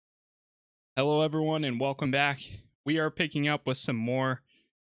Hello everyone and welcome back. We are picking up with some more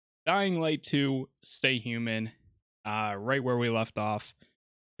Dying Light 2 Stay Human, right where we left off.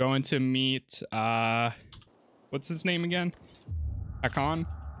 Going to meet, what's his name again? Hakon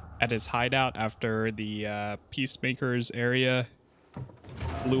at his hideout after the Peacemakers area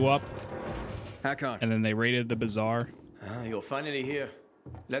blew up. Hakon. And then they raided the bazaar. You're finally here.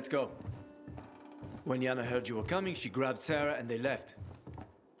 Let's go. When Yana heard you were coming, she grabbed Sarah and they left.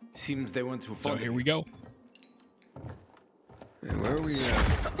 Seems they went through fun. So here we go. Hey, where are we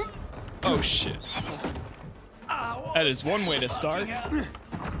at? Oh shit. That is one way to start.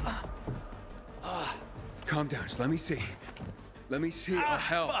 Calm down, just let me see. Let me see, I'll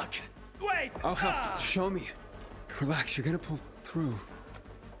help. Fuck! Wait! I'll help, show me. Relax, you're gonna pull through.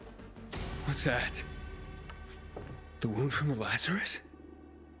 What's that? The wound from the Lazarus?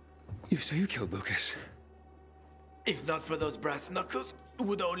 So you killed Lucas. If not for those brass knuckles, it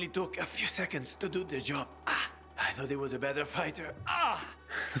would only took a few seconds to do the job. I thought he was a better fighter.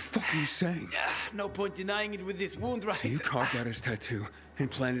 The fuck are you saying? No point denying it with this wound, right? So you carved out his tattoo and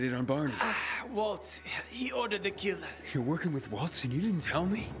planted it on Barney. Waltz, he ordered the kill. You're working with Waltz and you didn't tell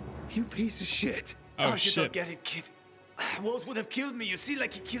me? You piece of shit. Oh You shit. don't get it, kid. Waltz would have killed me, you see,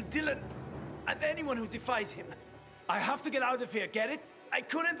 like he killed Dylan. And anyone who defies him. I have to get out of here, get it? I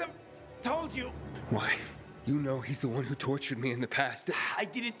couldn't have told you. Why? You know he's the one who tortured me in the past. I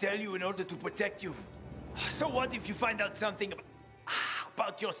didn't tell you in order to protect you. So what if you find out something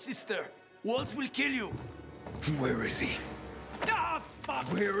about your sister? Waltz will kill you. Where is he?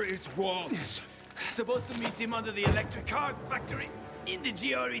 Fuck! Where is Waltz? Supposed to meet him under the electric car factory in the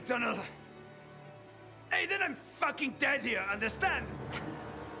GRE tunnel. Hey, then I'm fucking dead here, understand?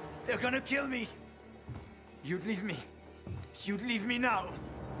 They're gonna kill me. You'd leave me. You'd leave me now.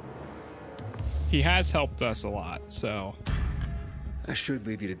 He has helped us a lot, so I should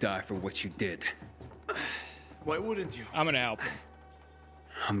leave you to die for what you did. Why wouldn't you? I'm gonna help him.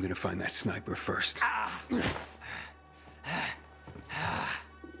 I'm gonna find that sniper first.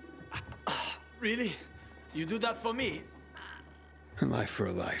 Really? You do that for me? A life for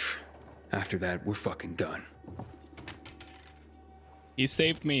a life. After that, we're fucking done. He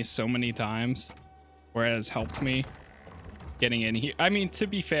saved me so many times, whereas helped me getting in here. I mean, to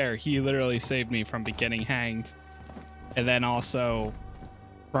be fair, he literally saved me from getting hanged, and then also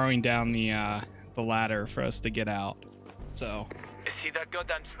throwing down the ladder for us to get out. So. See that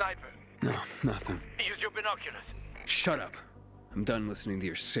goddamn sniper? No, nothing. Use your binoculars. Shut up. I'm done listening to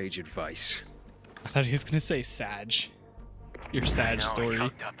your sage advice. I thought he was gonna say Sag. Your Sag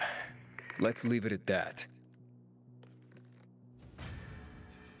story. Let's leave it at that.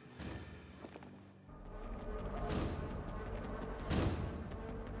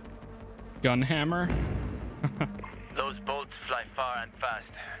 Gunhammer. Those bolts fly far and fast.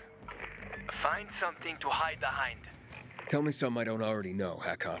 Find something to hide behind. Tell me something I don't already know,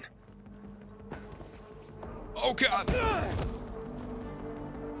 Hakon. Oh god.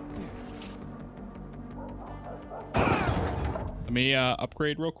 Let me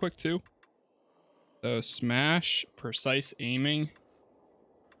upgrade real quick too. So smash, precise aiming,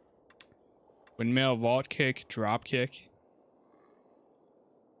 windmill, vault kick, drop kick.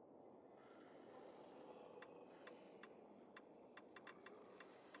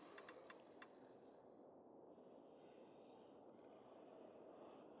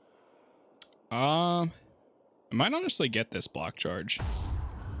 I might honestly get this block charge.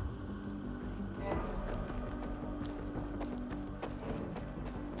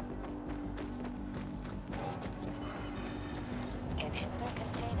 Inhibitor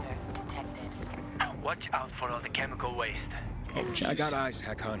container detected. Watch out for all the chemical waste. Oh jeez. I got eyes,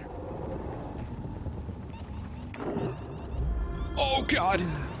 Hakon. Oh god.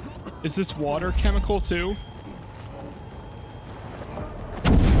 Is this water chemical too?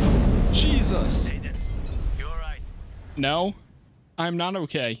 Jesus. Aiden, you alright? No, I'm not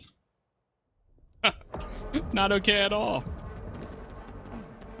okay. Not okay at all.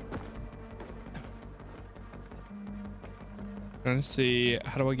 Trying to see,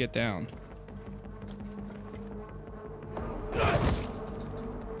 how do I get down?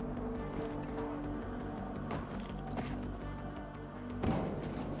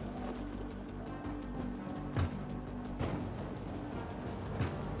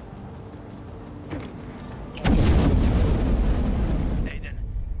 Aiden,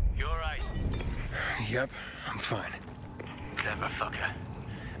 you alright? Yep, I'm fine. Clever fucker.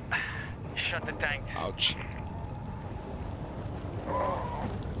 Shut the tank. Ouch.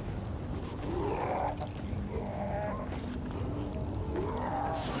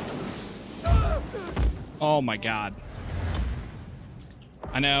 Oh my god.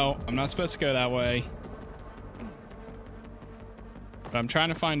 I know, I'm not supposed to go that way. But I'm trying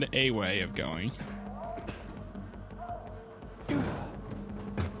to find a way of going.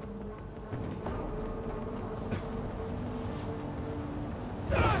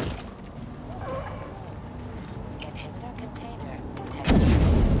 Inhibitor container detected.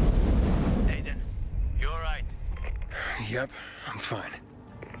 Aiden, you alright? Yep, I'm fine.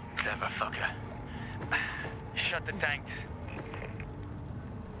 Clever fucker. Shut the tanks.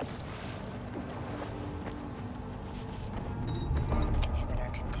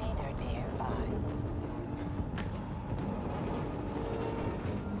 Inhibitor container nearby.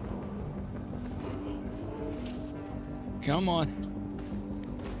 Come on.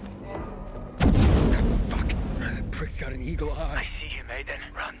 Fuck! That prick's got an eagle I eye. see him, Aiden.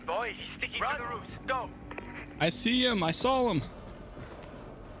 Run, boy. He's sticking to the roofs. Go. I see him. I saw him.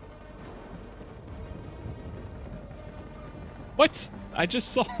 What? I just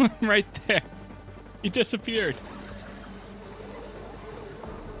saw him right there. He disappeared.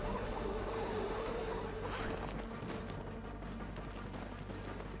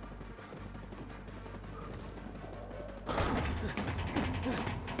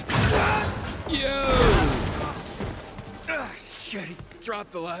 Yo! Shit, he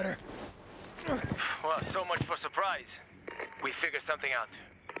dropped the ladder. Well, so much for surprise. We figured something out.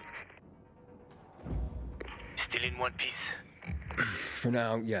 Still in one piece. For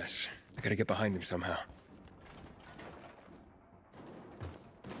now, yes. I gotta get behind him somehow.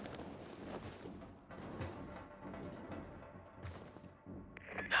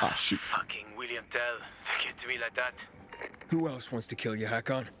 Ah, shoot. Fucking William Tell. They get to me like that. Who else wants to kill you,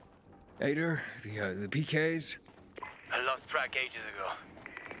 Hakon? Ader? The PKs? I lost track ages ago.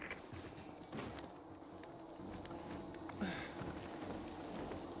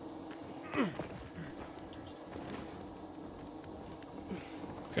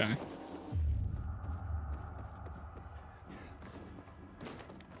 Okay.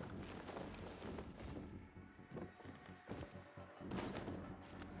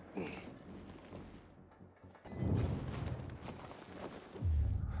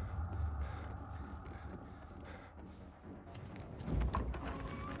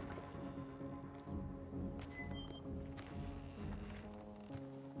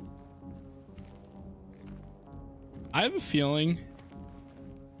 I have a feeling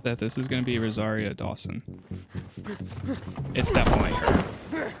that this is going to be Rosario Dawson. It's definitely her.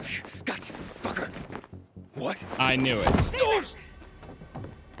 Gotcha, fucker. What? I knew it.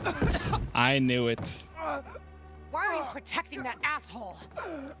 I knew it. Why are you protecting that asshole?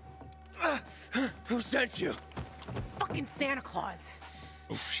 Who sent you? Fucking Santa Claus.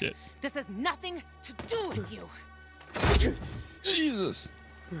 Oh, shit. This has nothing to do with you. Jesus.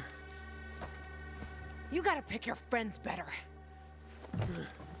 You gotta pick your friends better.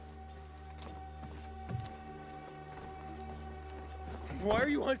 Why are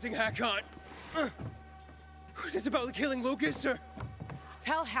you hunting Hakon? Is this about killing Lucas, or?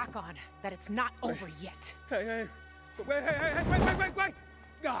 Tell Hakon that it's not over yet. Hey, wait!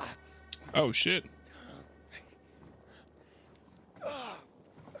 Ah. Oh, shit.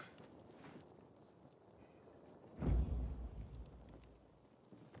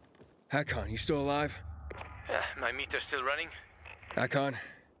 Hakon, you still alive? My meter's still running. Hakon,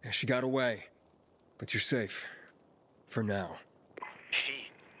 yeah, she got away. But you're safe. For now.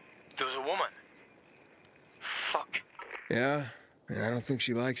 There was a woman. Fuck. Yeah? And I don't think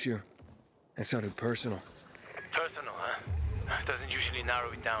she likes you. That sounded personal. Personal, huh? Doesn't usually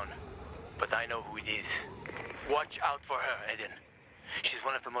narrow it down. But I know who it is. Watch out for her, Aiden. She's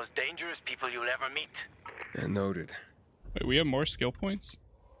one of the most dangerous people you'll ever meet. And noted. Wait, we have more skill points?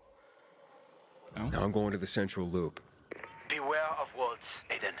 No? Now I'm going to the central loop. Beware of Waltz,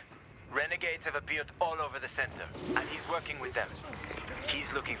 Aiden. Renegades have appeared all over the center, and he's working with them. He's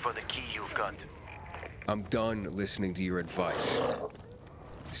looking for the key you've got. I'm done listening to your advice.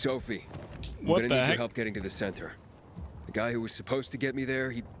 Sophie, I'm What gonna the need heck? your help getting to the center. The guy who was supposed to get me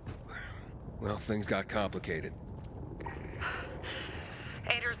there, well, things got complicated.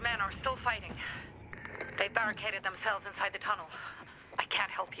 Ader's men are still fighting. They barricaded themselves inside the tunnel. I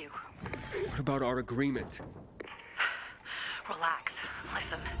can't help you. What about our agreement? Relax.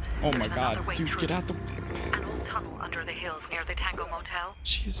 Listen. Oh my there's god, another way dude, through. get out the... An old tunnel under the hills near the Tango Motel.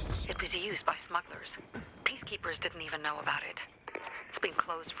 Jesus. It was used by smugglers. Peacekeepers didn't even know about it. It's been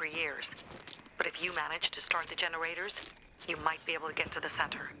closed for years. But if you manage to start the generators, you might be able to get to the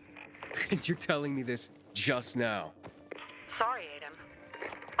center. And you're telling me this just now? Sorry, Aiden.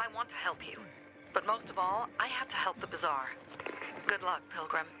 I want to help you. But most of all, I have to help the Bazaar. Good luck,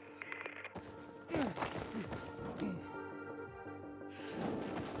 Pilgrim.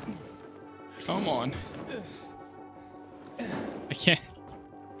 Come on. I can't.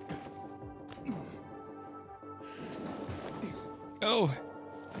 Go.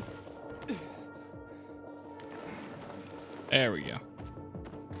 There we go.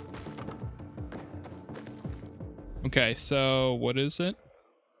 Okay, so what is it?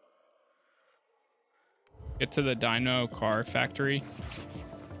 Get to the Dino car factory.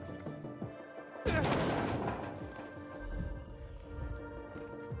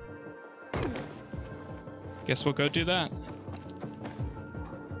 Guess we'll go do that.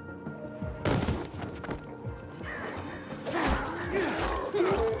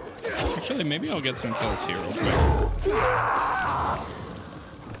 Actually, maybe I'll get some kills here real quick.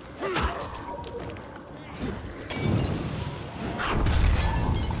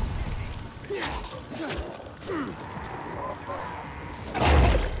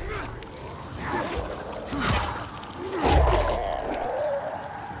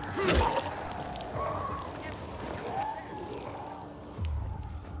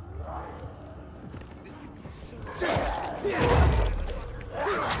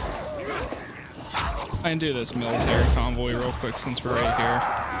 I can do this military convoy real quick since we're right here.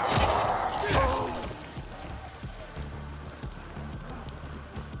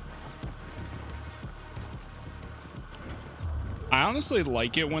 I honestly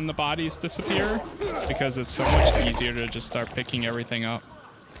like it when the bodies disappear because it's so much easier to just start picking everything up.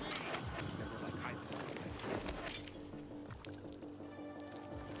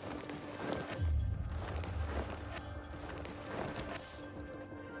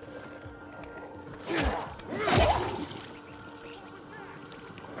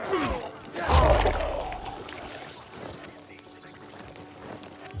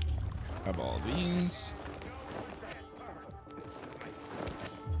 Grab all these.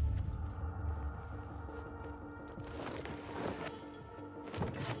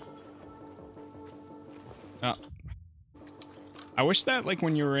 Oh. I wish that like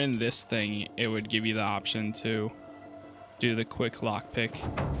when you were in this thing, it would give you the option to do the quick lockpick.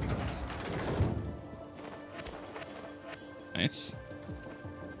 Nice.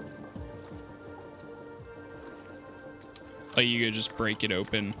 Like you could just break it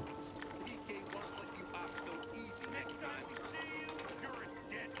open.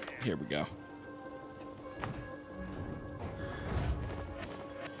 Here we go.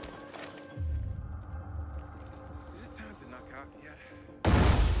 Is it time to knock out yet?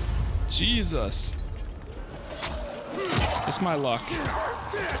 Jesus. Just my luck.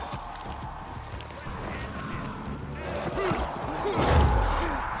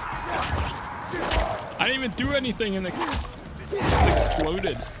 I didn't even do anything and it just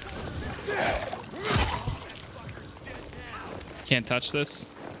exploded. Can't touch this.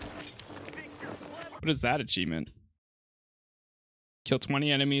 What is that achievement? Kill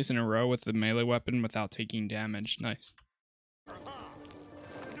 20 enemies in a row with the melee weapon without taking damage. Nice.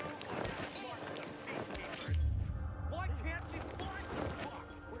 Why can't we find the fuck?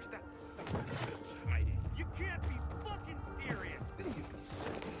 Where's that son of a bitch hiding? You can't be fucking serious. This is so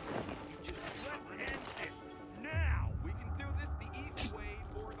easy. You just let's end this now. We can do this the easy way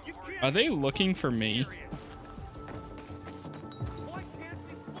or the hard way. Are they looking for me? Why can't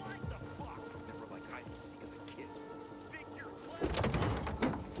we find the fuck? Never like hide and seek as a kid. Figure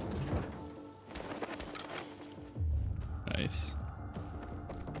Nice.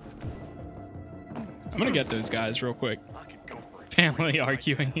 I'm gonna get those guys real quick. Family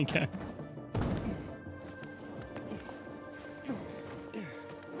arguing again.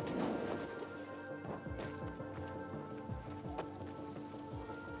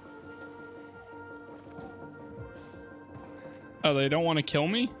 Oh, they don't want to kill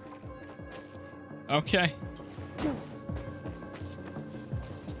me? Okay.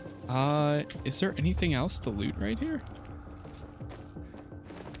 Is there anything else to loot right here?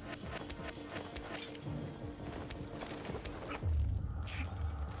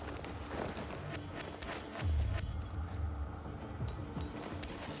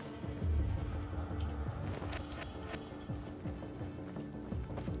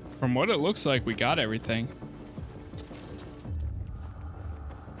 From what it looks like, we got everything.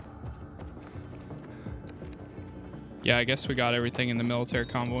 Yeah, I guess we got everything in the military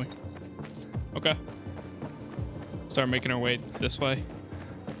convoy. Okay. Start making our way this way.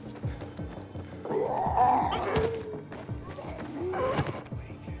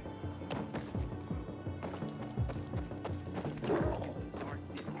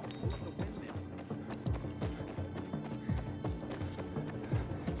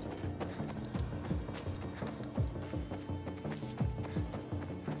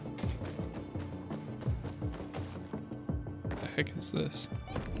 What the heck is this?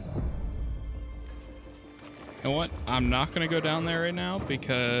 You know what? I'm not gonna go down there right now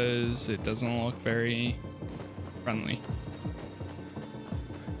because it doesn't look very friendly.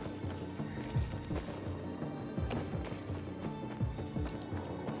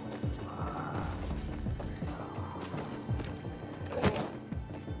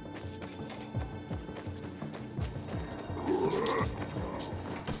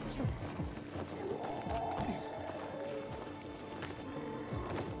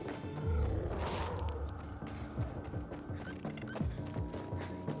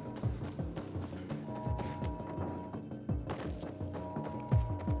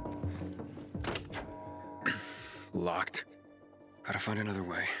 Locked. Gotta find another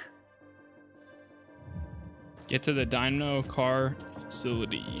way. Get to the Dino Car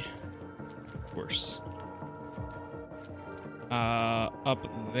facility. Of course. Up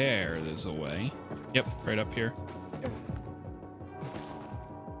there's a way. Yep, right up here.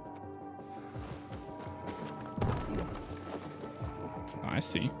 Oh, I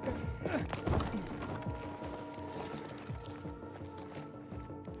see.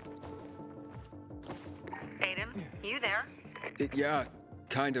 You there? Yeah,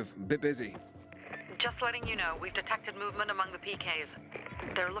 kind of. Bit busy. Just letting you know, we've detected movement among the PKs.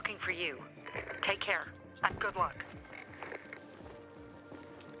 They're looking for you. Take care, and good luck.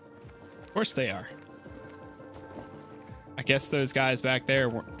 Of course they are. I guess those guys back there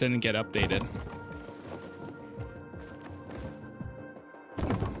didn't get updated.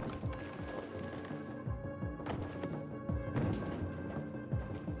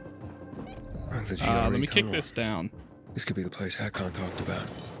 Let me kick this down. This could be the place Hakon talked about,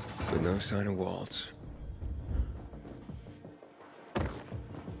 with no sign of walls.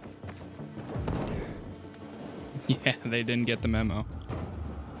 Yeah, they didn't get the memo.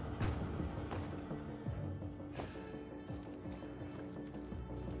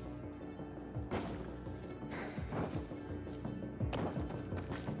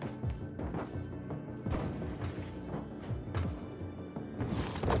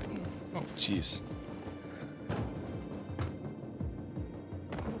 Oh, jeez.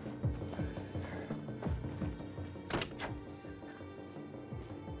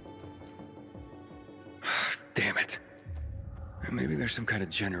 Damn it. Maybe there's some kind of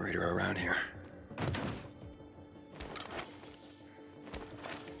generator around here.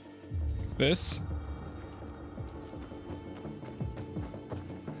 This?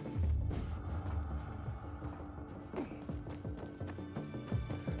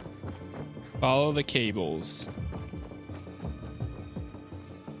 Follow the cables.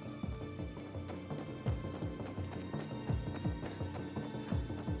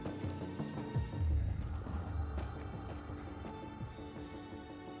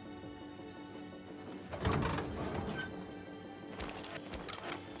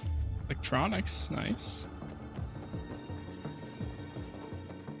 Electronics, nice.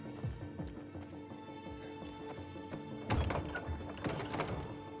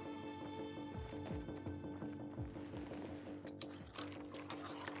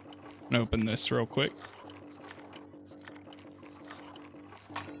 Open this real quick.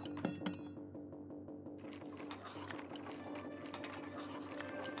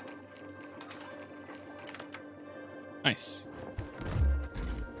 Nice.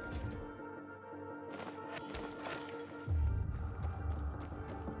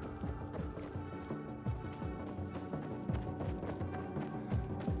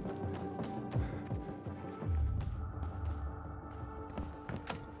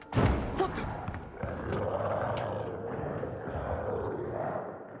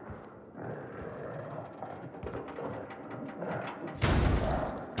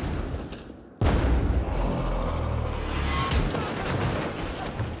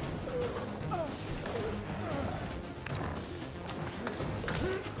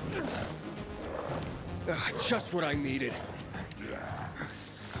 Just what I needed.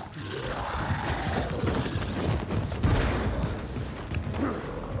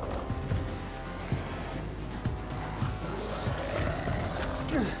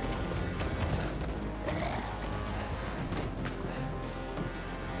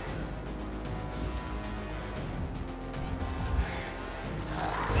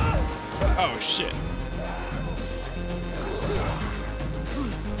 Oh, shit.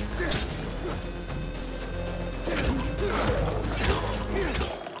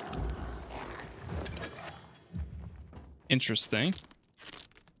 Interesting.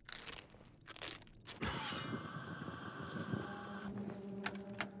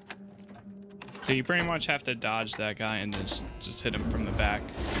 So you pretty much have to dodge that guy and then just hit him from the back.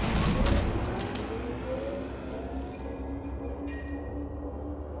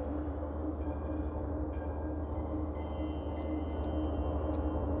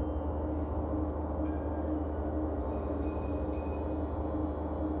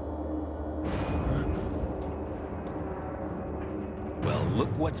 Well, look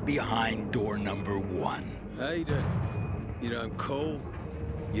what's behind door number 1. Aiden, you don't call,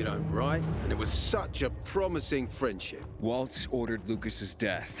 you don't write, and it was such a promising friendship. Waltz ordered Lucas's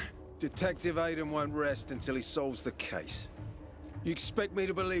death. Detective Aiden won't rest until he solves the case. You expect me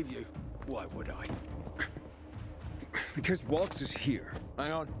to believe you? Why would I? Because Waltz is here.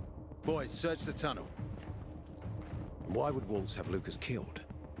 Hang on. Boys, search the tunnel. Why would Waltz have Lucas killed?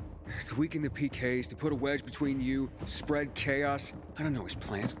 To weaken the PKs, to put a wedge between you, spread chaos. I don't know his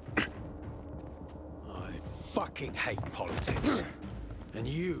plans. I fucking hate politics. And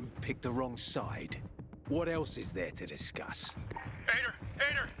you picked the wrong side. What else is there to discuss?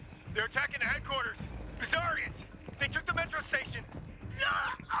 Aider! They're attacking the headquarters! Bizarrians! They took the metro station!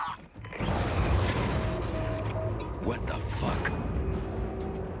 What the fuck?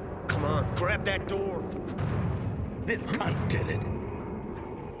 Come on, grab that door. This cunt did it.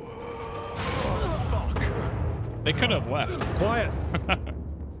 Oh, fuck. They could have left. Quiet.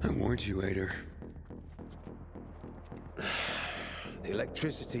 I warned you, Aiden. The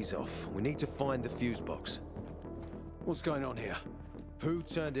electricity's off. We need to find the fuse box. What's going on here? Who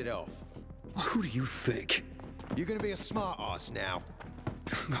turned it off? Who do you think? You're gonna be a smart ass now.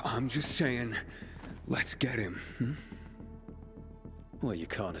 I'm just saying, let's get him. Well, you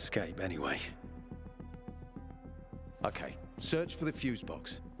can't escape anyway. Okay, search for the fuse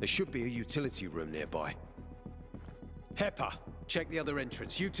box. There should be a utility room nearby. Hepper, check the other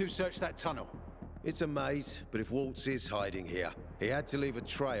entrance. You two search that tunnel. It's a maze, but if Waltz is hiding here, he had to leave a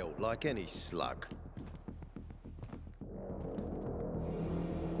trail like any slug.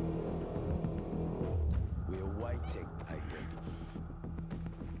 We are waiting, Aiden.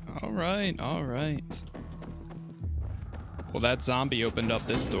 All right. Well, that zombie opened up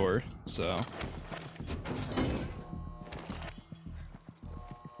this door, so.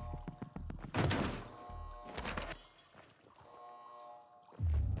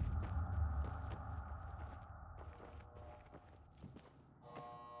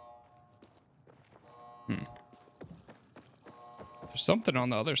 There's something on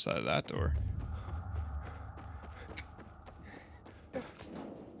the other side of that door.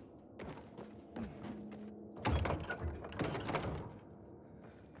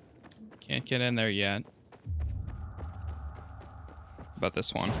 Can't get in there yet. How about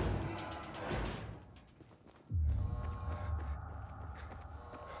this one?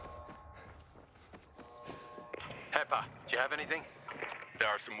 Heppa, do you have anything? There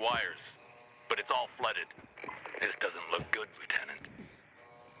are some wires, but it's all flooded. This doesn't look good, Lieutenant.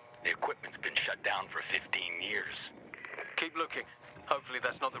 The equipment's been shut down for 15 years. Keep looking. Hopefully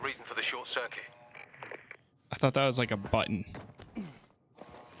that's not the reason for the short circuit. I thought that was like a button.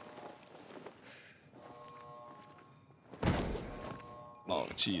 Oh,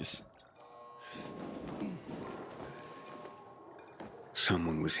 jeez.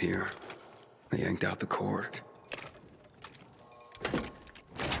 Someone was here. They yanked out the cord.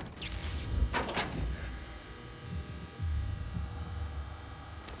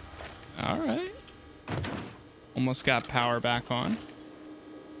 All right. Almost got power back on.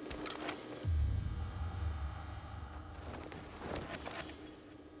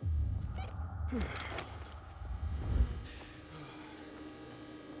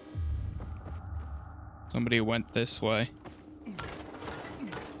 Somebody went this way.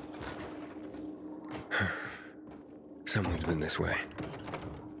 Someone's been this way.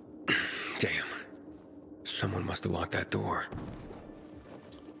 Damn. Someone must have locked that door.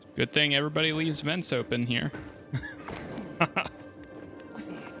 Good thing everybody leaves vents open here.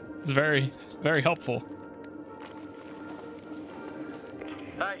 It's very, very helpful.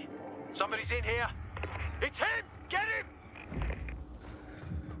 Hey, somebody's in here. It's him! Get him!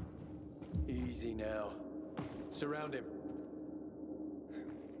 Easy now. Surround him.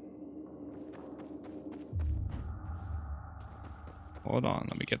 Hold on,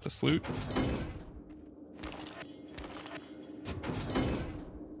 let me get this loot.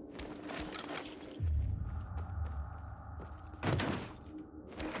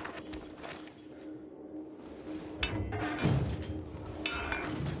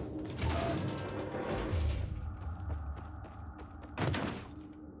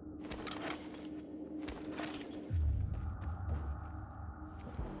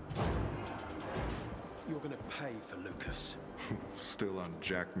 You're gonna pay for Lucas. Still on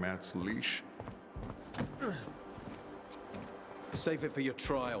Jack Matt's leash? Save it for your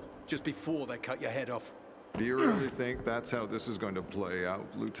trial, just before they cut your head off. Do you really think that's how this is going to play out,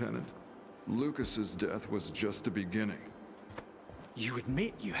 Lieutenant? Lucas's death was just the beginning. You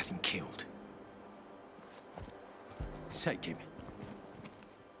admit you had him killed. Take him.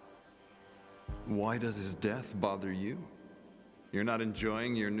 Why does his death bother you? You're not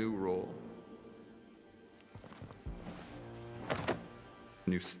enjoying your new role?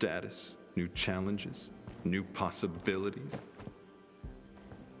 New status, new challenges, new possibilities.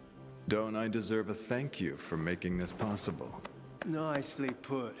 Don't I deserve a thank you for making this possible? Nicely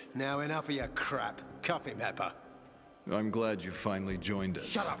put. Now enough of your crap. Cuff him, Hepper. I'm glad you finally joined us.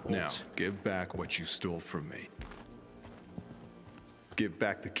 Shut up, Walt. Now, give back what you stole from me. Give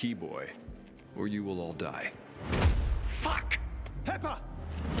back the key, boy, or you will all die. Fuck! Hepper!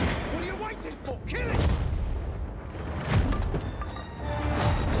 What are you waiting for? Kill him!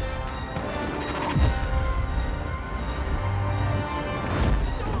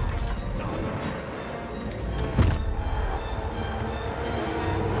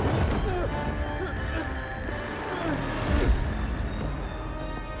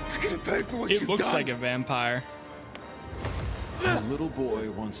 It looks like a vampire. A little boy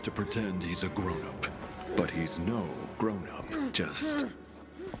wants to pretend he's a grown-up, but he's no grown-up, just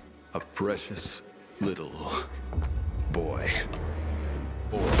a precious little boy.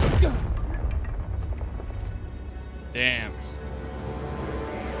 Damn.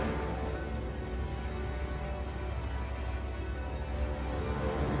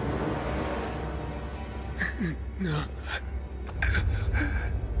 No.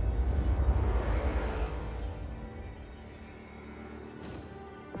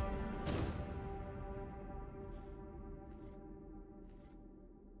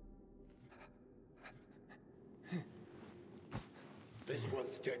 This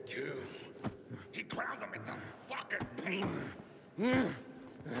one's dead too. He ground him into fucking pain.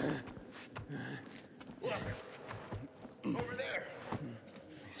 Look, over there.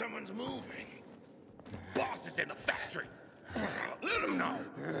 Someone's moving. Boss is in the factory. Let him know.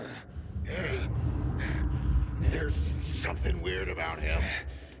 Hey, there's something weird about him.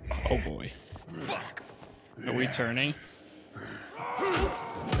 Oh boy. Fuck. Are we turning?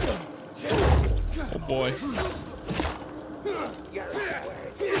 Oh boy.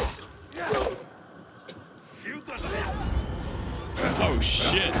 Oh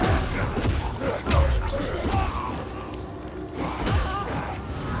shit.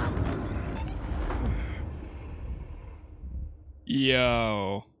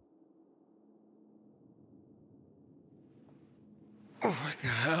 Yo. What the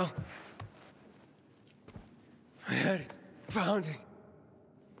hell? My head is pounding.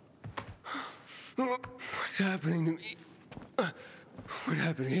 What's happening to me? What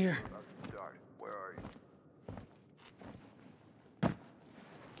happened here? Where are you?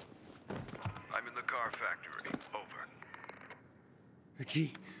 I'm in the car factory. Over. The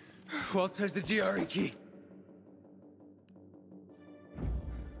key. Walt has the GRE key.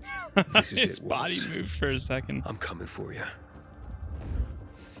 This is His it, body Walt. moved for a second. I'm coming for you.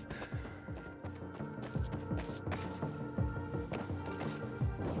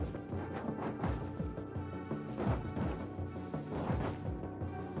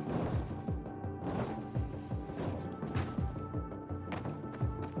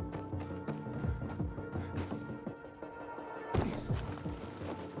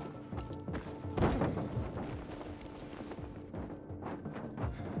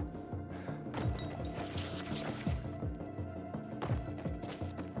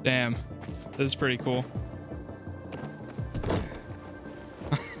 Damn. This is pretty cool.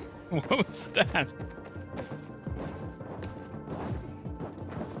 What was that?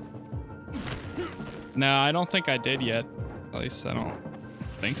 No, I don't think I did yet. At least I don't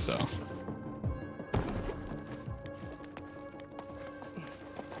think so.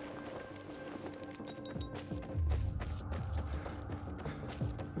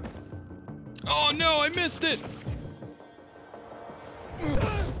 Oh no, I missed it!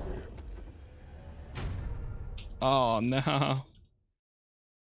 Oh no.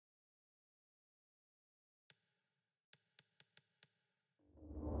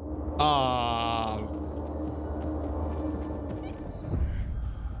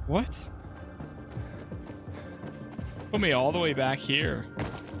 What? Put me all the way back here.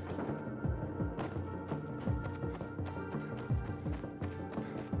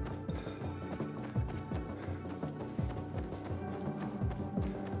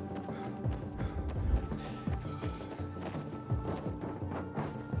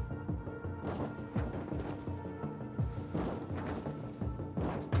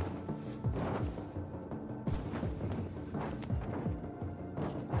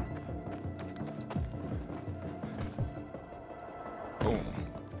 Boom.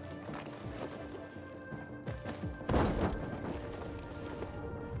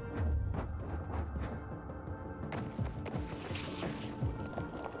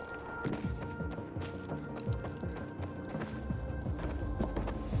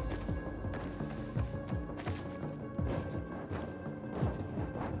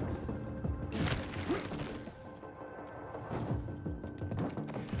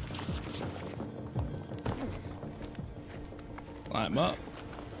 climb up.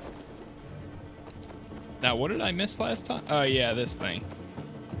 Now, what did I miss last time? Oh, yeah, this thing.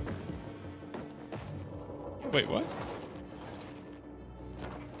 Wait, what?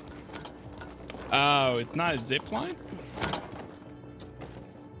 Oh, it's not a zip line?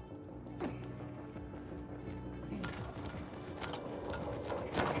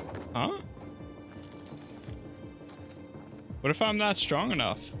 Huh? What if I'm not strong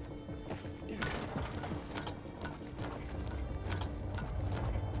enough?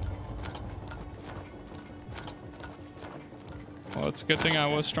 Well, it's a good thing I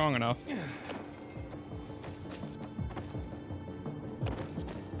was strong enough.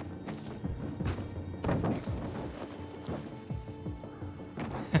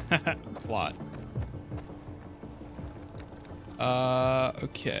 Plot.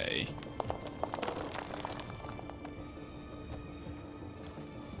 Okay.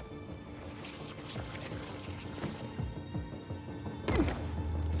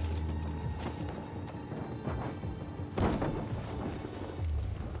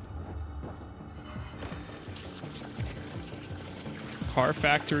 Car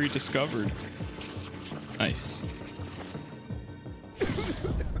factory discovered. Nice.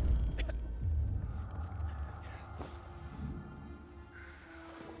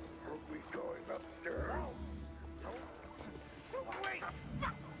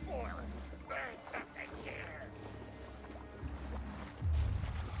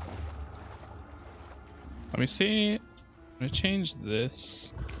 Let me see. I'm gonna change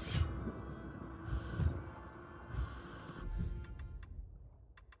this.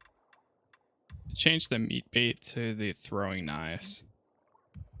 Change the meat bait to the throwing knives.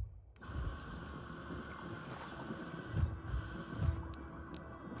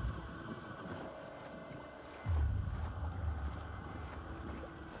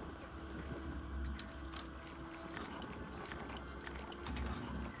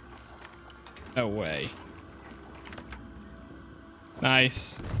 No way.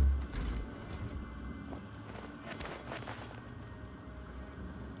 Nice.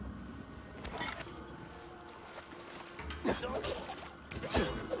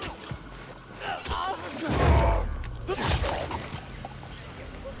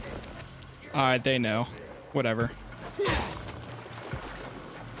 Alright, they know. Whatever.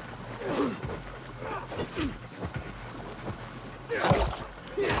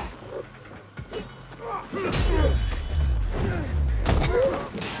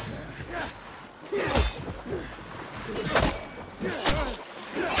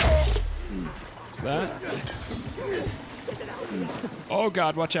 What's that? Oh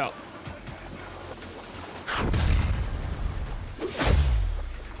god, watch out.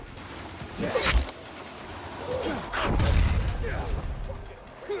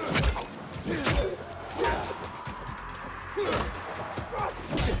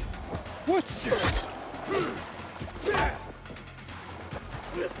 What?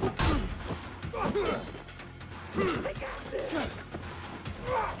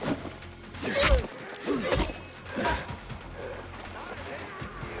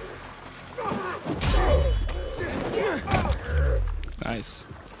 Nice.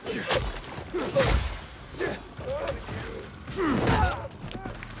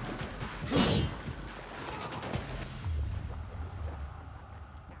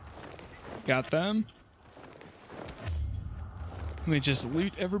 Got them. Let me just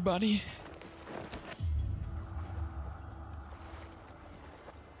loot everybody.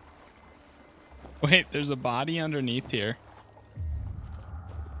 Wait, there's a body underneath here.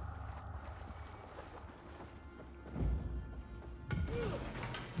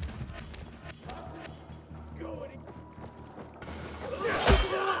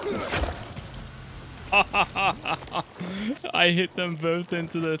 I hit them both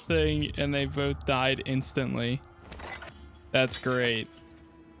into the thing and they both died instantly. That's great.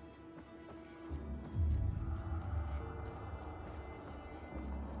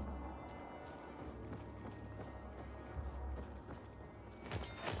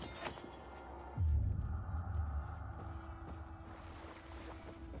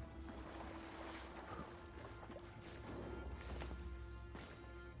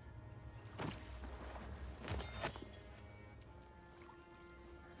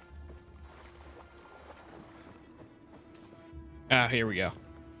 Ah, here we go.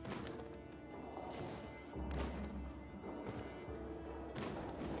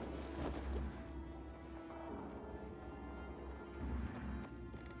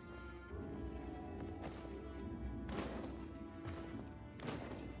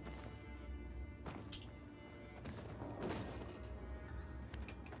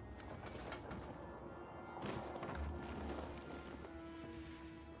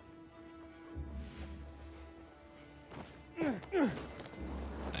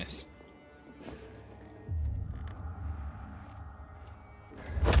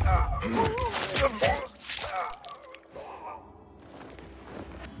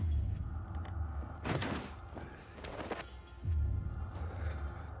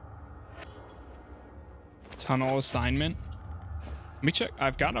 tunnel assignment. Let me check.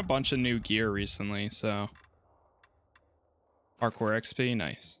 I've gotten a bunch of new gear recently, so parkour XP,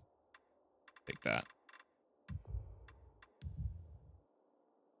 nice. Take that.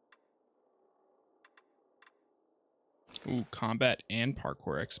 Ooh, combat and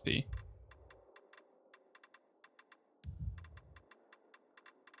parkour XP.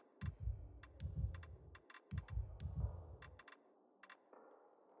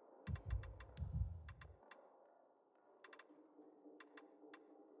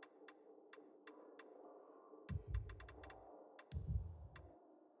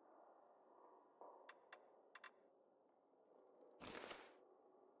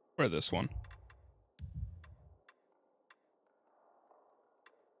 Or this one.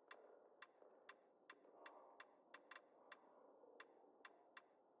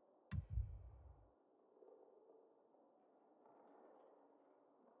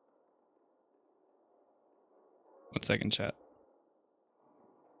 One second, chat.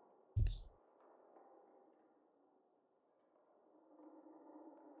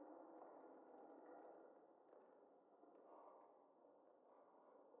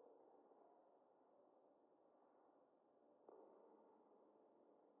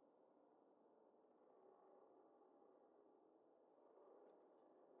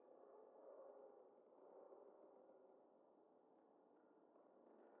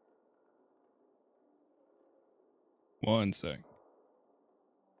 One sec.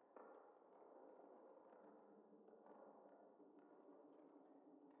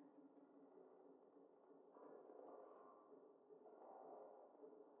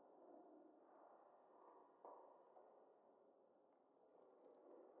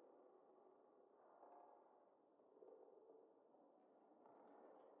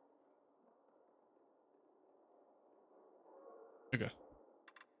 Okay.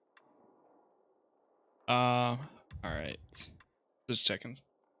 All right. Just checking.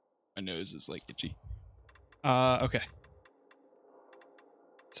 My nose is like itchy. Okay.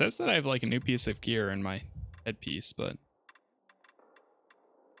 It says that I have like a new piece of gear in my headpiece, but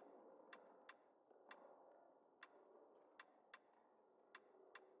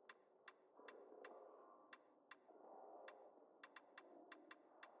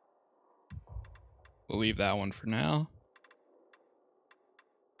we'll leave that one for now.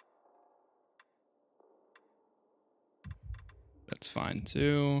 That's fine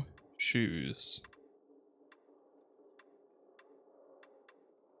too. Shoes.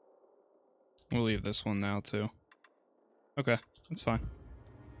 We'll leave this one now too. Okay, that's fine.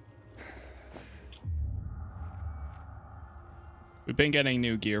 We've been getting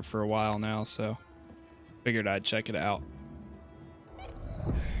new gear for a while now, so figured I'd check it out.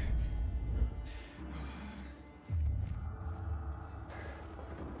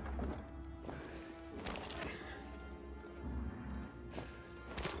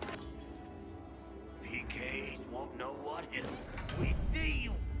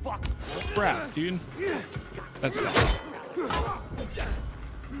 Crap, dude. That's tough.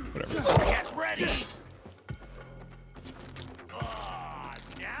 Whatever. Get ready.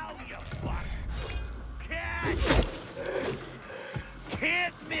 Now you fuck. Catch.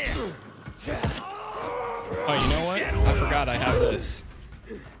 Can't miss. Oh, you know what? I forgot I have this.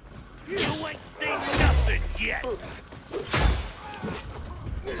 You ain't seen nothing yet.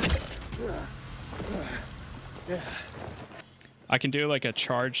 I can do like a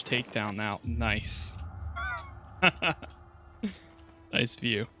charge takedown now. Nice. Nice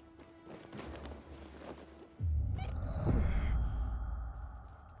view.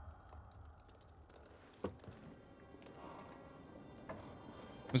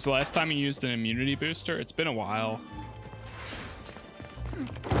 Was the last time you used an immunity booster? It's been a while.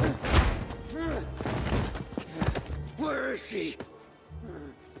 Where is she?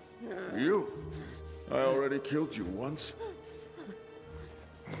 You? I already killed you once.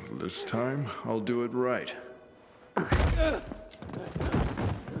 This time, I'll do it right.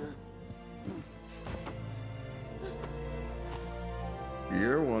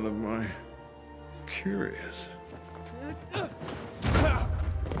 You're one of my curious.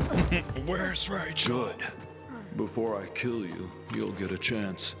 Where's Rachel? Good. Before I kill you, you'll get a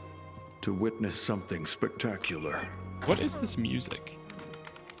chance to witness something spectacular. What is this music?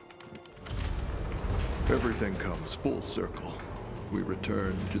 Everything comes full circle. We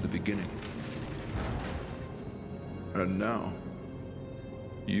return to the beginning. And now,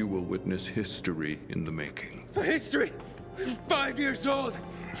 you will witness history in the making. History? 5 years old?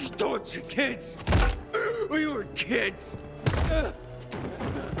 You tortured kids. We were kids.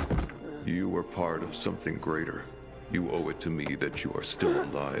 You were part of something greater. You owe it to me that you are still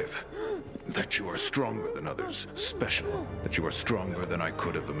alive. That you are stronger than others, special. That you are stronger than I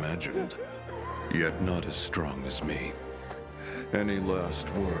could have imagined. Yet not as strong as me. Any last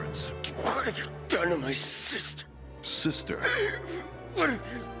words? What have you done to my sister? Sister? What have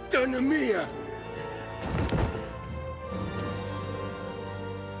you done to Mia?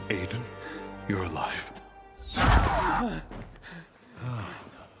 Aiden, you're alive.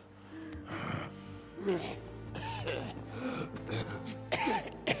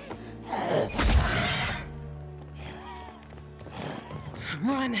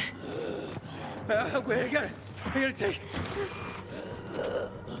 Run. Wait, I gotta take.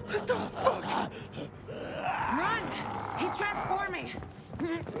 What the fuck? Run! He's transforming.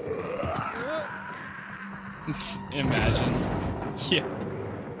 Imagine. Yeah.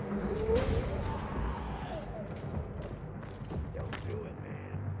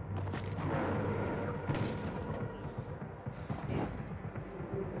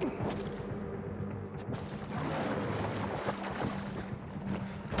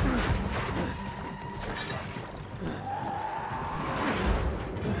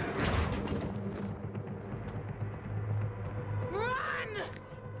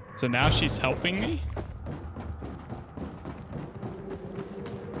 So now she's helping me?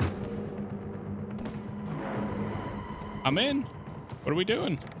 I'm in. What are we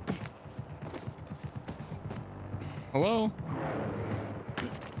doing? Hello?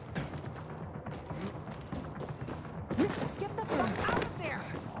 Get the fuck out of there!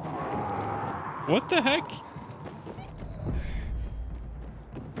 What the heck?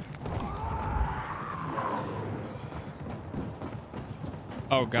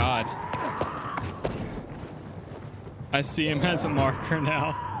 Oh God. I see him as a marker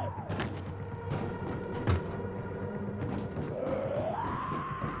now.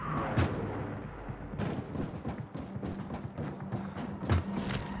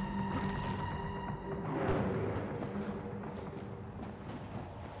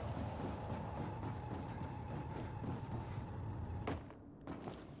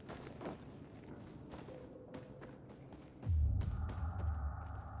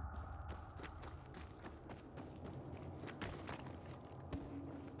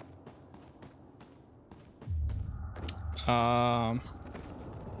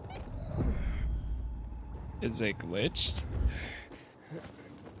 Is it glitched?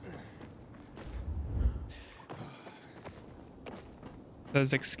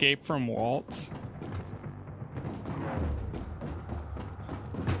 Says escape from Waltz.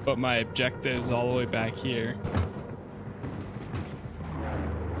 But my objective is all the way back here.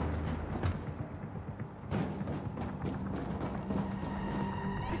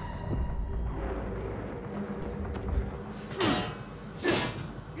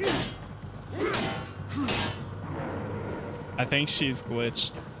 I think she's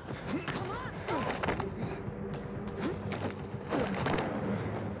glitched.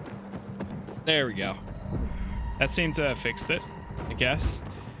 There we go. That seemed to have fixed it, I guess.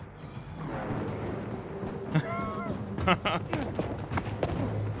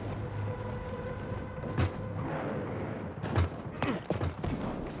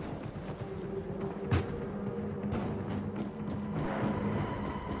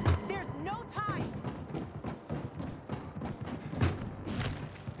 There's no time.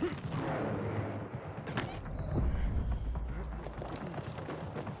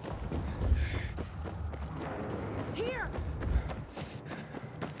 Here.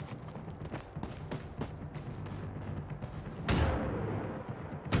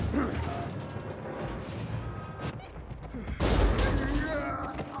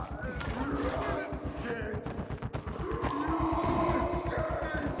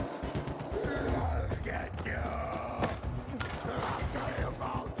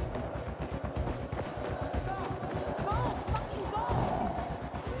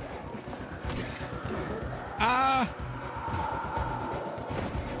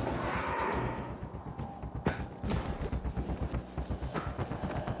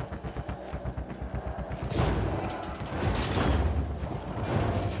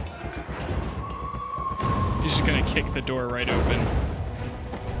 He's just gonna kick the door right open.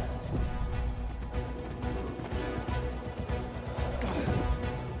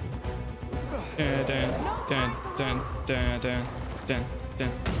 Dun, dun, dun, dun, dun, dun,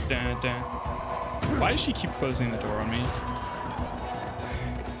 dun, dun, dun. Why does she keep closing the door on me?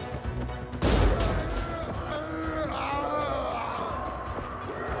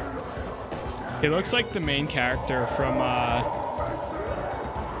 He looks like the main character from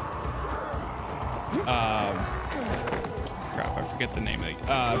crap, I forget the name of it.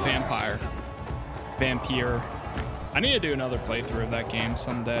 Vampire. I need to do another playthrough of that game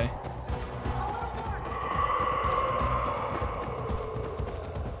someday.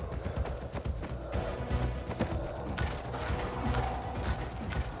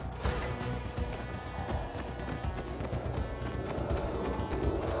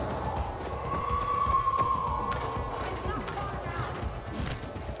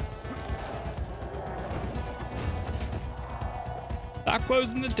 Stop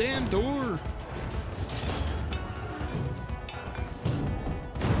closing the damn door.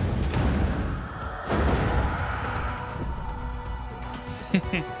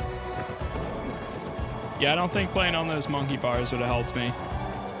 Yeah, I don't think playing on those monkey bars would have helped me.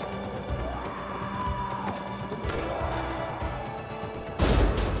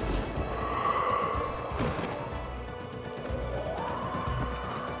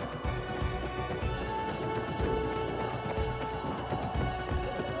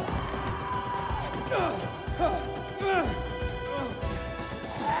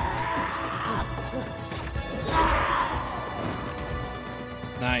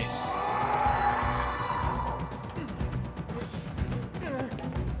 Nice.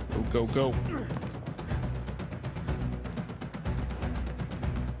 Go, go, go.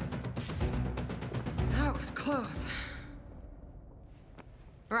 That was close.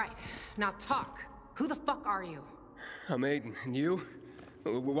 Right, now talk. Who the fuck are you? I'm Aiden, and you?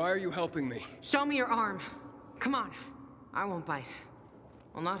 Why are you helping me? Show me your arm. Come on. I won't bite.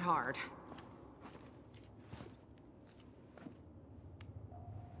 Well, not hard.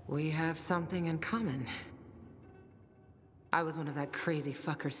 We have something in common. I was one of that crazy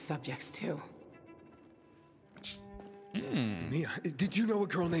fucker's subjects, too. Mia? Did you know a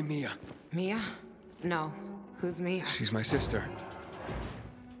girl named Mia? Mia? No. Who's Mia? She's my sister.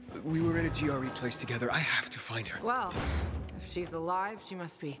 We were in a GRE place together. I have to find her. Well, if she's alive, she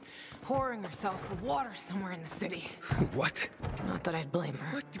must be whoring herself for water somewhere in the city. What? Not that I'd blame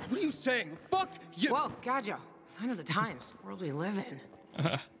her. What are you saying? Fuck you! Whoa, Gajo. Sign of the times. World we live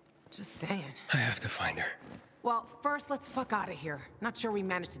in. Just saying. I have to find her. Well, first, let's fuck out of here. Not sure we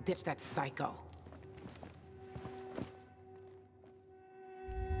managed to ditch that psycho.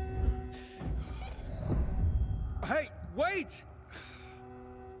 Hey, wait!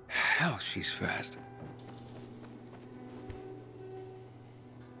 Hell, she's fast.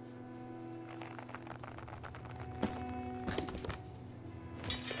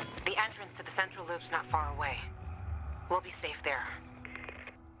 The entrance to the central loop's not far away. We'll be safe there.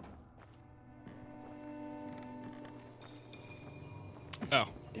 Oh.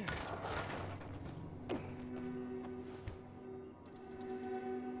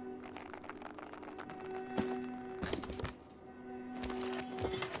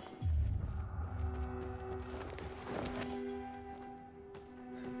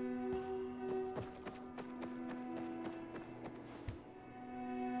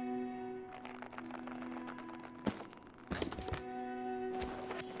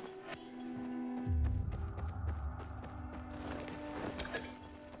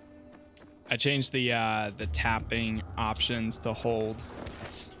 I changed the tapping options to hold.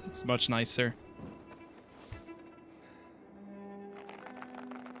 It's much nicer.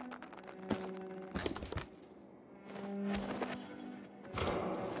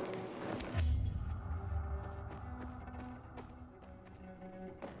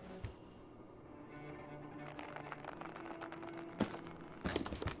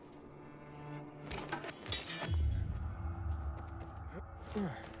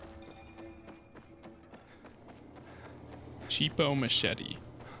 Cheapo machete.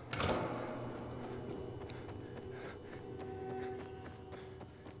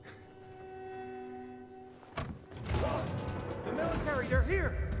 The military, they're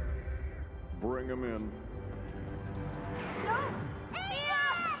here! Bring him in.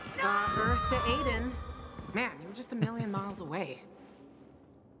 Earth to Aiden. Man, you were just a million miles away.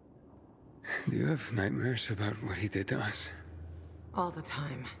 Do you have nightmares about what he did to us? All the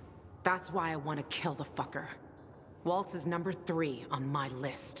time. That's why I want to kill the fucker. Waltz is number 3 on my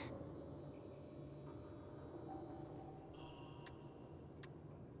list.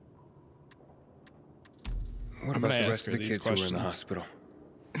 What about the rest of the kids who were in the hospital?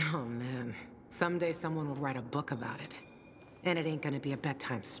 Oh man, someday someone will write a book about it. And it ain't gonna be a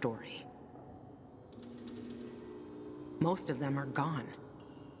bedtime story. Most of them are gone.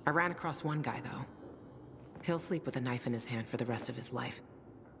 I ran across one guy though. He'll sleep with a knife in his hand for the rest of his life.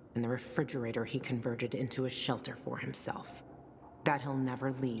 And the refrigerator he converted into a shelter for himself. That he'll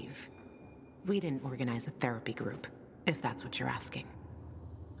never leave. We didn't organize a therapy group, if that's what you're asking.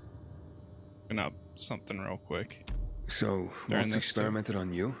 Looking up something real quick. So, Waltz experimented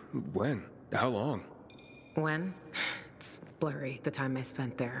on you? When? How long? When? It's blurry, the time I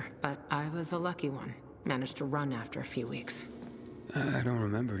spent there. But I was a lucky one. Managed to run after a few weeks. I don't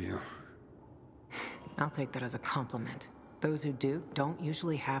remember you. I'll take that as a compliment. Those who do don't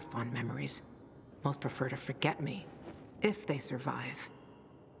usually have fond memories. Most prefer to forget me, if they survive.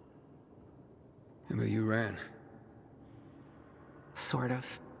 Yeah, but you ran. Sort of.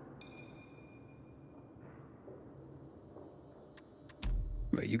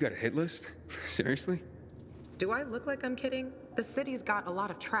 Wait, you got a hit list? Seriously? Do I look like I'm kidding? The city's got a lot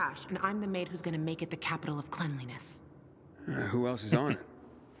of trash, and I'm the maid who's gonna make it the capital of cleanliness. Who else is on it?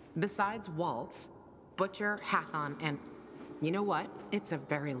 Besides Waltz, Butcher, Hakon, and... You know what? It's a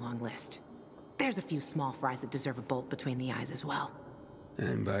very long list. There's a few small fries that deserve a bolt between the eyes as well.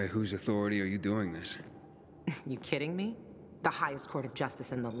 And by whose authority are you doing this? You kidding me? The highest court of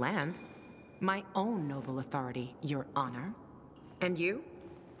justice in the land. My own noble authority, Your Honor. And you?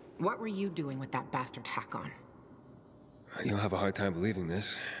 What were you doing with that bastard Hakon? You'll have a hard time believing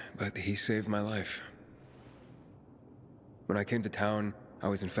this, but he saved my life. When I came to town, I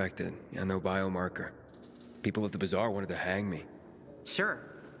was infected. Yeah, no biomarker. People at the bazaar wanted to hang me. Sure,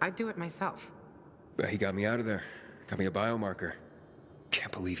 I'd do it myself. But he got me out of there. Got me a biomarker.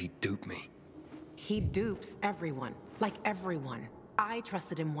 Can't believe he duped me. He dupes everyone. Like everyone. I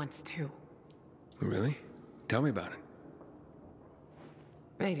trusted him once too. Really? Tell me about it.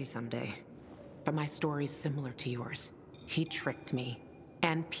 Maybe someday. But my story's similar to yours. He tricked me.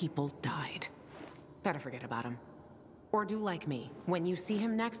 And people died. Better forget about him. Or do like me. When you see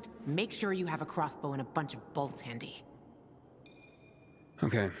him next, make sure you have a crossbow and a bunch of bolts handy.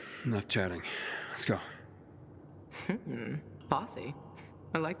 Okay, enough chatting. Let's go. Bossy.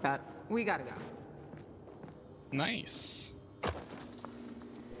 I like that. We gotta go. Nice.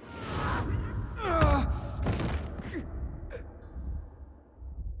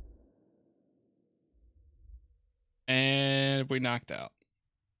 And we knocked out.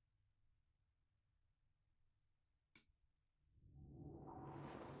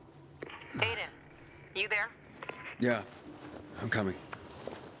 Aiden, you there? Yeah, I'm coming.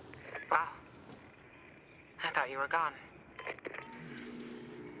 Wow. I thought you were gone.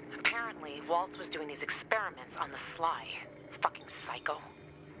 Apparently, Waltz was doing these experiments on the sly. Fucking psycho.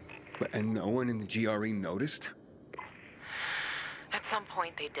 And no one in the GRE noticed? At some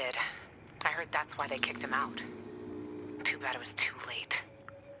point they did. I heard that's why they kicked him out. Too bad it was too late.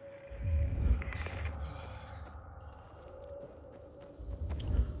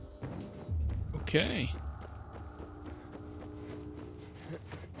 Okay.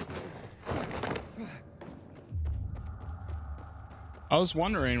 I was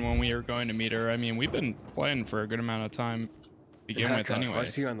wondering when we were going to meet her. I mean, we've been playing for a good amount of time to begin with anyways. Why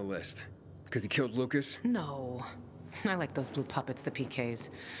is he on the list? Because he killed Lucas? No. I like those blue puppets, the PKs.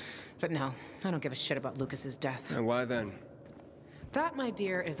 But no, I don't give a shit about Lucas's death. And why then? That, my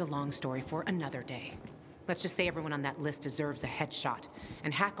dear, is a long story for another day. Let's just say everyone on that list deserves a headshot,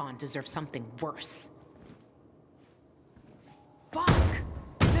 and Hakon deserves something worse. Fuck!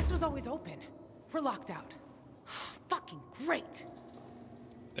 This was always open. We're locked out. Fucking great!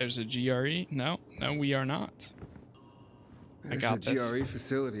 There's a GRE? No, we are not. I got this. It's a GRE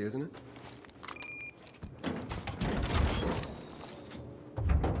facility, isn't it?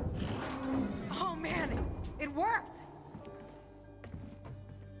 Oh man, it worked!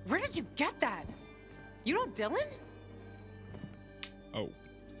 Where did you get that? You know Dylan? Oh.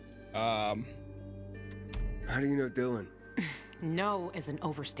 How do you know Dylan? No is an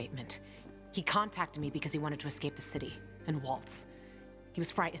overstatement. He contacted me because he wanted to escape the city and Waltz. He was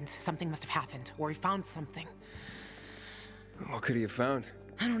frightened. Something must have happened, or he found something. What could he have found?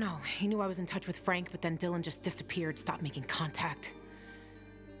 I don't know. He knew I was in touch with Frank, but then Dylan just disappeared, stopped making contact.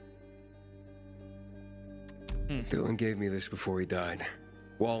 Dylan gave me this before he died.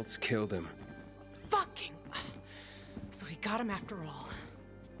 Waltz killed him. Fucking... So he got him after all.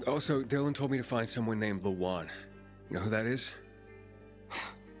 Also, Dylan told me to find someone named Lawan. You know who that is?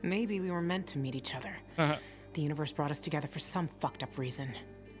 Maybe we were meant to meet each other. The universe brought us together for some fucked up reason.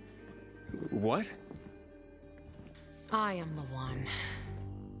 What? I am Lawan.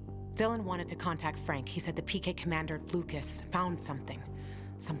 Dylan wanted to contact Frank. He said the PK commander, Lucas, found something.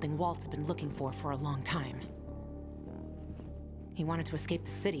 Something Walt's been looking for a long time. He wanted to escape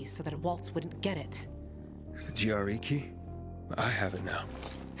the city so that Waltz wouldn't get it. The GRE key? I have it now.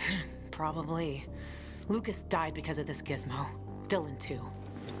 Probably. Lucas died because of this gizmo. Dylan too.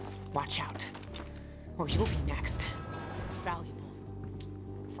 Watch out. Or you'll be next. It's valuable.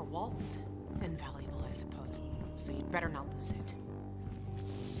 For Waltz, invaluable, I suppose. So you'd better not lose it.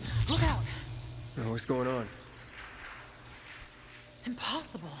 Look out! What's going on?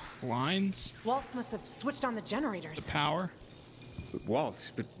 Impossible. Lines? Waltz must have switched on the generators. The power?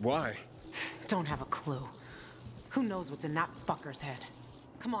 Waltz? But why? Don't have a clue. Who knows what's in that fucker's head?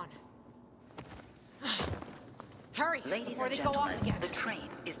 Come on. Hurry, Ladies before and they go gentlemen, off again. the train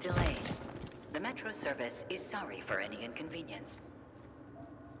is delayed. The metro service is sorry for any inconvenience.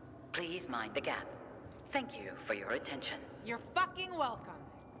 Please mind the gap. Thank you for your attention. You're fucking welcome.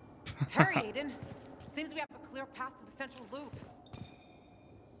 Hurry, Aiden. Seems we have a clear path to the central loop.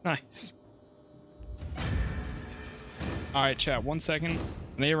 Nice. All right, chat. 1 second.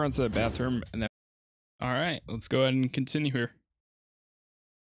 I need to run to the bathroom, and then. All right, let's go ahead and continue here.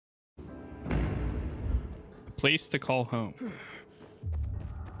 A place to call home.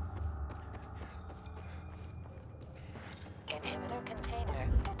 Inhibitor container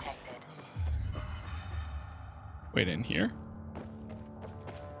detected. Wait, in here?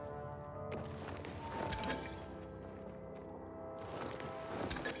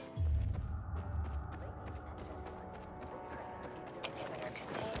 Inhibitor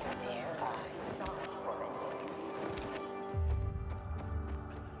container nearby.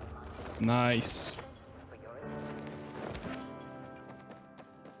 Nice.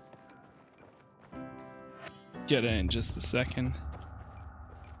 Get in just a second.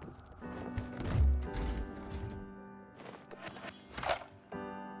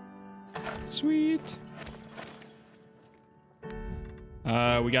 Sweet.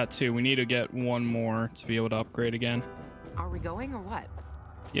 We got 2. We need to get 1 more to be able to upgrade again. Are we going or what?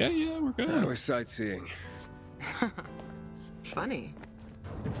 Yeah, we're good. We're sightseeing. Funny.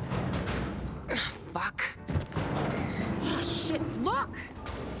 Fuck. Oh, shit, look!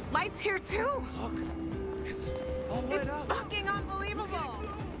 Light's here too! Look, it's all lit up. Fucking unbelievable!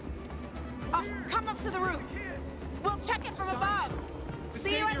 Oh, come up to the roof. We'll check it from above. The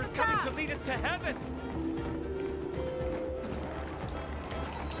See you at Savior's the coming top. to lead us to heaven.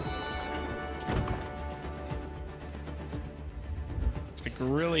 Like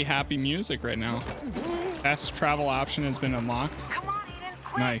really happy music right now. Fast travel option has been unlocked. Come on, Aiden,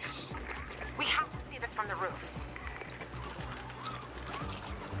 quick. Nice. We have to see this from the roof.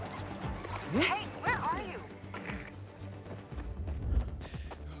 Hey, where are you?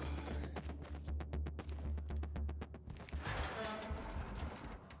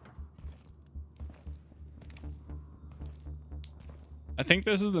 I think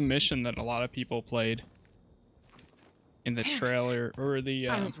this is the mission that a lot of people played in the trailer or the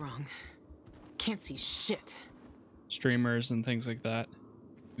I was wrong. Can't see shit. streamers and things like that.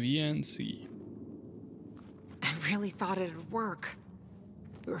 VNC. I really thought it'd work.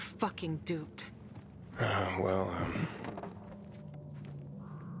 We were fucking duped. Well,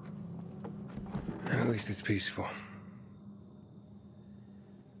 at least it's peaceful.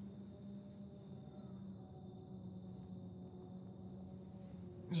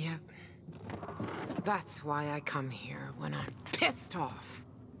 Yep. That's why I come here when I'm pissed off.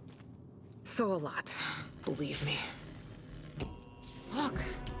 So a lot, believe me. Look,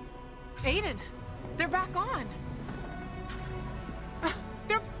 Aiden, they're back on.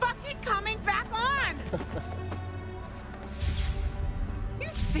 They're fucking coming back on. You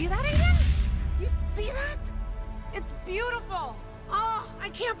see that, Aiden? You see that? It's beautiful. Oh, I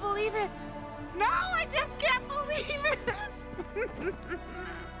can't believe it. No, I just can't believe it.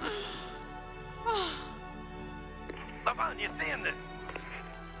 Lavon, you seeing this?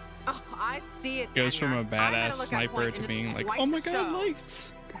 Oh, I see it. Goes from a Daniel. I badass had look at sniper point, to and it's being like, quite oh my the god, show.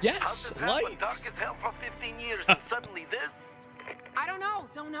 lights. How's Yes, this happen? Dark lights. as hell for 15 years and suddenly this? I don't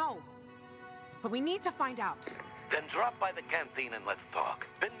know. But we need to find out. Then drop by the canteen and let's talk.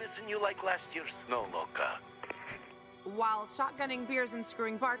 Been missing you like last year's snow loca. While shotgunning beers and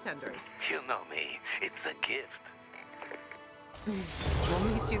screwing bartenders. You know me. It's a gift. We'll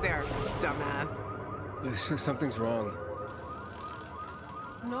meet you there, dumbass. Something's wrong.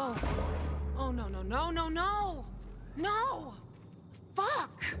 No. Oh, no.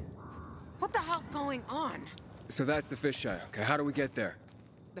 Fuck. What the hell's going on? So that's the fisheye. Okay, how do we get there?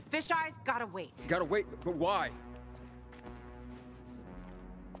 The fisheyes gotta wait. Gotta wait, but why?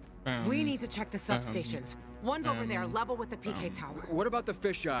 We need to check the substations. One's over there, level with the PK tower. What about the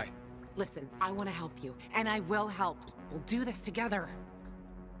fisheye? Listen, I want to help you, and I will help. We'll do this together.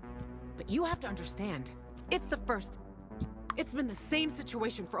 But you have to understand, it's been the same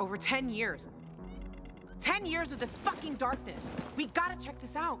situation for over 10 years. 10 years of this fucking darkness. We gotta check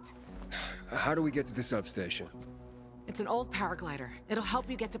this out. How do we get to the substation? It's an old paraglider. It'll help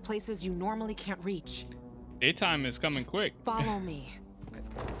you get to places you normally can't reach. Daytime is coming quick. Follow me.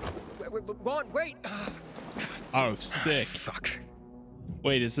 Wait! Oh, sick. Fuck.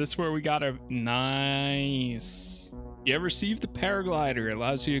 Wait, is this where we got a nice? You ever received the paraglider? It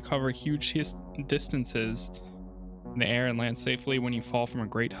allows you to cover huge distances in the air and land safely when you fall from a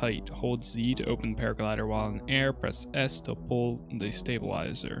great height. Hold Z to open the paraglider while in air. Press S to pull the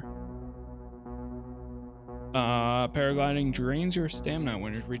stabilizer. Paragliding drains your stamina.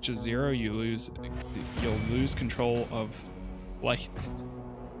 When it reaches 0, you'll lose control of flight.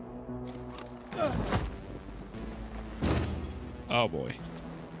 Oh boy.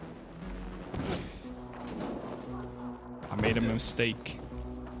 I made a mistake.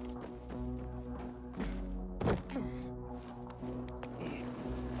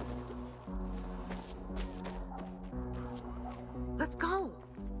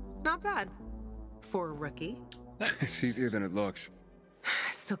 lucky. It's easier than it looks.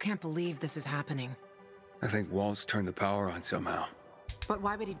 I still can't believe this is happening. I think Walt's turned the power on somehow. But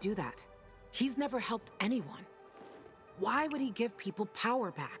why would he do that? He's never helped anyone. Why would he give people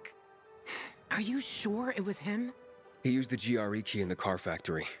power back? Are you sure it was him? He used the GRE key in the car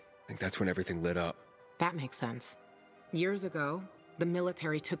factory. I think that's when everything lit up. That makes sense. Years ago, the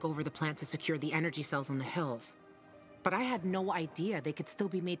military took over the plant to secure the energy cells in the hills. But I had no idea they could still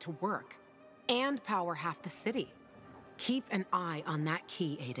be made to work and power half the city. Keep an eye on that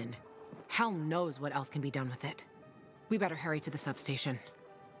key, Aiden. Hell knows what else can be done with it. We better hurry to the substation.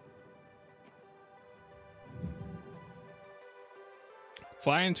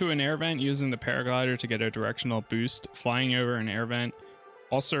 Fly into an air vent using the paraglider to get a directional boost. Flying over an air vent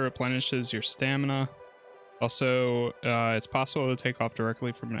also replenishes your stamina. Also, it's possible to take off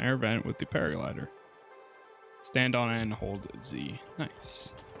directly from an air vent with the paraglider. Stand on it and hold Z.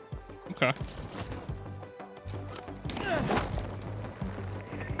 Nice. Okay.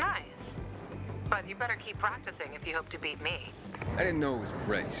 Nice. But you better keep practicing if you hope to beat me. I didn't know it was a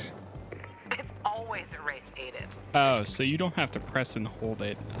race. It's always a race, Aiden. Oh, so you don't have to press and hold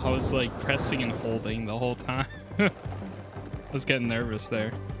it. I was like pressing and holding the whole time. I was getting nervous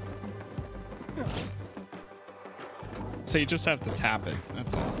there. So you just have to tap it,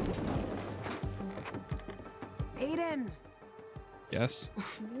 that's all. Aiden! Yes?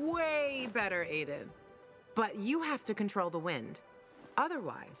 Way better, Aiden. But you have to control the wind.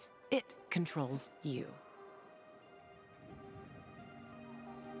 Otherwise, it controls you.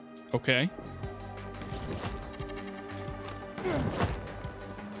 Okay.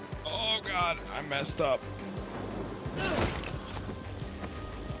 Oh god, I messed up.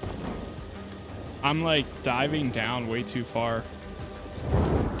 I'm like diving down way too far.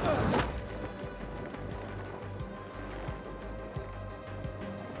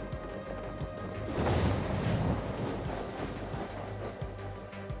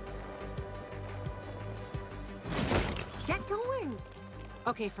 Get going!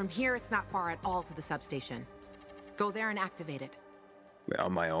 Okay, from here it's not far at all to the substation. Go there and activate it.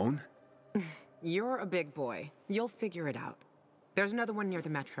 On my own? You're a big boy. You'll figure it out. There's another one near the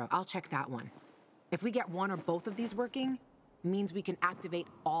metro. I'll check that one. If we get one or both of these working, means we can activate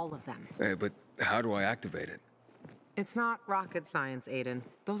all of them. Hey, but how do I activate it? It's not rocket science, Aiden.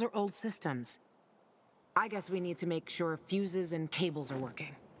 Those are old systems. I guess we need to make sure fuses and cables are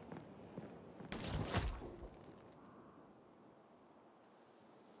working.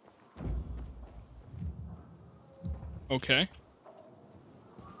 Okay.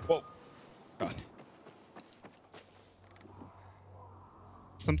 Whoa. God.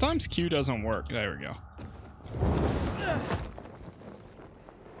 Sometimes Q doesn't work. There we go.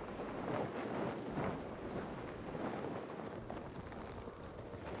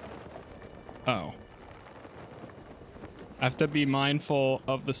 Oh. I have to be mindful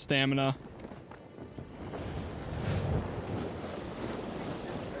of the stamina.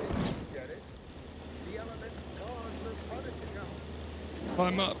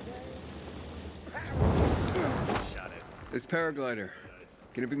 Climb up. This paraglider,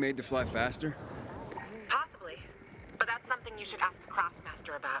 can it be made to fly faster? Possibly. But that's something you should ask the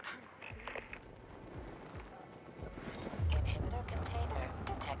Crossmaster about. Inhibitor container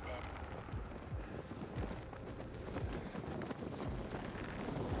detected.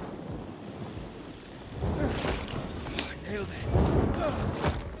 I nailed it.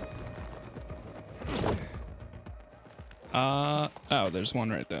 Oh, there's one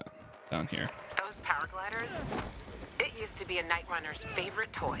right there, down here. Those paragliders? It used to be a Night Runner's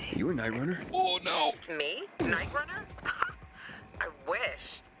favorite toy. You a Night Runner? Oh no! Me? Night Runner? I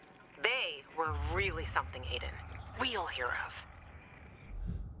wish. They were really something, Aiden. Real heroes.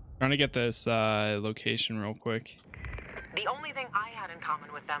 Trying to get this location real quick. The only thing I had in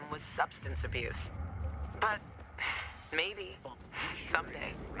common with them was substance abuse. But maybe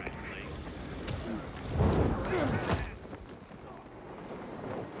someday.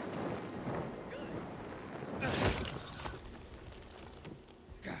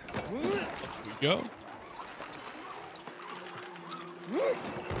 Go.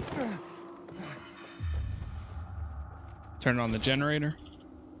 Turn on the generator.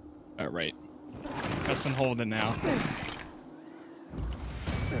 All right. Press and hold it now.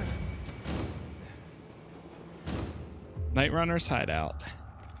 Night Runner's hideout.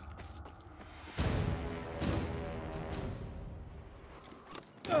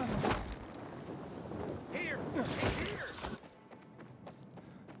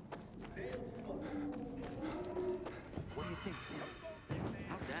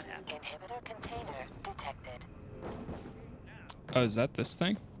 Inhibitor container detected. Oh, is that this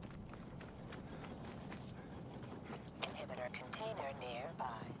thing?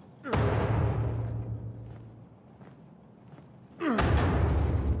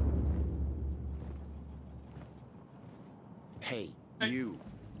 Hey, you.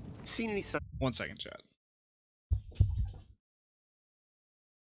 Seen any sign? 1 second, chat.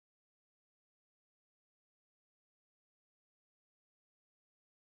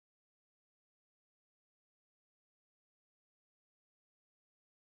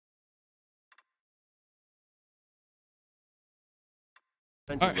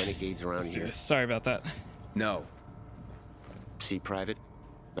 Of Alright, renegades around let's do here? this. Sorry about that. No. See, Private?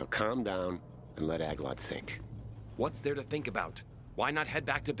 Now calm down and let Aglot think. What's there to think about? Why not head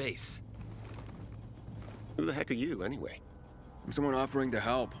back to base? Who the heck are you, anyway? I'm someone offering to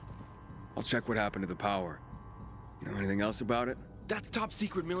help. I'll check what happened to the power. You know anything else about it? That's top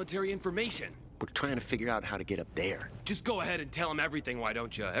secret military information. We're trying to figure out how to get up there. Just go ahead and tell him everything, why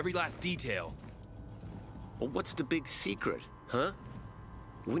don't you? Every last detail. Well, what's the big secret, huh?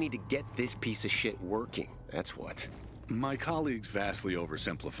 We need to get this piece of shit working, that's what. My colleague's vastly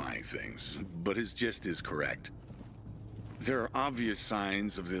oversimplifying things, but his gist is correct. There are obvious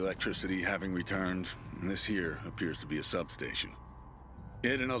signs of the electricity having returned, and this here appears to be a substation.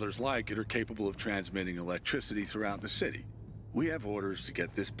 It and others like it are capable of transmitting electricity throughout the city. We have orders to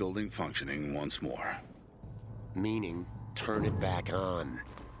get this building functioning once more. Meaning, turn it back on.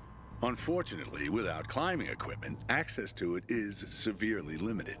 Unfortunately, without climbing equipment, access to it is severely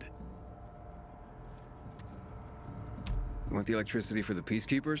limited. You want the electricity for the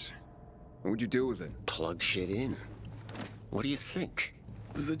peacekeepers? What would you do with it? Plug shit in. What do you think?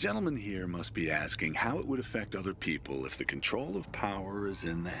 The gentleman here must be asking how it would affect other people if the control of power is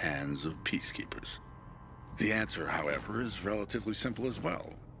in the hands of peacekeepers. The answer, however, is relatively simple as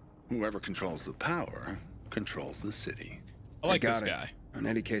well. Whoever controls the power controls the city. I like this guy. In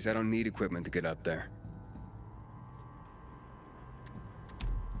any case, I don't need equipment to get up there.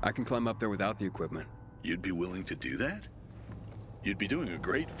 I can climb up there without the equipment. You'd be willing to do that? You'd be doing a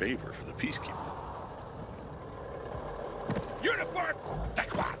great favor for the peacekeeper. Uniform!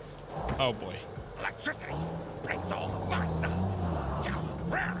 Taquats! Oh boy. Electricity brings all the lights up. Just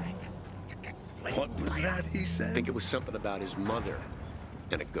raring to get flamed. What was that he said? I think it was something about his mother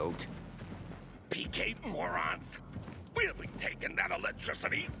and a goat. PK morons! We'll be taking that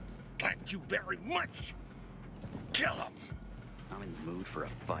electricity. Thank you very much. Kill him. I'm in the mood for a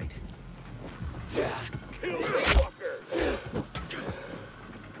fight. Yeah, kill the fuckers.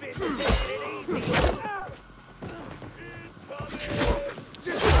 This is easy.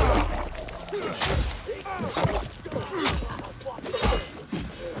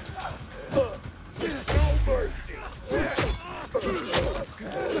 No mercy.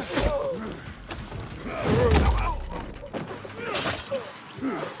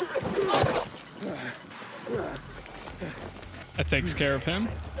 That takes care of him.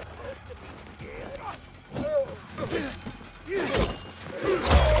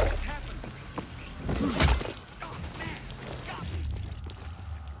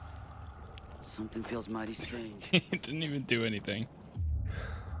 Something feels mighty strange. He didn't even do anything.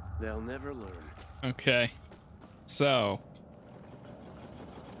 They'll never learn. Okay. So,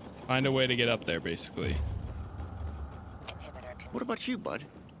 find a way to get up there, basically. What about you, bud?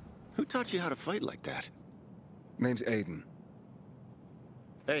 Who taught you how to fight like that? Name's Aiden.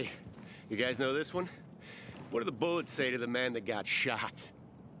 Hey, you guys know this one? What do the bullets say to the man that got shot?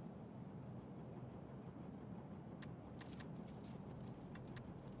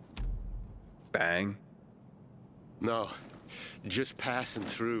 Bang. No, just passing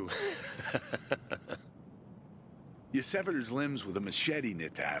through. You severed his limbs with a machete,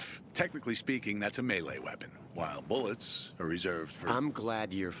 Nitaf. Technically speaking, that's a melee weapon, while bullets are reserved for... I'm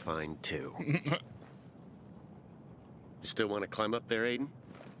glad you're fine, too. You still want to climb up there, Aiden?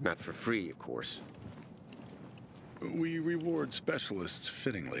 Not for free, of course. We reward specialists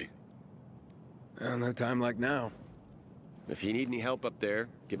fittingly. Well, no time like now. If you need any help up there,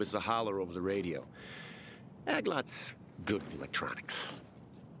 give us a holler over the radio. Aglot's good with electronics.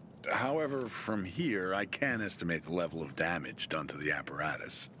 However, from here, I can estimate the level of damage done to the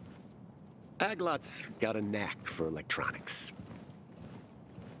apparatus. Aglot's got a knack for electronics.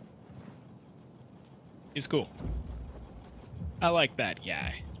 He's cool. I like that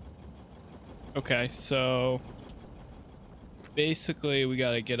guy. Okay, so basically we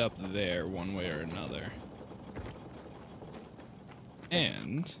gotta get up there one way or another.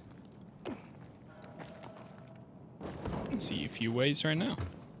 And let's see a few ways right now.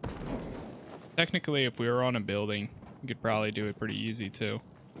 Technically, if we were on a building, we could probably do it pretty easy too.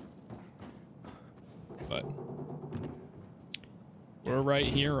 But we're right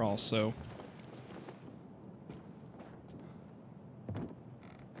here also.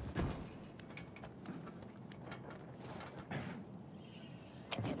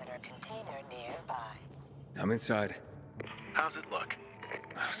 Inhibitor container nearby. I'm inside. How's it look?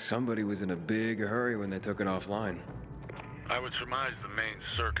 Somebody was in a big hurry when they took it offline. I would surmise the main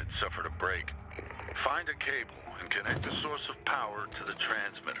circuit suffered a break. Find a cable and connect the source of power to the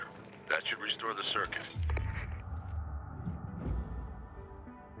transmitter. That should restore the circuit.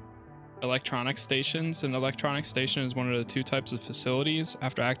 Electronic stations. An electronic station is one of the two types of facilities.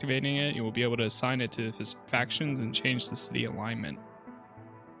 After activating it, you will be able to assign it to factions and change the city alignment.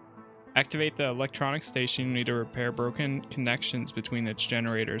 Activate the electronic station. You need to repair broken connections between its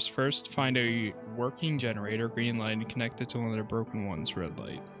generators. First, find a working generator, green light, and connect it to one of the broken ones, red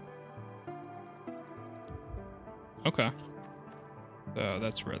light. Okay. So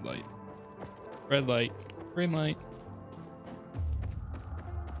that's red light. Red light, green light.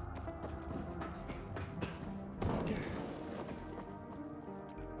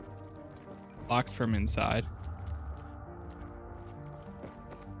 Locked from inside.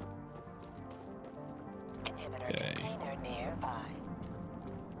 Okay. Container nearby.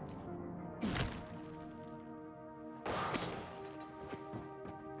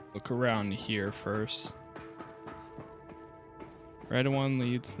 Look around here first. Red one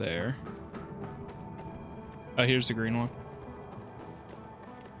leads there. Oh, here's the green one.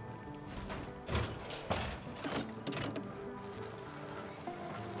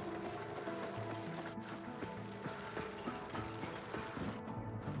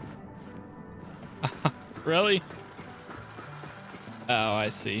 Really? Oh, I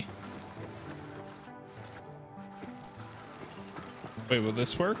see. Wait, will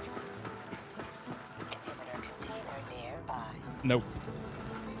this work? Inhibitor container nearby. Nope.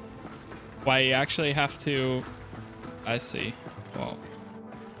 Why you actually have to... I see. Well...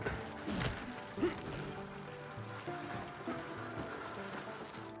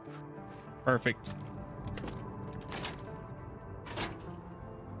 Perfect.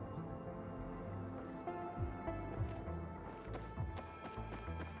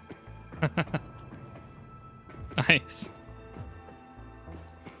 Nice.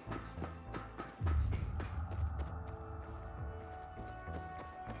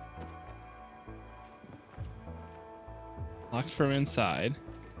 Locked from inside.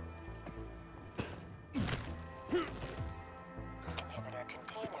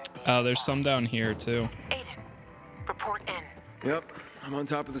 Oh, there's some down here too. Aiden, report in. Yep, I'm on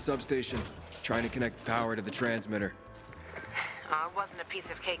top of the substation, trying to connect power to the transmitter. It wasn't a piece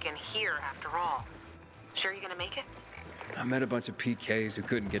of cake in here after all. Sure you're gonna make it? I met a bunch of PKs who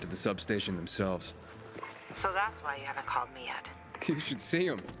couldn't get to the substation themselves. So that's why you haven't called me yet. You should see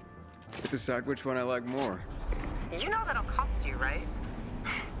them. Decide which one I like more. You know that'll cost you, right?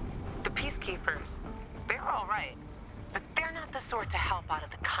 The peacekeepers, they're all right, but they're not the sort to help out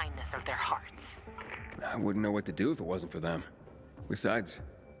of the kindness of their hearts. I wouldn't know what to do if it wasn't for them. Besides,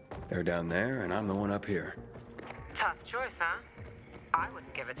 they're down there and I'm the one up here. Tough choice, huh? I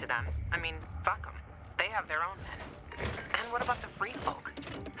wouldn't give it to them. I mean, fuck them. They have their own men. And what about the free folk?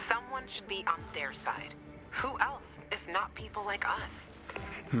 Someone should be on their side. Who else, if not people like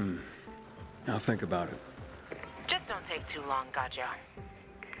us? I'll think about it. Just don't take too long, Gotcha.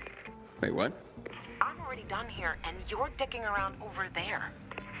 Wait, what? I'm already done here, and you're dicking around over there.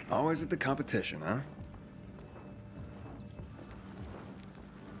 Always with the competition, huh?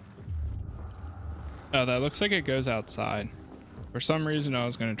 Oh, that looks like it goes outside. For some reason, I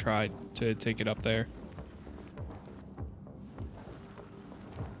was going to try to take it up there.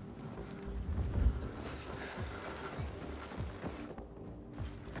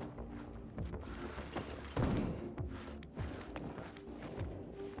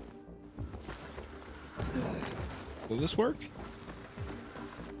 Will this work?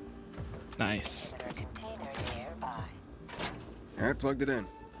 Nice. All right, plugged it in.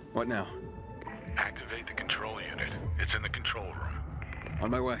 What now? Activate the control unit. It's in the control room. On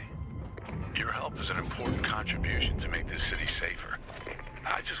my way. Your help is an important contribution to make this city safer.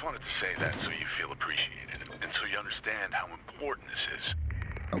 I just wanted to say that so you feel appreciated, and so you understand how important this is.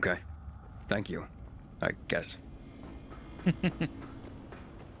 Okay. Thank you. I guess.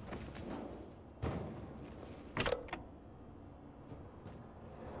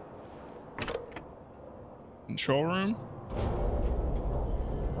 Control room?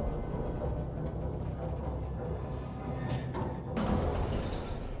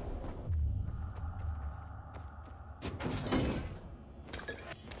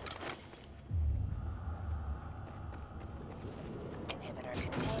 Inhibitor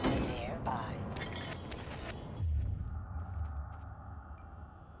container nearby.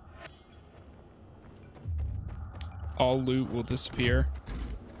 All loot will disappear.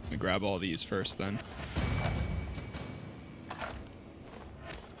 Let me grab all these first then.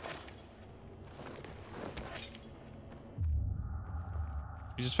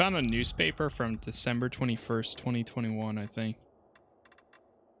 We just found a newspaper from December 21st, 2021, I think.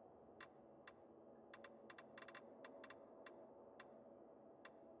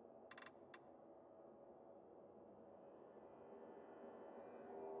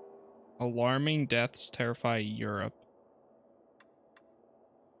 Alarming deaths terrify Europe.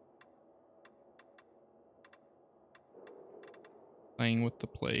 Playing with the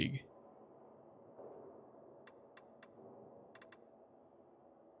plague.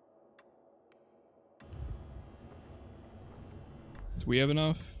 Do we have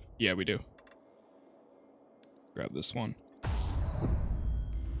enough? Yeah, we do. Grab this one.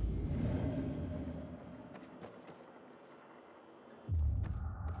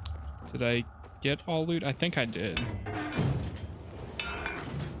 Did I get all loot? I think I did.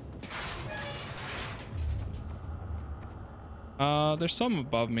 There's some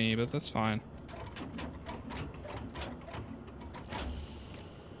above me, but that's fine.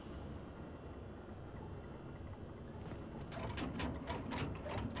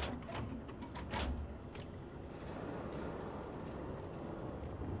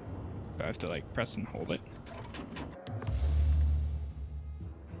 I have to like press and hold it.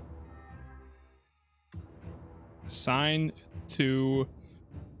 Assign to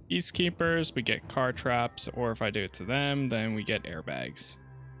peacekeepers, we get car traps, or if I do it to them, then we get airbags.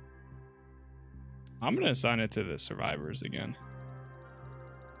 I'm gonna assign it to the survivors again.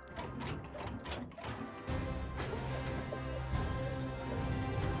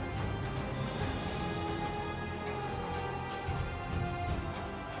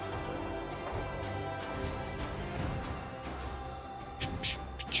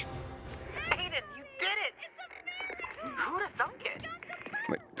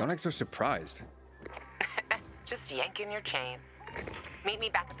 Don't act so surprised. Just yanking your chain. Meet me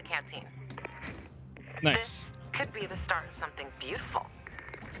back at the canteen. Nice. This could be the start of something beautiful.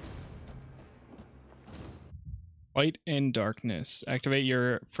 Light and darkness. Activate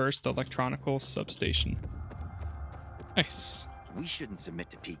your first electronical substation. Nice. We shouldn't submit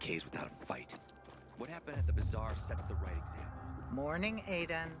to PKs without a fight. What happened at the bazaar sets the right example. Morning,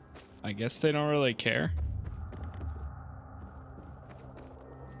 Aiden. I guess they don't really care.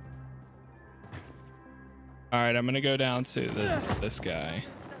 All right, I'm gonna go down to this guy.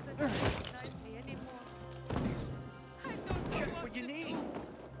 Just what you need.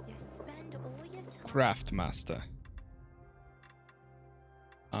 Craft master.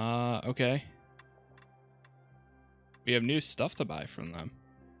 Okay. We have new stuff to buy from them.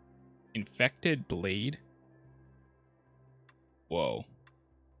 Infected blade. Whoa.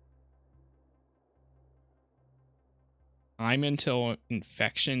 Time until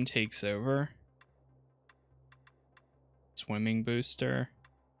infection takes over. Swimming booster.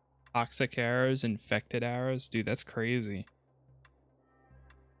 Toxic arrows, infected arrows. Dude, that's crazy.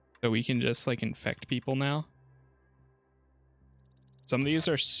 So we can just like infect people now. Some of these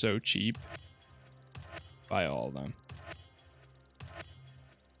are so cheap. Buy all of them.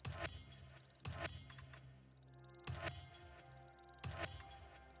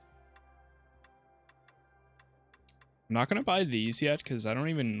 I'm not gonna buy these yet because I don't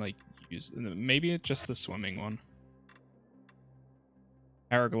even like use. Maybe it's just the swimming one.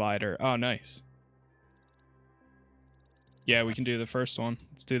 Paraglider. Oh, nice. Yeah, we can do the first one.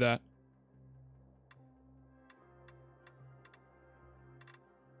 Let's do that.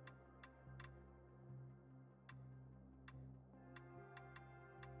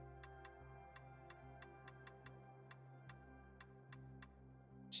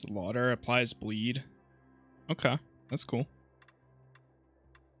 Slaughter applies bleed. Okay, that's cool.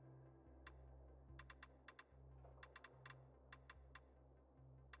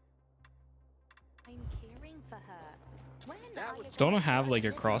 Still don't have like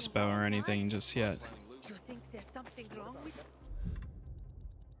a crossbow or anything just yet. You think there's something wrong with it?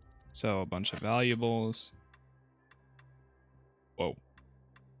 Sell a bunch of valuables. Whoa.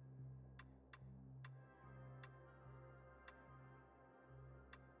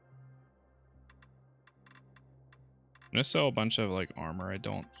 I'm gonna sell a bunch of like armor I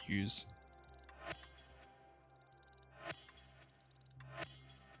don't use.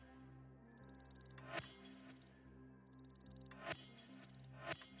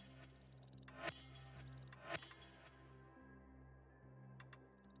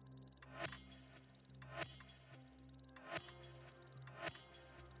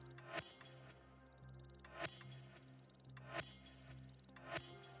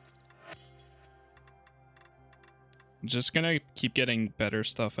 I'm just gonna keep getting better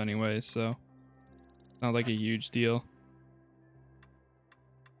stuff anyway, so not like a huge deal.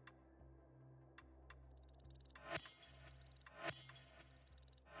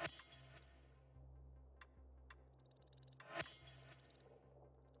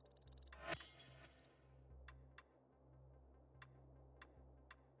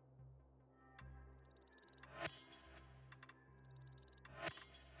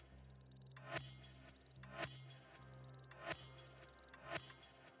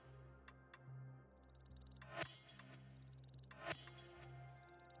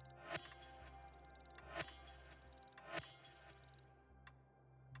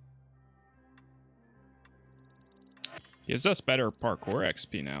 Gives us better parkour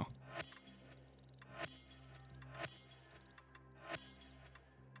XP now.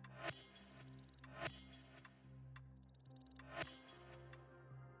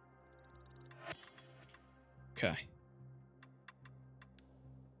 Okay.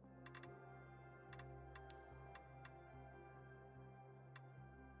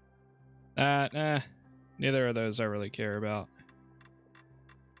 Neither of those I really care about.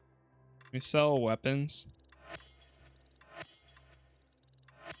 We sell weapons.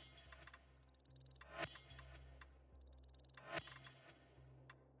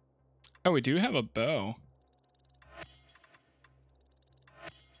 Oh, we do have a bow.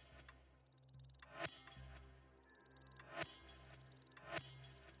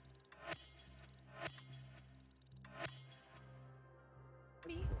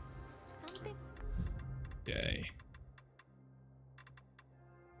 Okay.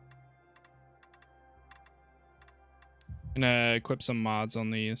 Gonna equip some mods on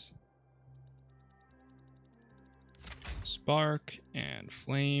these. Spark and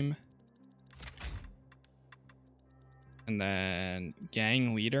flame. And then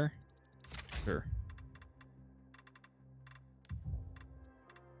gang leader. Sure.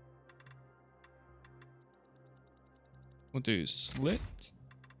 We'll do slit.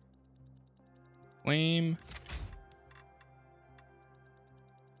 Flame.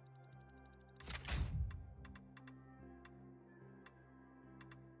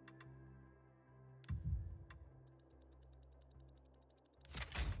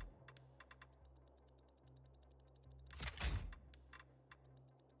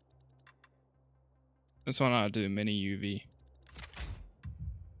 This one I'll do mini UV.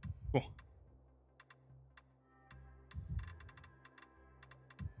 Cool.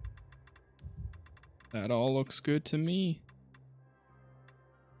 That all looks good to me.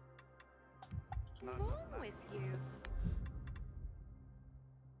 What's wrong with you?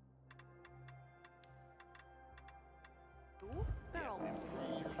 Ooh, girl.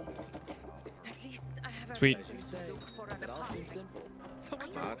 At least I have a Sweet. reason to look for an apartment.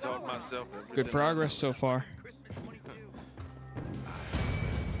 I taught myself Good progress so far.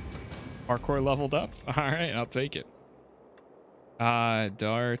 Parkour leveled up. All right, I'll take it.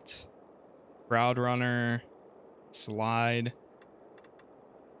 Dart, crowd runner, slide,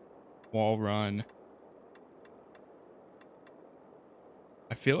 wall run.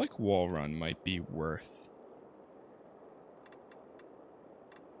 I feel like wall run might be worth.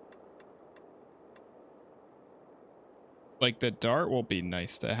 Like the dart will be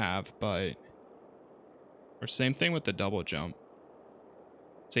nice to have, but or same thing with the double jump.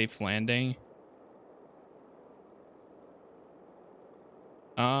 Safe landing.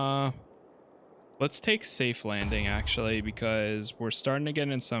 Let's take safe landing actually, because we're starting to get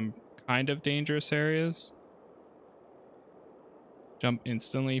in some kind of dangerous areas. Jump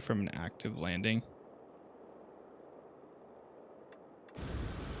instantly from an active landing.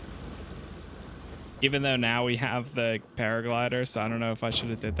 Even though now we have the paraglider, so I don't know if I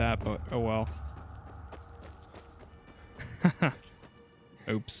should have did that, but oh well.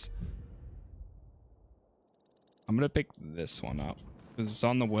 Oops. I'm gonna pick this one up because it's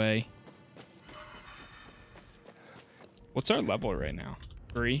on the way. What's our level right now?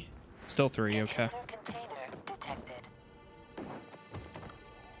 3? Still 3, okay. Container detected.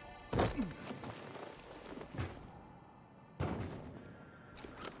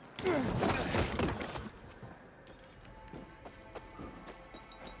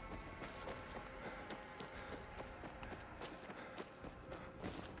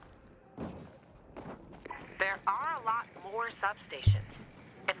 There are a lot more substations.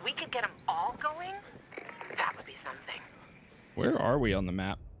 If we could get them all going, that would be something. Where are we on the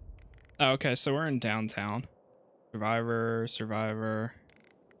map? Oh, okay, so we're in downtown. Survivor.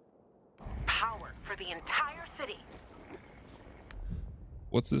 Power for the entire city.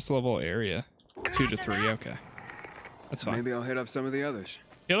 What's this level area? 2 to 3, okay. That's fine. Maybe I'll hit up some of the others.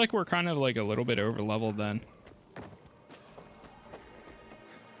 I feel like we're kind of like a little bit over leveled then.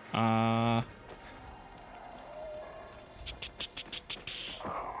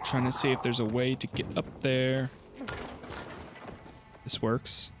 Trying to see if there's a way to get up there. This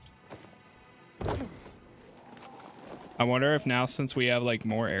works. I wonder if now, since we have like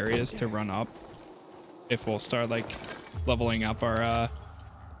more areas to run up, if we'll start like leveling up our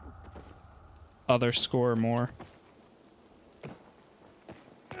other score more.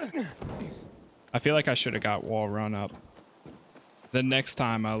 I feel like I should have got wall run up. The next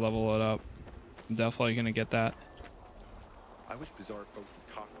time I level it up, I'm definitely gonna get that. I wish bizarre folks would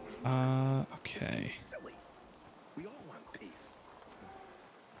talk. Okay. Silly. We all want peace.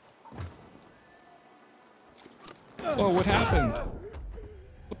 Whoa, what happened?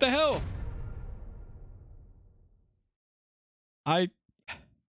 What the hell? I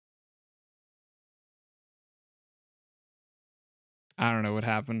don't know what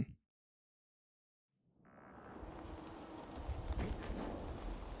happened.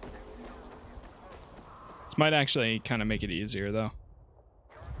 This might actually kind of make it easier, though.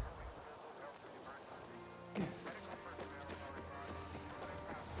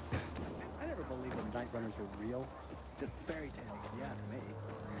 I never believed the Night Runners were real. Just fairy tales, if you ask me.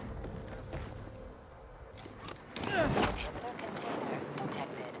 Inhibitor container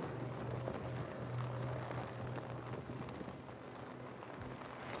detected.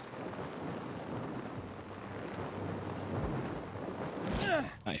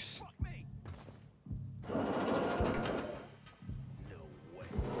 Nice.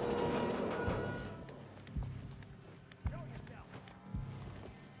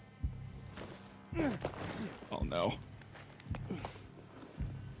 Oh no.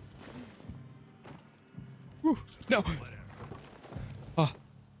 Whew, no. Oh.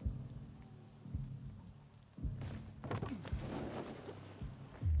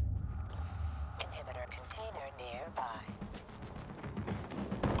 Inhibitor container nearby.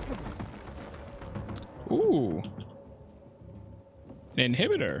 Ooh. An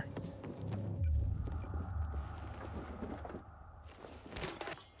inhibitor.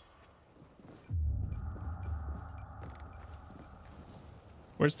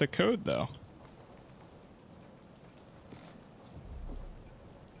 Where's the code, though?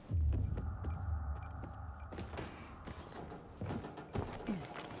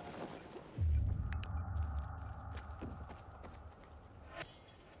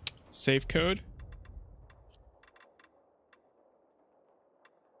 Safe code?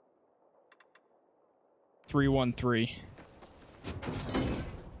 "313.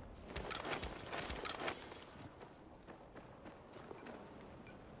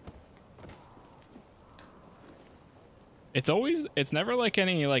 It's never like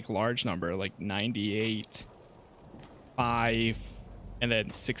any like large number, like 98, 5, and then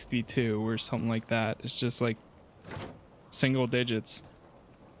 62 or something like that. It's just like single digits.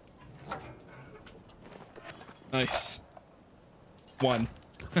 Nice. 1.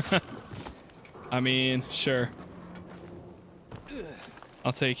 I mean, sure.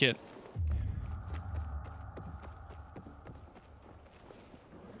 I'll take it.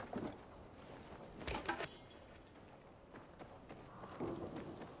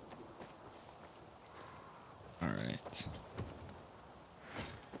 All right.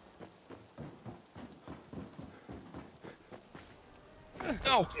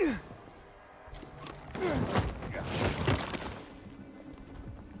 No.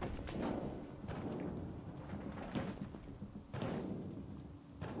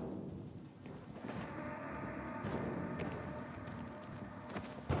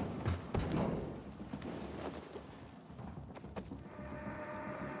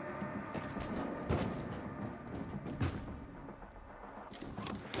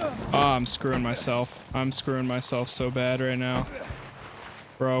 Oh, I'm screwing myself. I'm screwing myself so bad right now.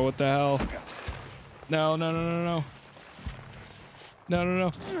 Bro, what the hell? No, no, no, no, no. No,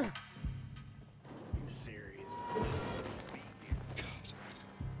 no, no.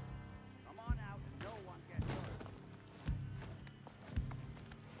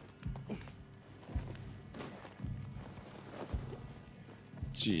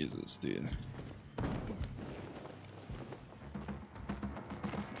 Jesus, dude.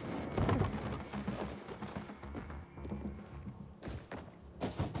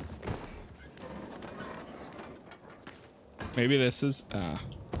 Maybe this is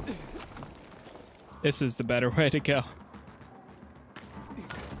the better way to go.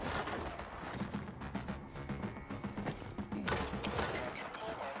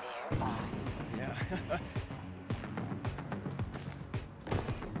 Yeah.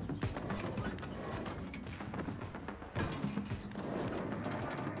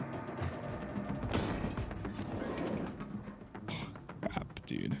 Crap,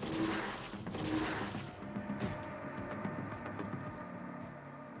 dude.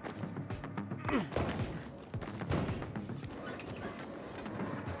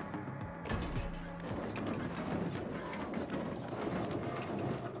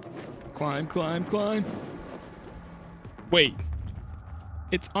 Climb, climb, climb. Wait.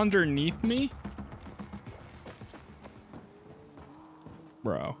 It's underneath me?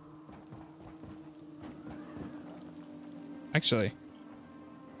 Bro. Actually.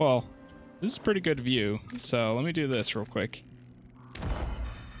 Well, this is a pretty good view, so let me do this real quick.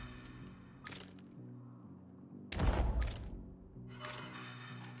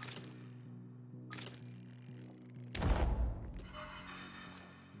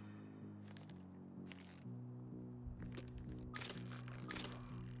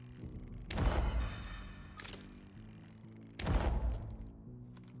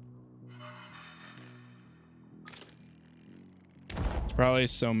 Probably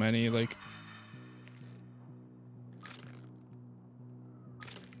so many, like...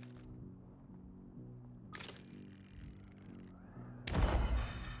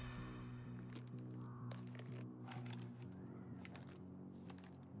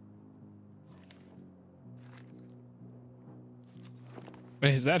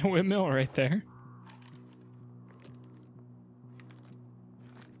 Wait, is that a windmill right there?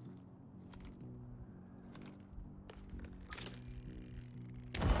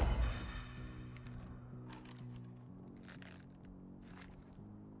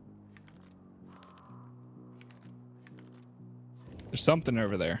 There's something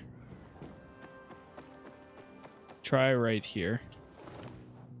over there. Try right here.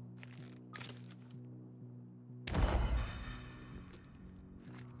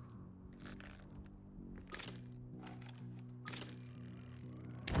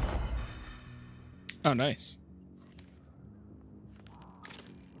 Oh, nice.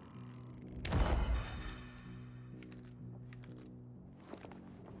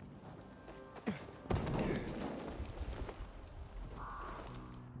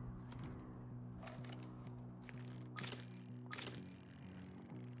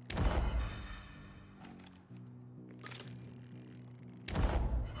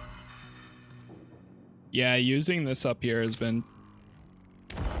 Yeah, using this up here has been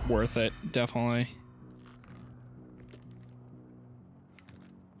worth it, definitely.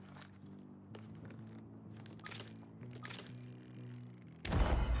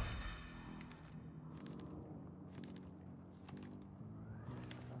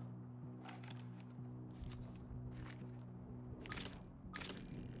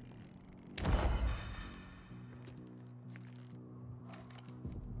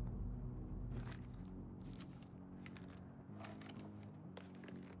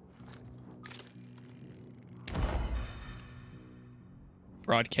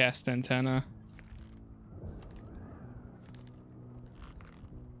 Broadcast antenna.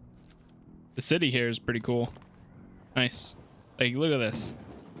 The city here is pretty cool. Nice. Like, look at this.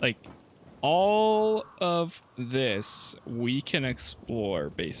 Like, all of this we can explore,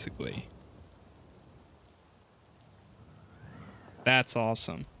 basically. That's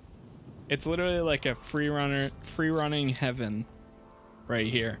awesome. It's literally like a free running heaven right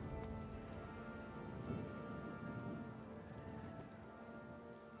here.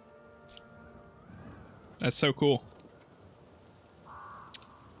 That's so cool.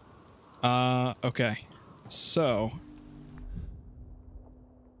 Okay. So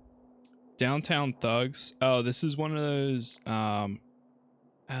downtown thugs. Oh, this is one of those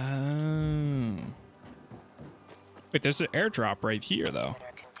wait, there's an airdrop right here though.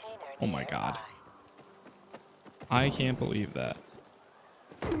 Oh my god. I can't believe that.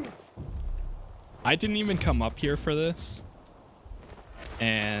 I didn't even come up here for this.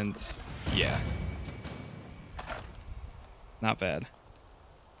 And yeah. Not bad.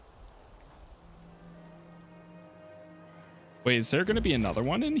 Wait, is there gonna be another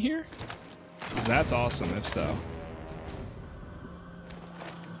one in here? 'Cause that's awesome if so.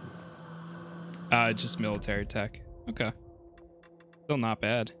 Just military tech. Okay. Still not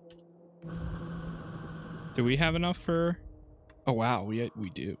bad. Do we have enough for... Oh wow, we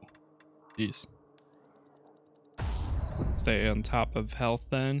do. Jeez. Stay on top of health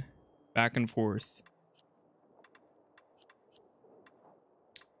then. Back and forth.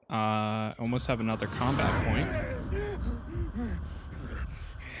 Almost have another combat point.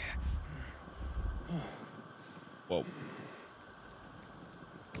 Whoa.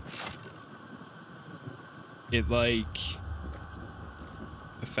 It like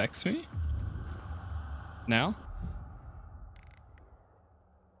affects me now?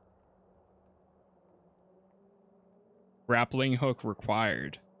 Grappling hook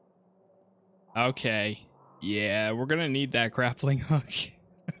required. Okay. Yeah, we're gonna need that grappling hook.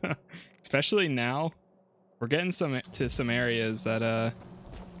 Especially now. We're getting to some areas that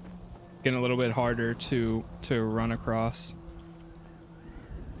getting a little bit harder to run across.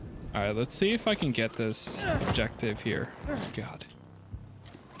 All right, let's see if I can get this objective here. Oh, God.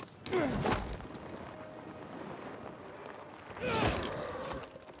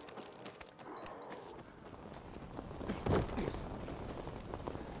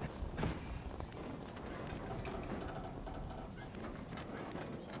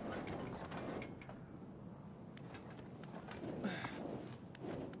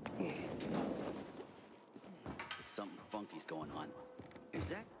 Something funky's going on. Is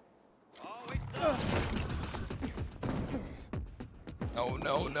that? Oh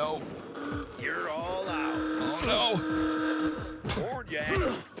no, no. You're all out. Oh no. Warned ya.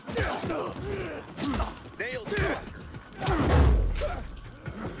 Nailed you.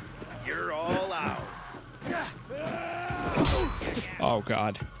 Oh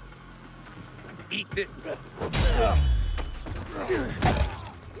god. Eat this. Ready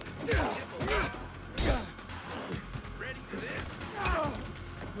for this?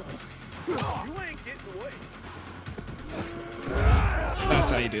 You ain't getting away. That's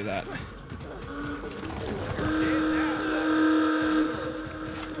how you do that.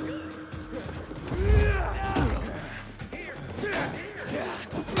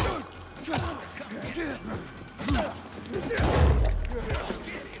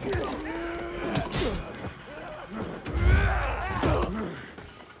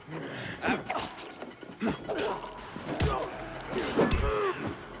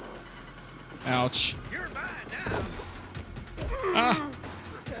 Ouch. Ah!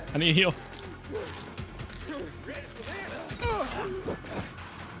 I need a heal.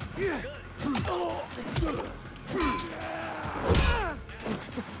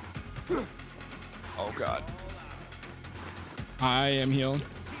 Oh god. I am healed.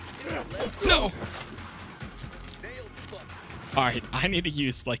 No! Alright, I need to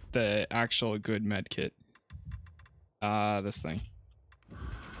use like the actual good med kit. This thing.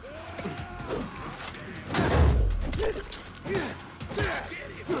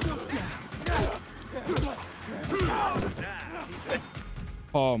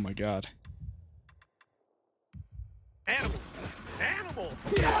 Oh my god. Animal! Animal!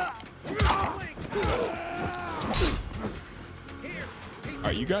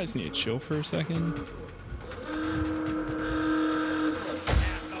 Alright, you guys need to chill for a second.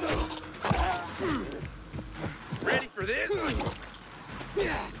 Ready for this?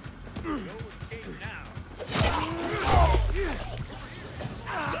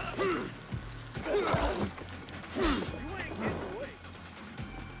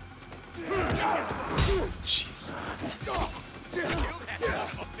 Jeez.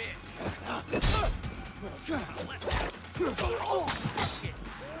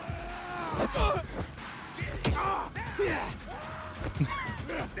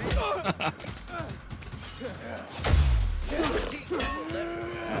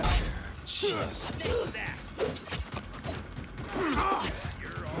 Jeez.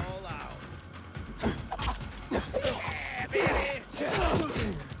 You're all out.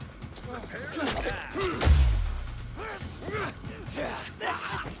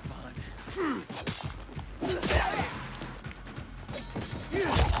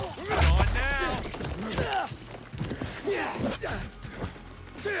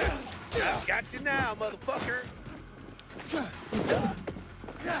 I've got you now, motherfucker.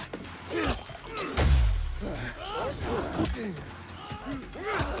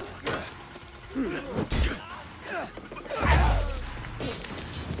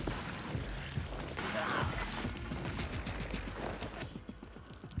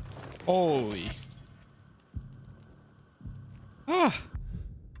 Holy. Ah.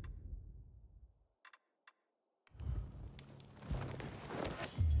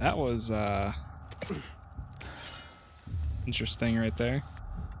 That was interesting right there.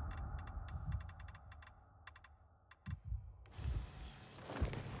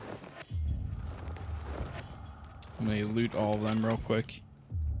 I'm gonna loot all of them real quick.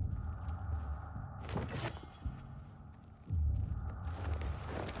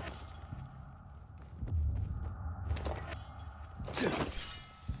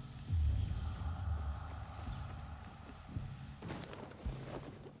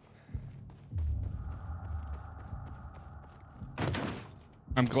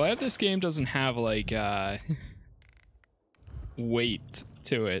 I'm glad this game doesn't have like weight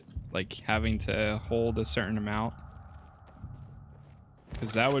to it, like having to hold a certain amount,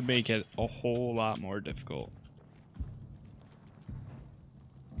 because that would make it a whole lot more difficult.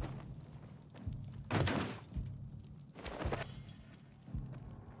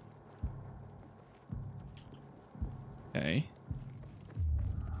 Okay.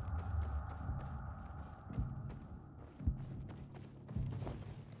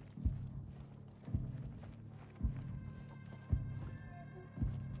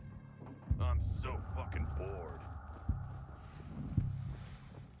 I'm so fucking bored.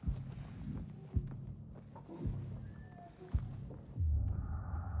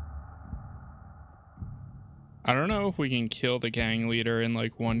 I don't know if we can kill the gang leader in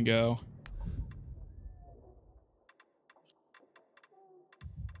like one go.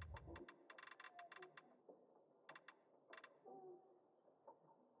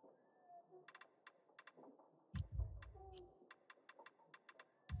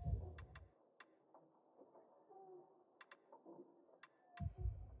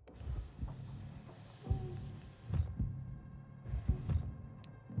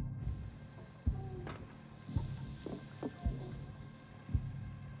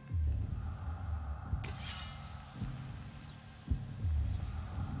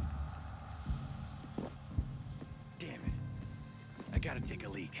 gotta take a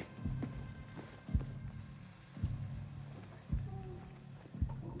leak.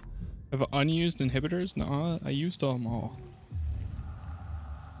 Have unused inhibitors? No, I used them all.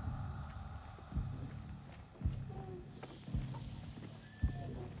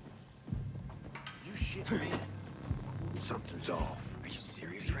 You shit, man. Something's off. Are you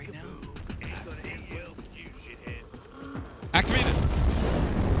serious right now? Ain't gonna end well with you, shithead. Activated!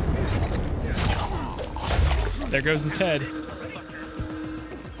 There goes his head.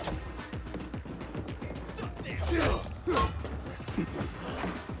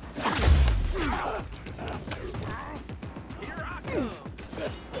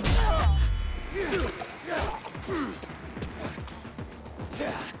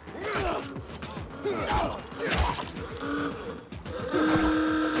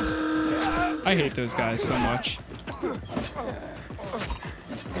 I hate those guys so much.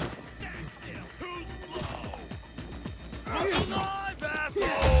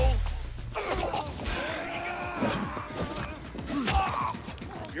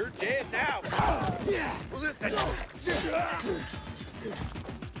 You're dead now. Listen.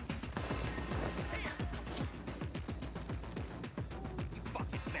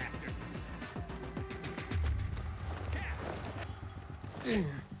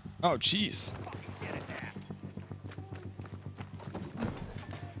 Oh, jeez.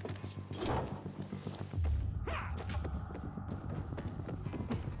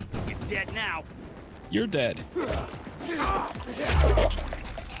 You're dead now. You're dead.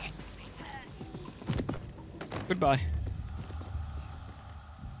 Goodbye.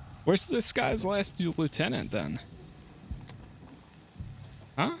 Where's this guy's last lieutenant then?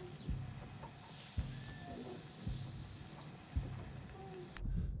 Huh?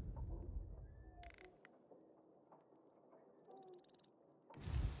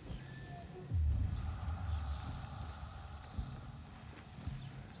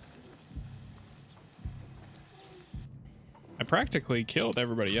 I practically killed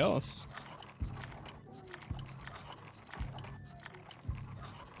everybody else.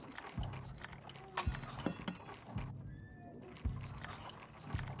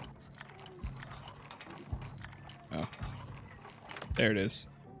 Oh. There it is.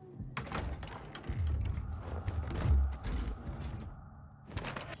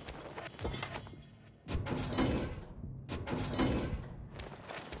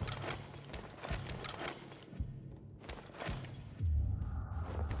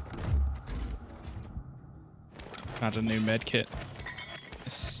 Found a new med kit.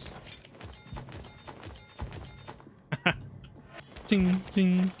 Yes. Ding,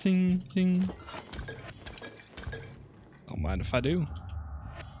 ding, ding, ding. Don't mind if I do.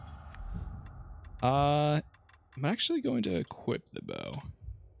 I'm actually going to equip the bow.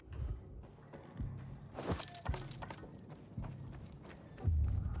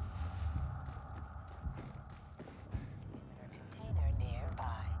 Container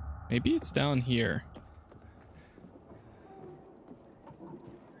nearby. Maybe it's down here.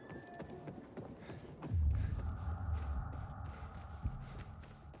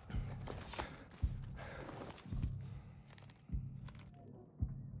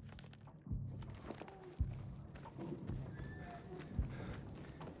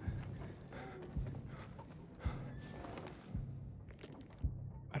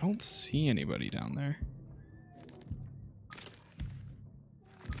 I don't see anybody down there.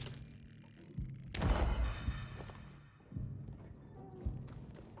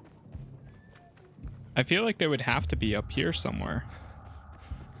 I feel like they would have to be up here somewhere.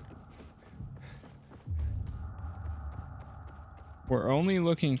 We're only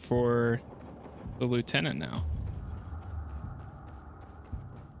looking for the lieutenant now.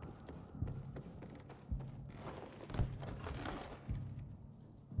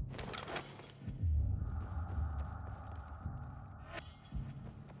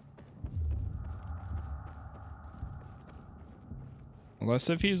 Unless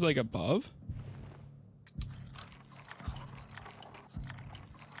if he's like above.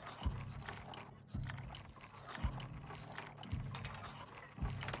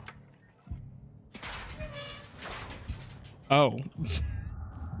 Oh.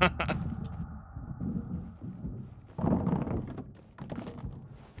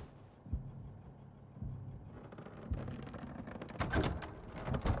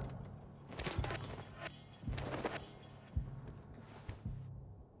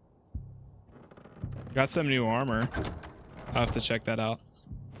 Got some new armor. I'll have to check that out.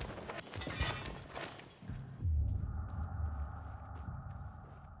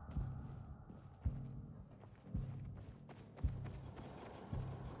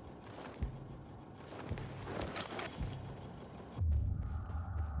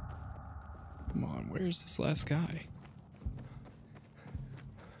 Come on, where's this last guy?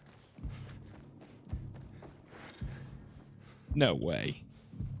 No way.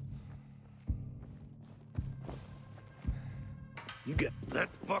 You get.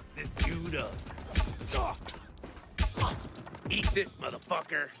 Let's fuck this dude up. Eat this,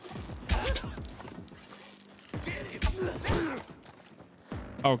 motherfucker.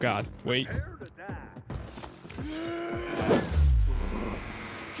 Oh god, wait.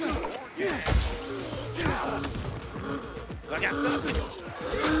 Look out.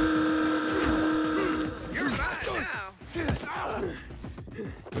 You're mine now.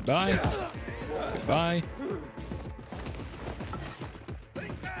 Goodbye. Goodbye.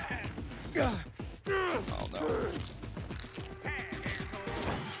 Oh no.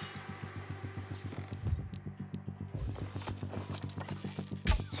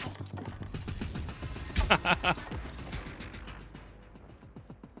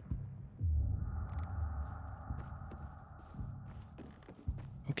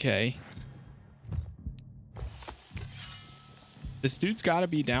 Okay. This dude's got to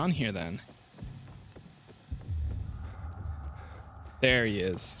be down here then. There he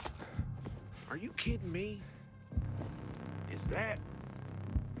is. Are you kidding me? Is that?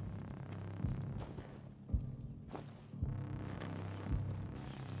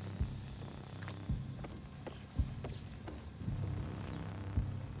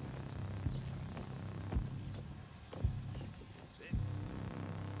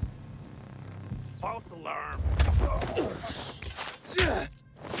 False alarm.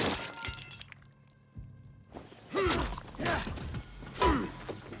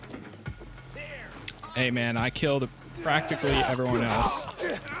 Hey man, I killed practically everyone else.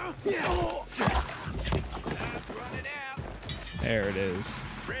 There it is.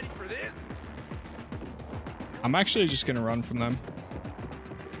 Ready for this? I'm actually just gonna run from them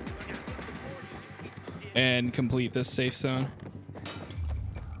and complete this safe zone.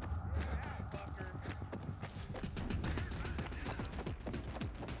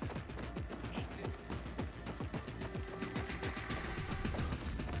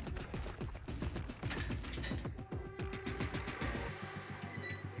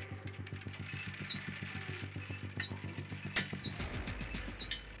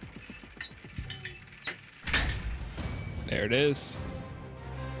 There it is.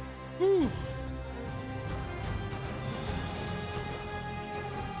 Woo.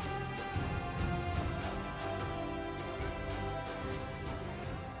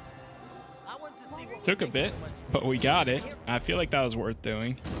 Took a bit, but we got it. I feel like that was worth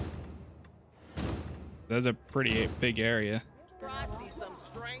doing. That's a pretty big area. I see some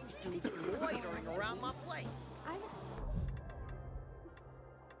strange dudes loitering around my place.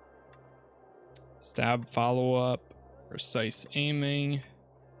 Stab follow-up, precise aiming,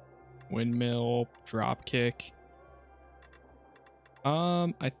 windmill, drop kick.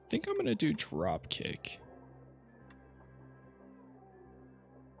 I think I'm gonna do drop kick.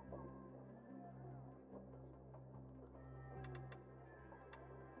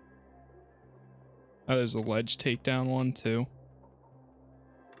 Oh, there's a ledge takedown one too.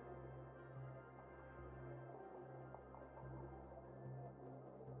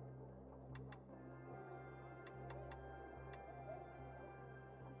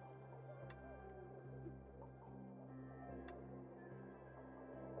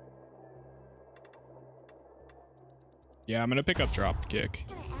 Yeah, I'm gonna pick up drop kick.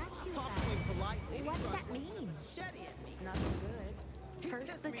 What's that mean? Nothing good.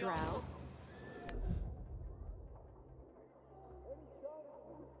 First the drought.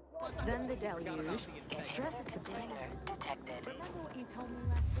 Then the deluge. Stress is the Container detected. Remember what you told me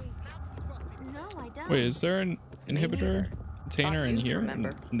last week? No, I don't. Wait, is there an inhibitor container in here?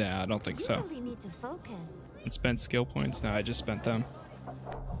 remember. Nah, I don't think so. You really need to focus. And spent skill points? No, I just spent them.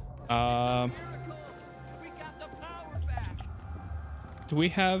 Do we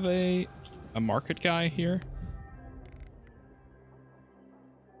have a market guy here?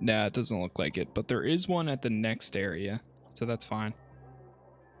 Nah, it doesn't look like it, but there is one at the next area, so that's fine.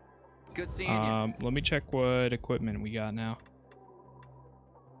 Good seeing you. Let me check what equipment we got now.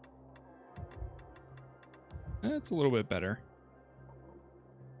 That's a little bit better.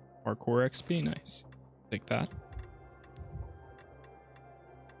 Parkour XP, nice. Take that.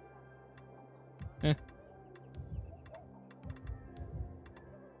 Eh.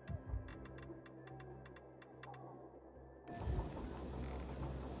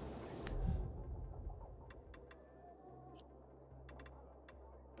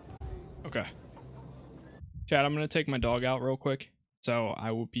 Okay. Chad, I'm going to take my dog out real quick. So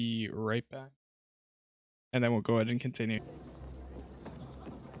I will be right back. And then we'll go ahead and continue.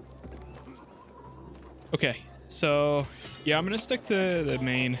 Okay, so yeah, I'm gonna stick to the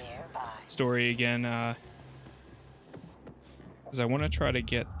main story again, because I want to try to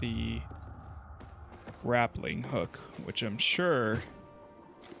get the grappling hook, which I'm sure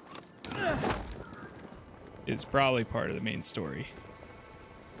is probably part of the main story.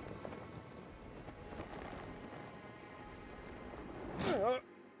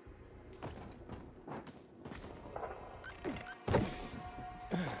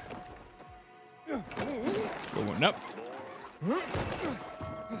 Going up.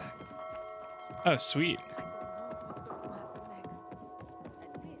 Oh, sweet.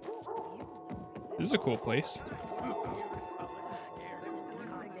 This is a cool place.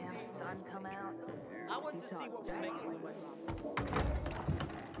 I want to see what we're making.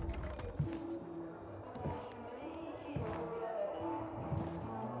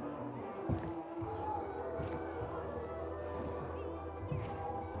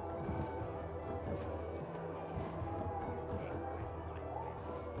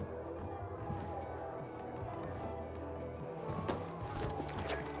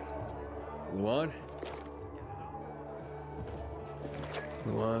 Luan?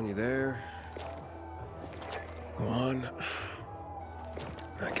 Luan, you there? Luan?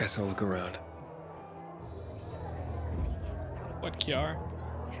 I guess I'll look around. What, Kiara?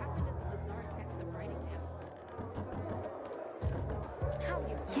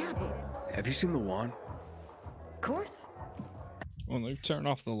 Yeah, but Have you seen Luan? of course. Only turn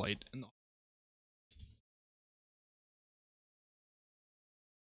off the light and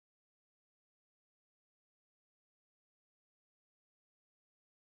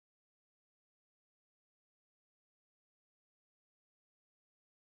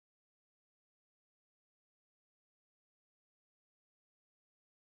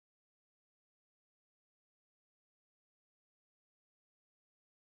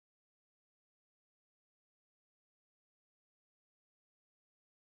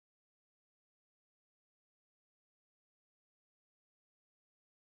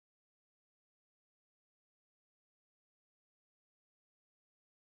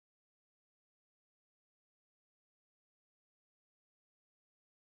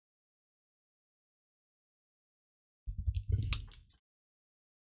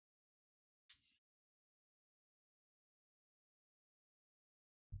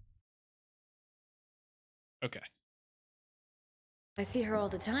okay. I see her all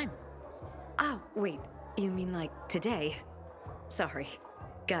the time. Oh, wait. You mean like today? Sorry.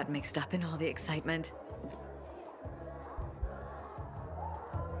 Got mixed up in all the excitement.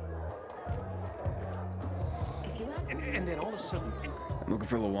 If you ask and then all of a sudden, I'm looking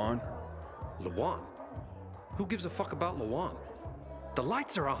for Luan. Luan? Who gives a fuck about Luan? The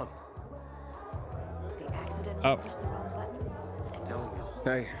lights are on. The accident Oh. pushed the wrong button. And Don't you?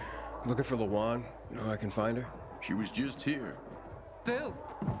 Hey, looking for Luan. You know how I can find her? She was just here. Boo.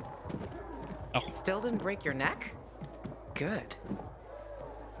 Oh. Still didn't break your neck? Good.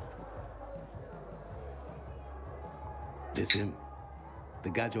 This him? The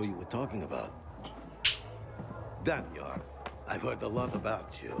Gajo you were talking about? Daniel, I've heard a lot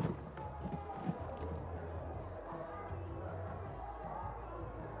about you.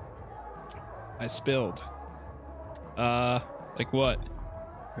 I spilled. Like what?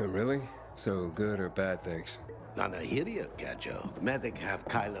 Oh, really? So good or bad things? Nana hiria, Gajo. Medic have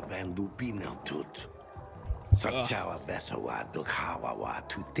Kyla van Lupino tut. Sarchawa vesawa dukhawawa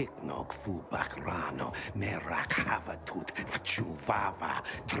tu tiknok fu bakrano merak hava tut vchuvava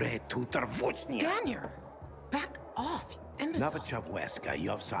dre tutar vuchnia. Daniel! Back off, you imbecile. Navachaweska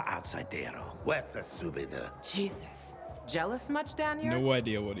yovsa outsidero. Wesa subida. Jesus. Jealous much, Daniel? No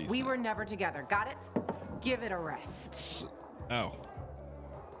idea what he's We saying. were never together, got it? Give it a rest. Oh.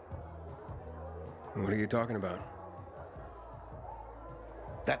 What are you talking about?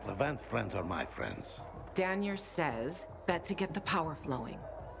 That Levant friends are my friends. Daniel says that to get the power flowing,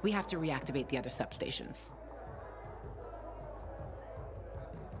 we have to reactivate the other substations.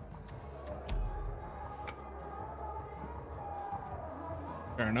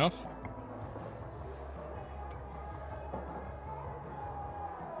 Fair enough.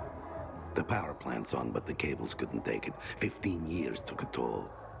 The power plant's on, but the cables couldn't take it. 15 years took a toll.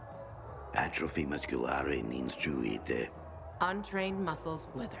 Atrophy musculare means juite. Untrained muscles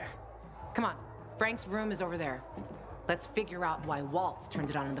wither. Come on, Frank's room is over there. Let's figure out why Waltz turned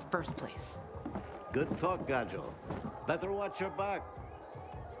it on in the first place. Good talk, Gajo. Better watch your back.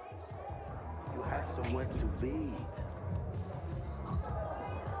 You have somewhere to be.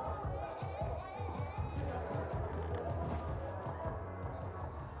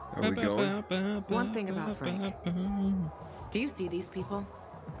 Are we going? One thing about Frank. Do you see these people?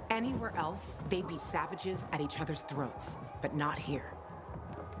 Anywhere else, they'd be savages at each other's throats, but not here.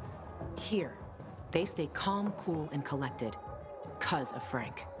 Here, they stay calm, cool, and collected, 'cause of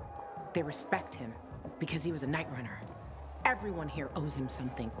Frank. They respect him because he was a night runner. Everyone here owes him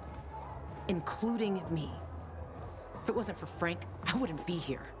something, including me. If it wasn't for Frank, I wouldn't be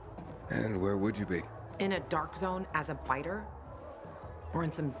here. And where would you be? In a dark zone as a biter? Or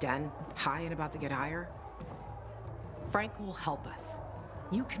in some den, high and about to get higher? Frank will help us.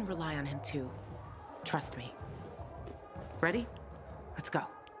 You can rely on him too. Trust me. Ready? Let's go.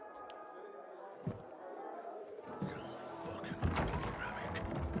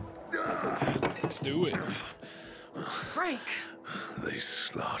 Let's do it. Frank! They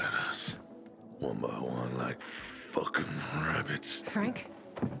slaughtered us. One by one like fucking rabbits. Frank?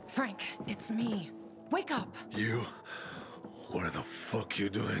 Frank, it's me. Wake up! You? What the fuck you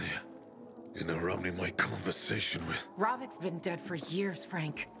doing here? Interrupting my conversation with... Ravik's been dead for years,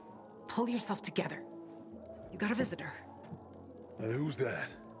 Frank. Pull yourself together. You got a visitor. And who's that?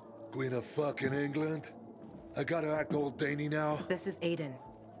 Queen of fucking England? I gotta act all dainty now? This is Aiden.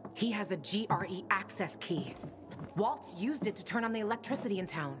 He has the GRE access key. Waltz used it to turn on the electricity in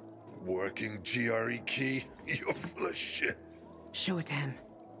town. Working GRE key? You're full of shit. Show it to him.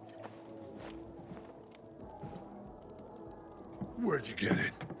 Where'd you get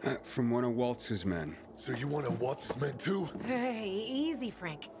it? From one of Waltz's men. So you one of Waltz's men too? Hey, easy,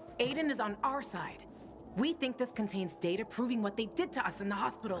 Frank. Aiden is on our side. We think this contains data proving what they did to us in the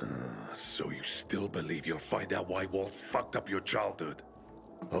hospital. So you still believe you'll find out why Waltz fucked up your childhood?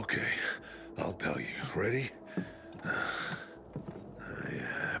 Okay, I'll tell you. Ready?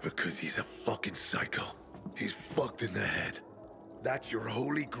 Yeah, because he's a fucking psycho. He's fucked in the head. That's your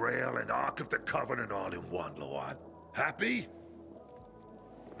Holy Grail and Ark of the Covenant all in one, Luan. Happy?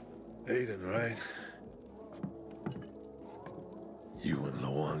 Aiden, right? You and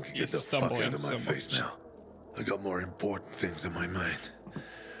Luan can get the fuck out of my face now. I got more important things in my mind.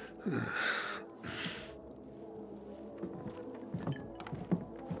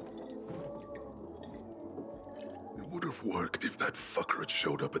 It would have worked if that fucker had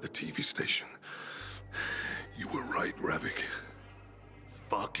showed up at the TV station. You were right, Ravik.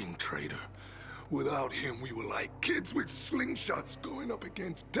 Fucking traitor. Without him, we were like kids with slingshots going up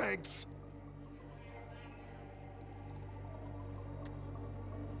against tanks.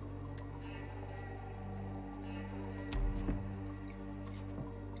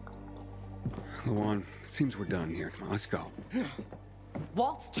 Luan, it seems we're done here. Come on, let's go.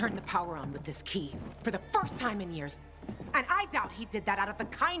 Waltz turned the power on with this key for the first time in years. And I doubt he did that out of the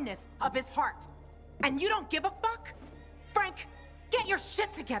kindness of his heart. And you don't give a fuck? Frank, get your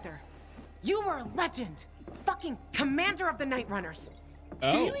shit together. You were a legend. Fucking commander of the Night Runners.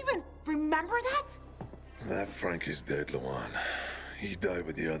 Oh. Do you even remember that? That Frank is dead, Luan. He died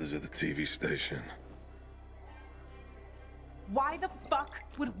with the others at the TV station. Why the fuck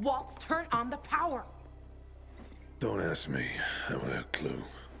would Waltz turn on the power? Don't ask me. I don't have a clue.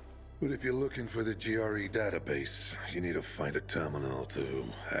 But if you're looking for the GRE database, you need to find a terminal to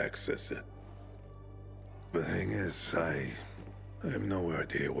access it. The thing is, I have no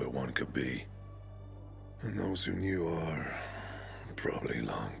idea where one could be. And those who knew are probably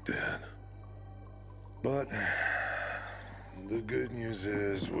long dead. But the good news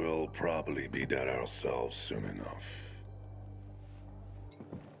is we'll probably be dead ourselves soon enough.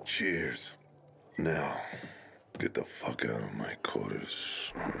 Cheers. Now, get the fuck out of my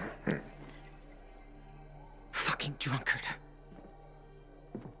quarters. Fucking drunkard.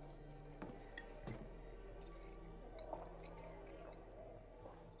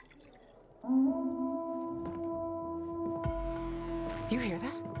 You hear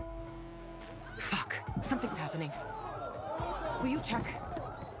that? Fuck, something's happening. Will you check?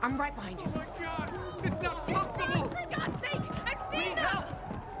 I'm right behind you. Oh my god! It's not possible! For God's sake! I've seen them!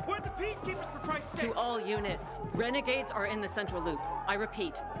 Where are the peacekeepers, for Christ's sake? To all units, renegades are in the central loop. I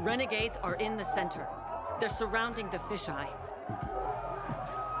repeat, renegades are in the center. They're surrounding the fisheye.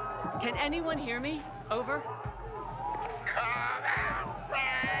 Can anyone hear me? Over? Come out,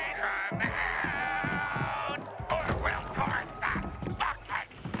 Ray! Come out! Or we'll torch that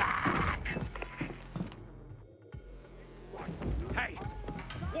fucking sack! Hey!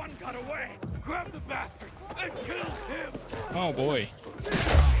 One got away! Grab the bastard and kill him! Oh boy.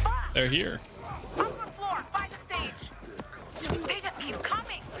 They're here. Upper floor, by the stage. They just keep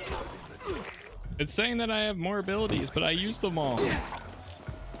coming. It's saying that I have more abilities, but I used them all. You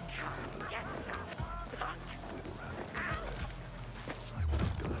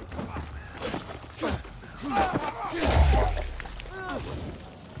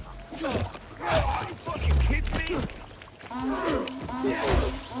fucking kidding me?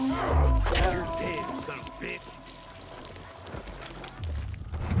 You're dead, son of a bitch.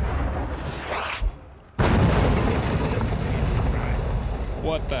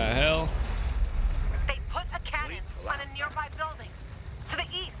 What the hell? They put a cannon on a nearby building. To the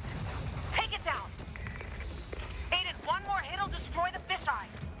east. Take it down. Aiden, one more hit'll destroy the fisheye.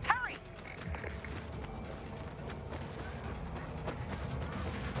 Hurry!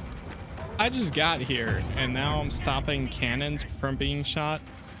 I just got here and now I'm stopping cannons from being shot.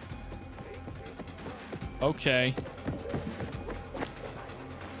 Okay.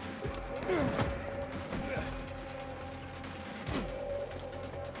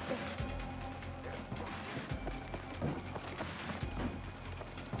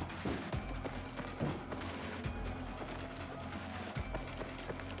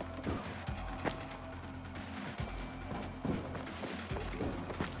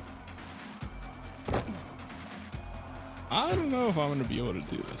 I don't know if I'm gonna be able to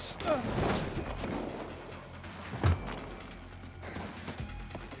do this.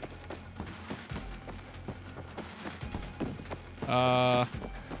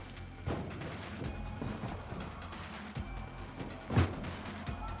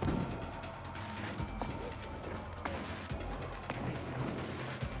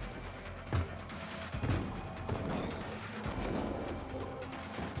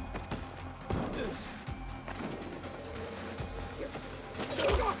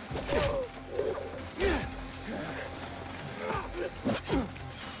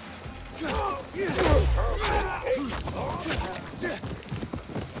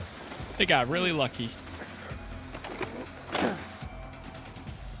 They got really lucky.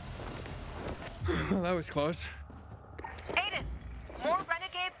 Well, that was close. Aiden, more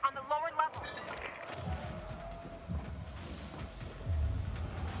renegades on the lower level.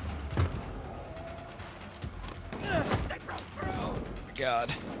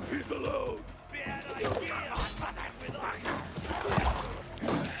 God. He's alone. Bad idea.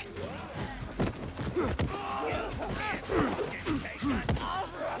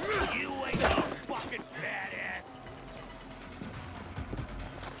 You ain't no fucking badass.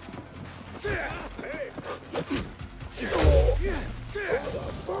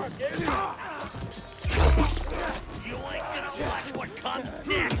 You ain't gonna watch what comes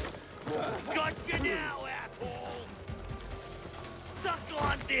next. Got you now, asshole. Suck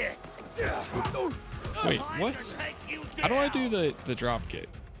on this. Wait, what? How do I do the drop kick?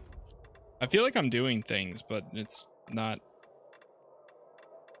 I feel like I'm doing things, but it's not.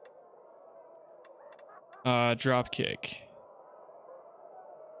 Drop kick.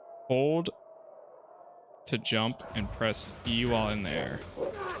 Hold to jump and press E while in the air.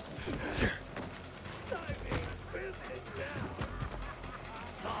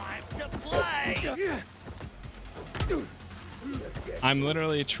 Time to play. I'm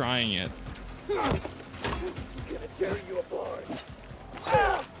literally trying it. Gonna tear you apart.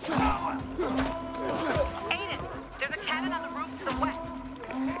 Aiden, there's a cannon on the roof to the west.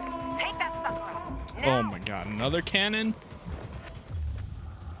 Take that sucker out. Oh my god, another cannon?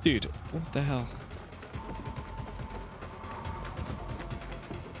 Dude, what the hell?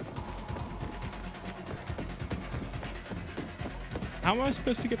 How am I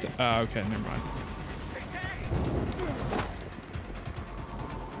supposed to get the... Oh, okay, never mind.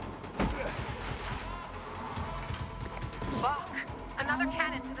 Fuck! Another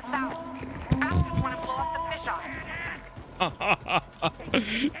cannon to the south. Bastards want to blow up the fisheye.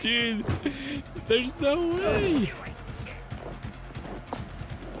 Dude, there's no way.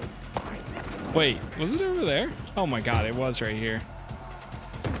 Wait, was it over there? Oh my god, it was right here.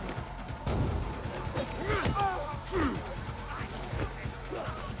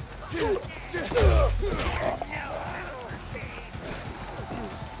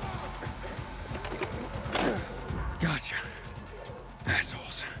 Gotcha.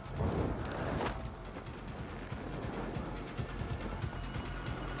 Assholes.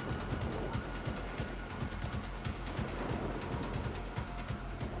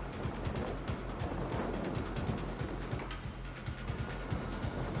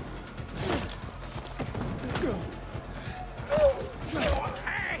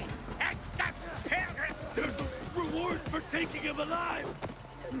 Hey! That's Paraglider! There's a reward for taking him alive!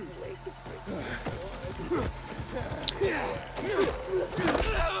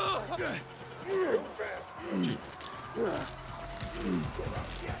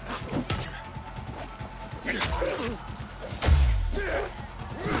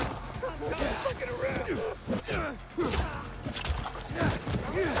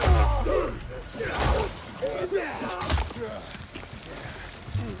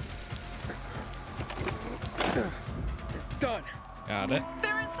 Done. Got it.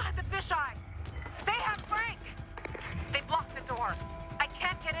 They're inside door. I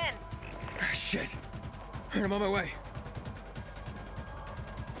can't get in. Shit. I'm on my way.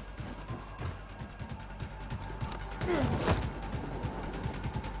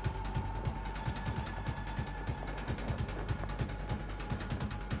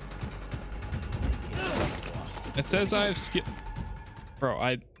 It says I have skill. Bro,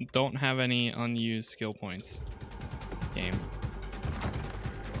 I don't have any unused skill points. Game.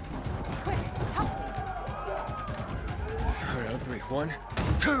 Quick, help me. All right, on three. 1,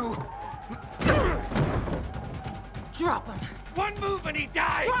 2. Drop him. One move and he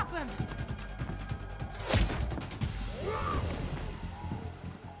dies. Drop him.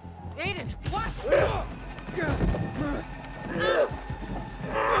 Aiden, what?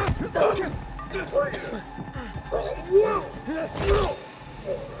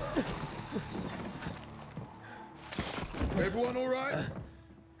 Everyone all right?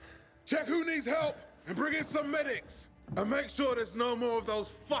 Check who needs help and bring in some medics. And make sure there's no more of those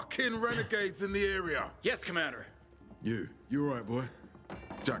fucking renegades in the area. Yes, Commander. You all right, boy?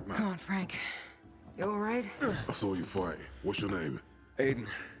 Jackman. Come on, Frank. You all right? I saw you fight. What's your name? Aiden.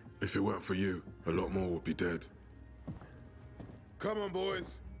 If it weren't for you, a lot more would be dead. Come on,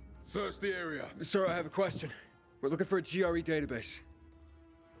 boys. Search the area. Sir, I have a question. We're looking for a GRE database.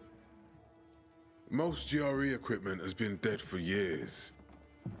 Most GRE equipment has been dead for years.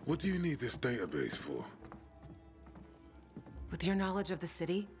 What do you need this database for? With your knowledge of the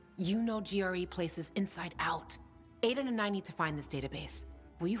city, you know GRE places inside out. Aiden and I need to find this database.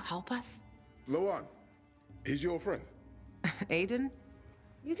 Will you help us? Lawan, he's your friend. Aiden?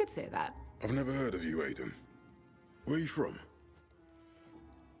 You could say that. I've never heard of you, Aiden. Where are you from?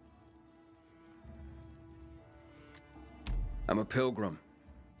 I'm a pilgrim.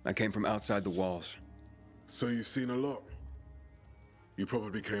 I came from outside the walls. So you've seen a lot? You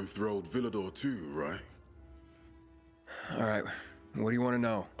probably came through old Villador too, right? All right, what do you want to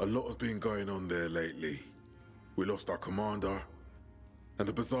know? A lot has been going on there lately. We lost our commander, and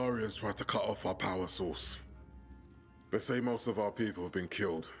the Bazaarians tried to cut off our power source. They say most of our people have been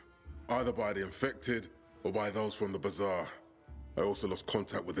killed, either by the infected or by those from the Bazaar. I also lost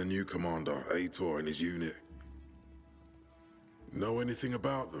contact with the new commander, Aitor, and his unit. Know anything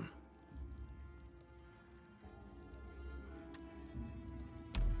about them?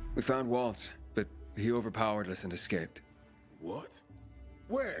 We found Waltz, but he overpowered us and escaped. What?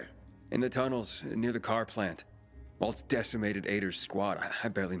 Where? In the tunnels, near the car plant. Waltz decimated Aitor's squad. I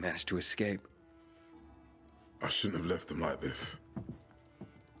barely managed to escape. I shouldn't have left him like this.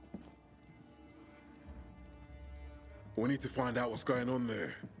 We need to find out what's going on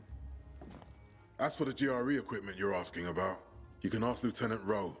there. As for the GRE equipment you're asking about, you can ask Lieutenant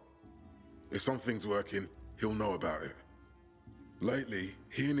Rowe. If something's working, he'll know about it. Lately,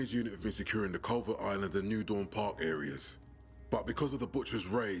 he and his unit have been securing the Culver Island and New Dawn Park areas. But because of the Butcher's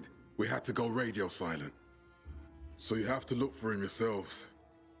raid, we had to go radio silent. So you have to look for him yourselves.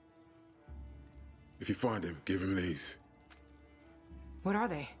 If you find him, give him these. What are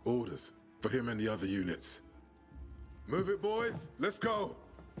they? Orders for him and the other units. Move it, boys. Let's go.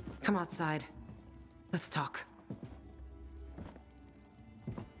 Come outside. Let's talk.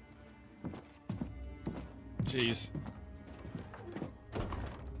 Jeez.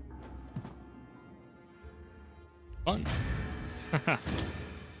 Fun.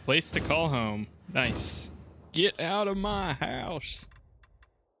 Place to call home. Nice. Get out of my house.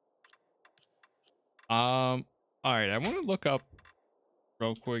 All right, I want to look up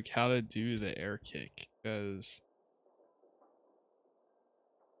real quick how to do the air kick, because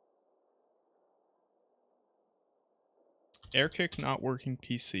air kick not working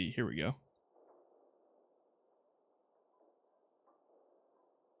PC. Here we go.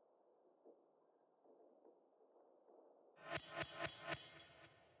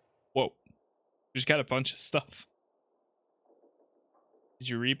 Whoa. Just got a bunch of stuff. As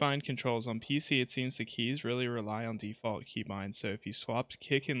you rebind controls on PC, it seems the keys really rely on default keybinds. So if you swapped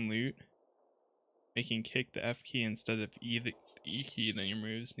kick and loot, making kick the F key instead of the E key, then your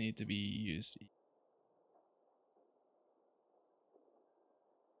moves need to be used.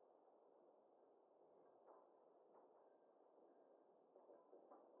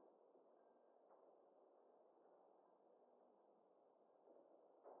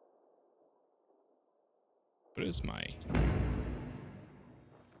 What is my...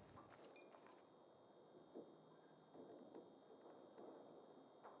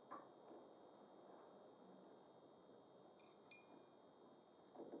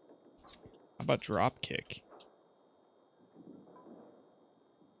 How about drop kick?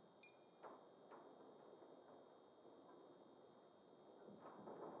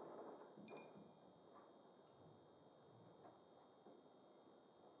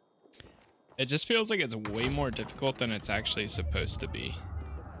 It just feels like it's way more difficult than it's actually supposed to be.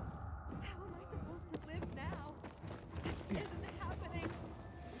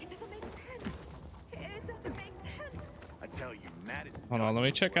 Hold on, let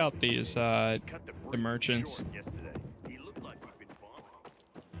me check out these the merchants.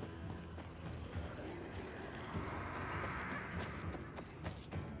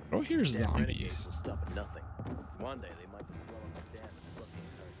 Oh, here's zombies. Nothing. One day they might be blowing up dam and flood the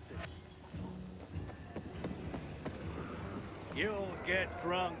entire city. You'll get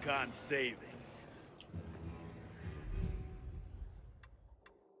drunk on savings.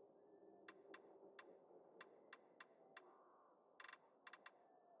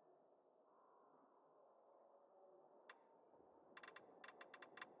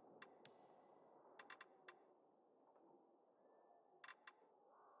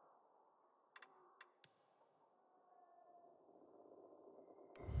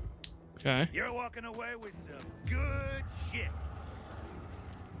 Okay. You're walking away with some good shit.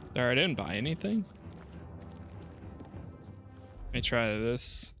 There, I didn't buy anything. Let me try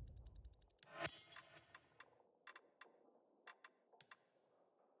this.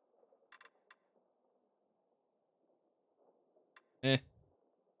 Eh.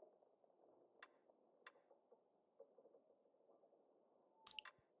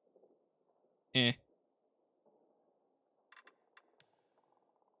 Eh.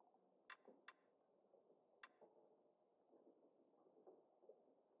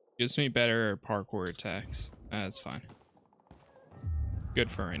 Gives me better parkour attacks. That's fine. Good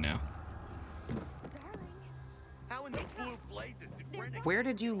for right now. Where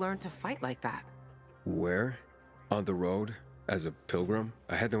did you learn to fight like that? Where? On the road? As a pilgrim?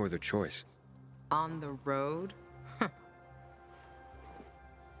 I had no other choice. On the road?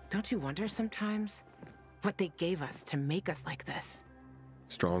 Don't you wonder sometimes what they gave us to make us like this?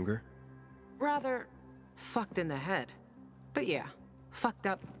 Stronger? Rather fucked in the head. But yeah, fucked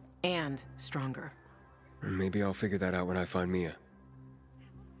up and stronger. Maybe I'll figure that out when I find Mia.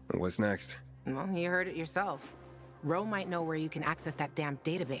 What's next? Well, you heard it yourself. Ro might know where you can access that damn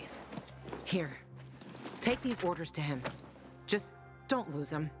database. Here, take these orders to him. Just don't lose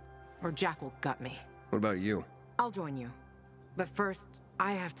him, or Jack will gut me. What about you? I'll join you. But first,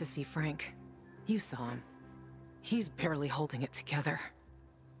 I have to see Frank. You saw him. He's barely holding it together.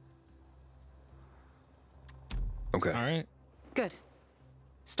 Okay. All right. Good.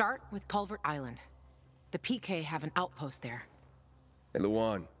 Start with Culvert Island. The PK have an outpost there. Hey,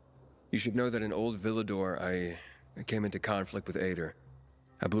 Luan, you should know that in Old Villador, I came into conflict with Ader.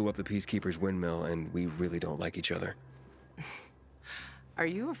 I blew up the Peacekeeper's windmill, and we really don't like each other. Are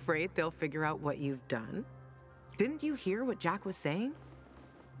you afraid they'll figure out what you've done? Didn't you hear what Jack was saying?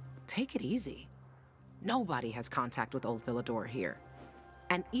 Take it easy. Nobody has contact with Old Villador here.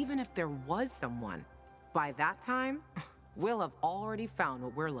 And even if there was someone, by that time, we'll have already found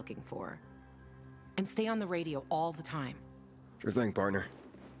what we're looking for. And stay on the radio all the time. Sure thing, partner.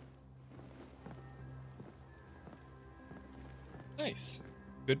 Nice.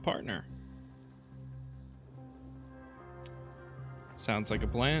 Good partner. Sounds like a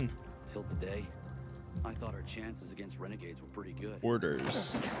plan. Till the day, I thought our chances against renegades were pretty good.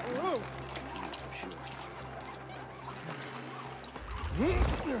 Orders.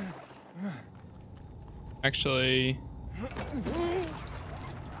 Actually,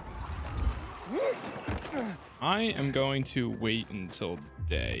 I am going to wait until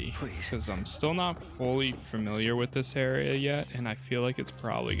day because I'm still not fully familiar with this area yet, and I feel like it's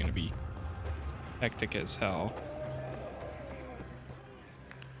probably going to be hectic as hell.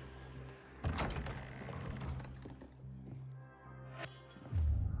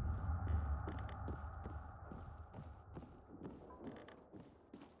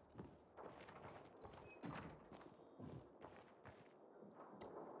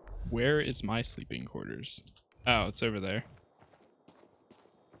 Where is my sleeping quarters? Oh, it's over there.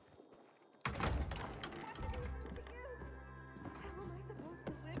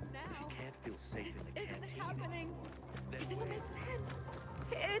 Feel safe in the Isn't canteen. happening. Then It doesn't where? make sense.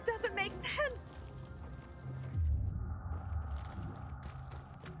 It doesn't make sense.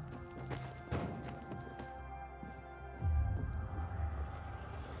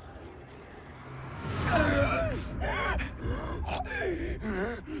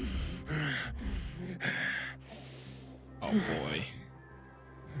 Oh boy.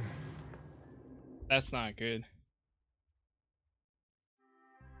 That's not good.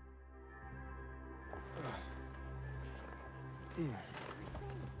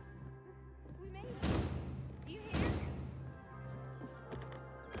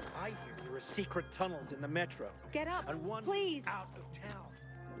 I hear there are secret tunnels in the metro. Get up, and one please. out of town.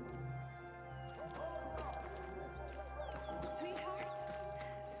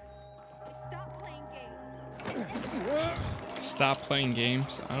 stop playing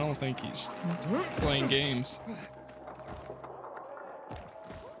games? I don't think he's playing games.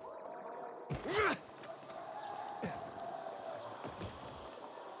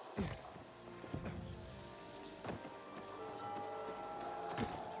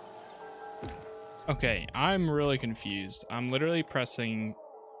 Okay, I'm really confused. I'm literally pressing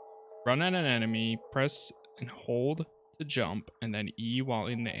run at an enemy, press and hold to jump, and then E while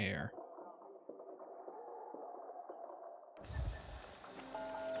in the air.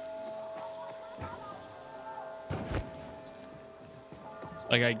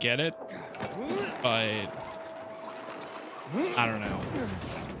 Like, I get it, but I don't know.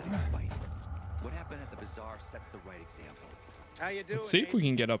 What happened at the bazaar sets the right example. How you doing? Let's see if we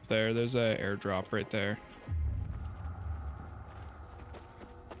can get up there. There's an airdrop right there.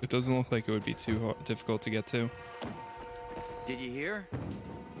 It doesn't look like it would be too difficult to get to. Did you hear?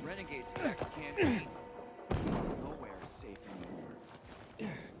 Renegades can't be. Nowhere is safe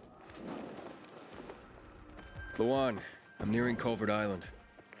anymore. Luan, I'm nearing Culvert Island.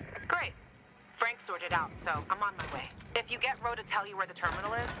 Great. Frank sorted out, so I'm on my way. If you get Ro to tell you where the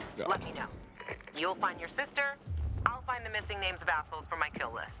terminal is, let me know. You'll find your sister. I'll find the missing names of assholes from my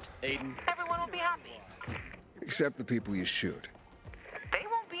kill list. Aiden. Everyone will be happy. Except the people you shoot. They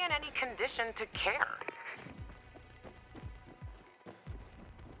won't be in any condition to care.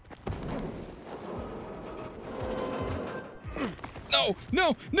 No,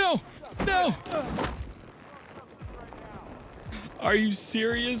 no, no, no! Are you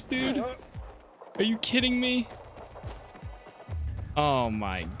serious, dude? Are you kidding me? Oh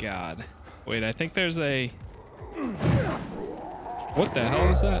my god. Wait, I think there's a... What the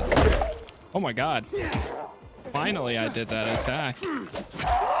hell is that? Oh my god. Finally, I did that attack.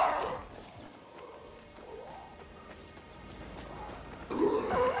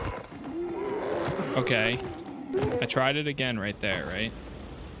 Okay. I tried it again right there, right?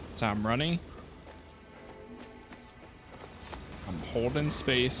 So I'm running. I'm holding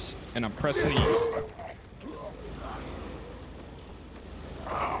space and I'm pressing E.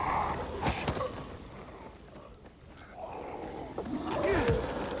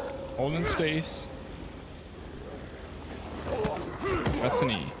 Holding space.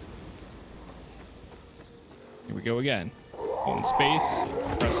 Pressing E. Here we go again. Holding space,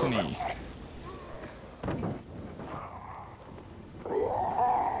 pressing E.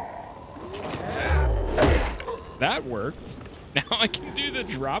 That worked. Now I can do the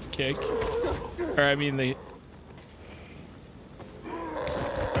drop kick. Or I mean the...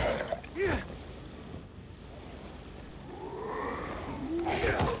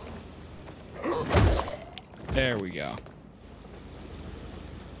 There we go.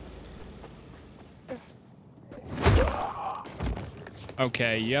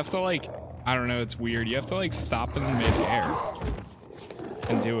 Okay, you have to like... I don't know, it's weird. You have to like stop in mid-air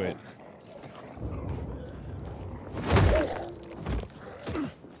and do it.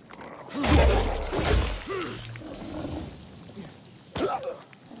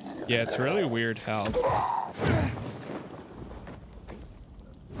 Yeah, it's really weird how...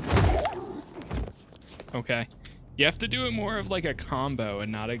 Okay. You have to do it more of like a combo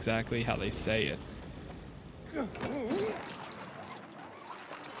and not exactly how they say it.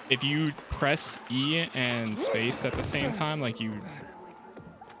 If you press E and space at the same time, like you...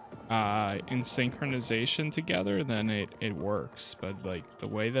 in synchronization together, then it works. But like the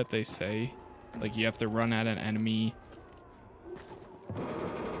way that they say, like you have to run at an enemy...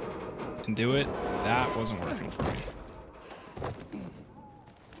 and do it, that wasn't working for me.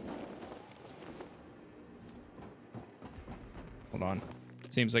 Hold on.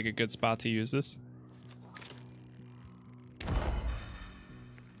 Seems like a good spot to use this.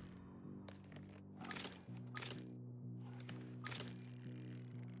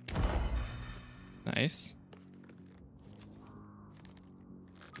 Nice.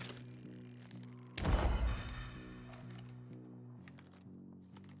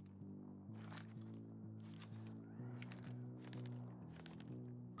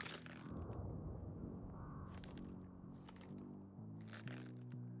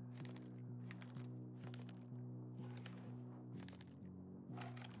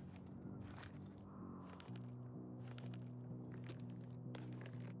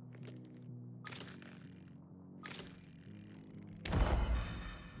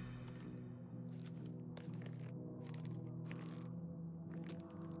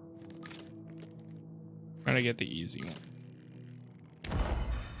 Trying to get the easy one.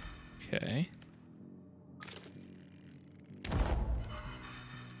 Okay.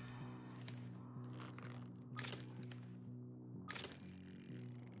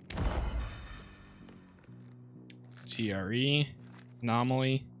 GRE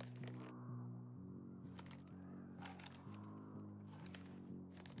anomaly.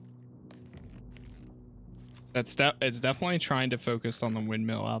 It's definitely trying to focus on the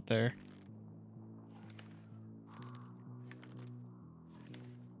windmill out there.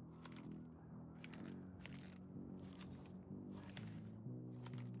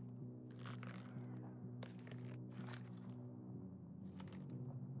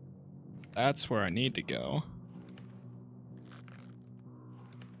 That's where I need to go.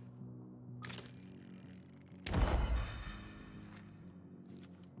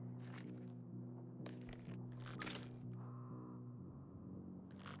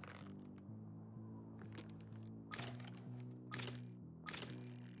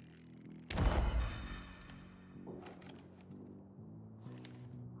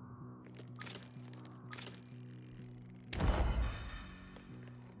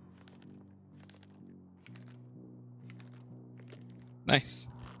 Nice.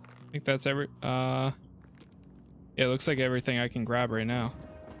 I think that's yeah, it looks like everything I can grab right now.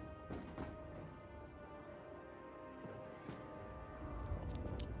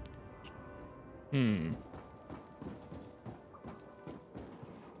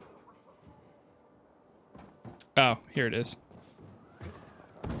 Oh, here it is.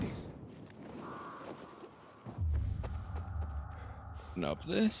 Open up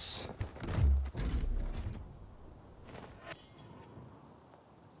this.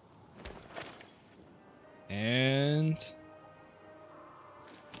 And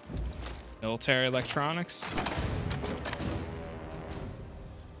military electronics.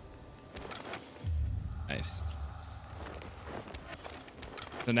 Nice.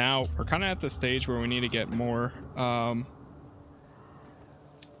 So now we're kind of at the stage where we need to get more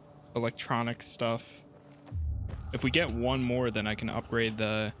electronic stuff. If we get one more, then I can upgrade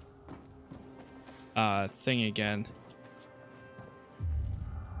the thing again.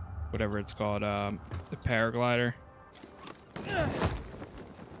 Whatever it's called, the paraglider.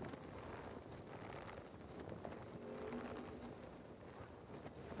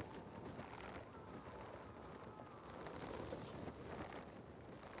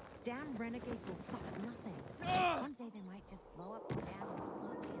 Damn renegades will stop at nothing. One day they might just blow up the dam and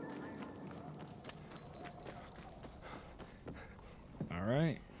flood the entire... All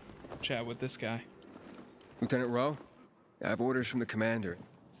right, chat with this guy. Lieutenant Rowe, I have orders from the commander.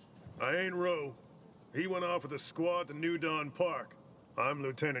 I ain't Rowe. He went off with a squad to New Dawn Park. I'm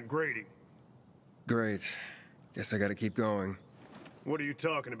Lieutenant Grady. Great. Guess I gotta keep going. What are you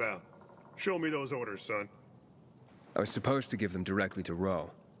talking about? Show me those orders, son. I was supposed to give them directly to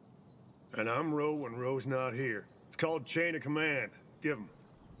Rowe. And I'm Rowe when Rowe's not here. It's called chain of command. Give him.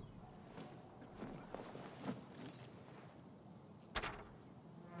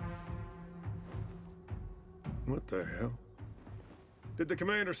 What the hell? Did the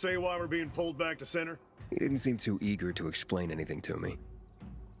commander say why we're being pulled back to center? He didn't seem too eager to explain anything to me.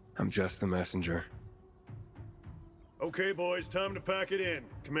 I'm just the messenger. Okay, boys, time to pack it in.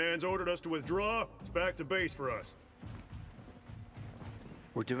 Command's ordered us to withdraw. It's back to base for us.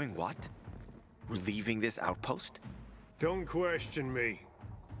 We're doing what? We're leaving this outpost? Don't question me.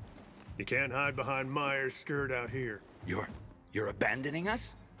 You can't hide behind Myers' skirt out here. You're abandoning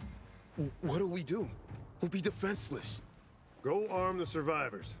us? What do we do? We'll be defenseless. Go arm the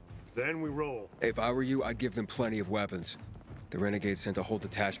survivors. Then we roll. If I were you, I'd give them plenty of weapons. The renegades sent a whole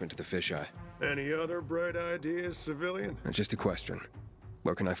detachment to the fisheye. Any other bright ideas, civilian? And just a question.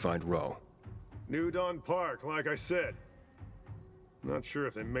 Where can I find Rowe? New Dawn Park, like I said. Not sure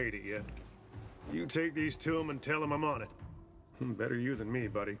if they made it yet. You take these to him and tell him I'm on it. Better you than me,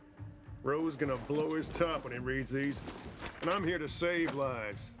 buddy. Rowe's gonna blow his top when he reads these. And I'm here to save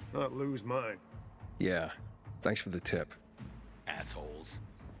lives, not lose mine. Yeah. Thanks for the tip. Assholes.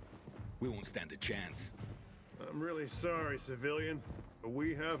 We won't stand a chance. I'm really sorry, civilian, but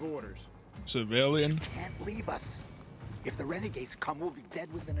we have orders. Civilian? Can't leave us. If the renegades come, we'll be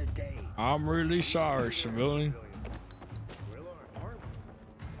dead within a day. I'm really sorry, civilian.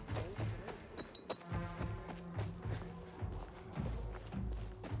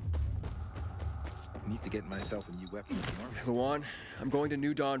 Need to get myself a new weapon. Luan, I'm going to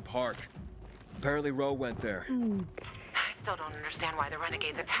New Dawn Park. Apparently Rowe went there. I still don't understand why the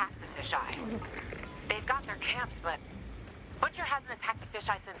renegades attacked the fisheye. They've got their camps, but Butcher hasn't attacked the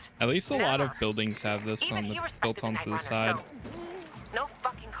fisheye since... At least a lot of buildings have this on the, built onto the side. So no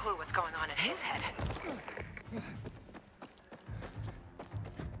fucking clue what's going on in his head.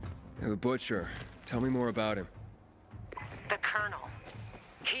 The Butcher. Tell me more about him. The Colonel.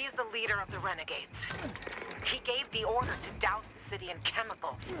 He's the leader of the renegades. He gave the order to douse the city in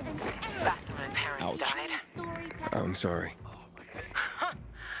chemicals. Back when my parents died. I'm sorry. I'm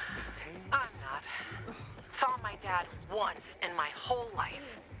not. Saw my dad once in my whole life.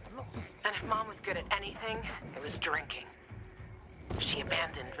 And if Mom was good at anything, it was drinking. She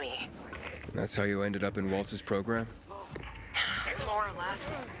abandoned me. That's how you ended up in Waltz's program? More or less.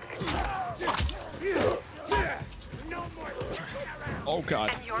 Oh,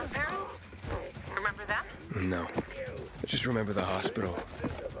 God. And your parents? Remember them? No. I just remember the hospital,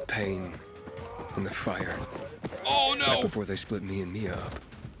 pain, and the fire. Oh, no! Right before they split me and Mia up.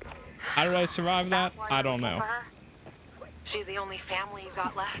 How did I survive that? I don't know. She's the only family you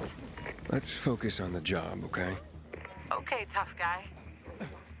got left. Let's focus on the job, okay? Okay, tough guy.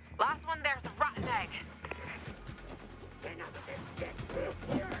 Last one there's a rotten egg.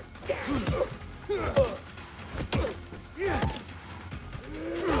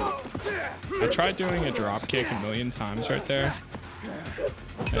 I tried doing a drop kick a million times right there,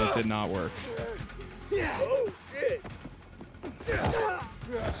 and it did not work. Oh, shit.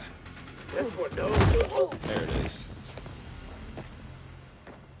 There it is.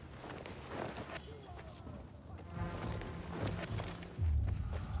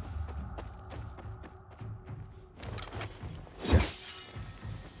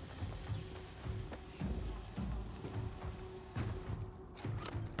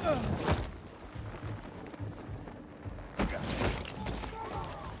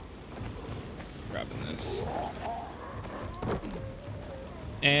 Grabbing this.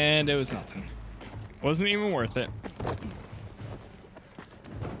 And it was nothing. Wasn't even worth it.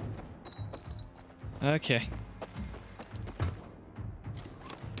 Okay.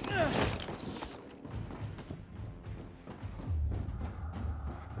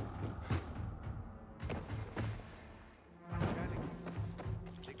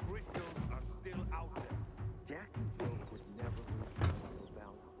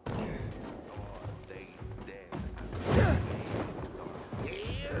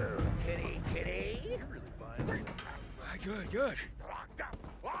 Good.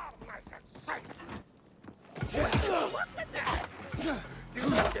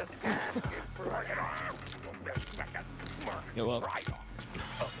 Get up.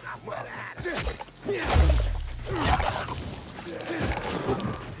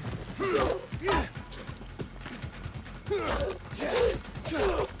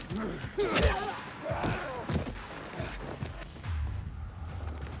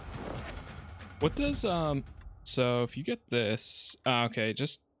 What does so if you get this, okay, it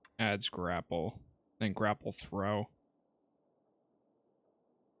just adds grapple, then grapple throw.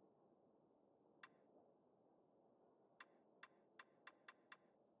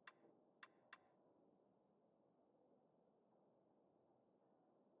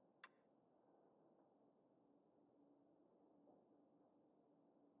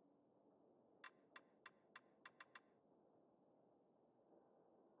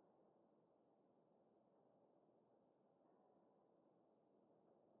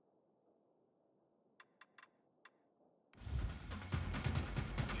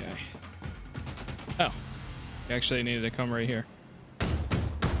 Okay. Oh, you actually needed to come right here.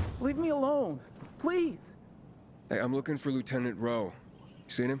 Leave me alone, please. Hey, I'm looking for Lieutenant Rowe.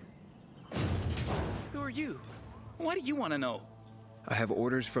 You seen him? Who are you? Why do you want to know? I have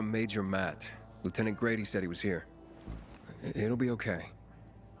orders from Major Matt. Lieutenant Grady said he was here. It'll be okay.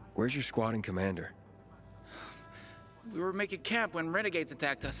 Where's your squad and commander? We were making camp when renegades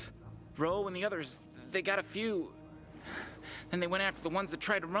attacked us. Rowe and the others, they got a few. Then they went after the ones that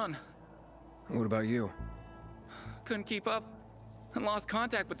tried to run. What about you? Couldn't keep up and lost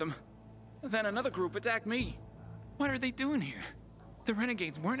contact with them. Then another group attacked me. What are they doing here? The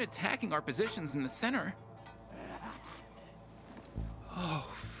renegades weren't attacking our positions in the center. Oh,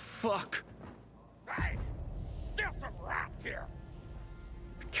 fuck. Hey, still some rats here.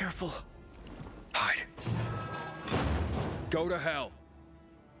 Be careful. Hide. Go to hell.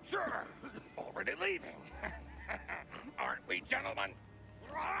 Sure, already leaving. Aren't we, gentlemen?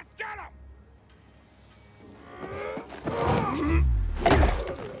 Let's get him!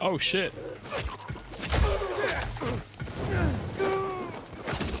 Oh shit.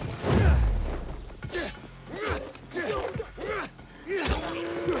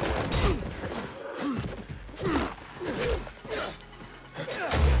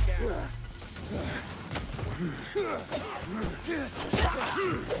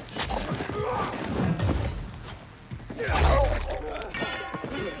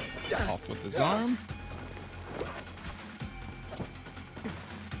 Off with his arm.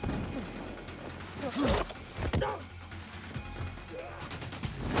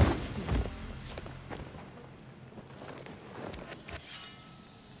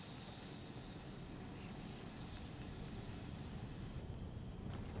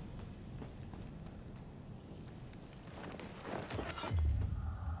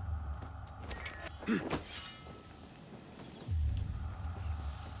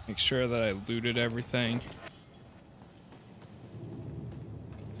 Make sure that I looted everything.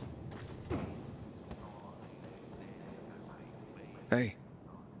 Hey,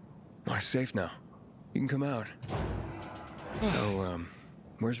 we're safe now. You can come out. So,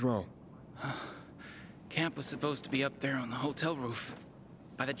 where's Ro? Camp was supposed to be up there on the hotel roof,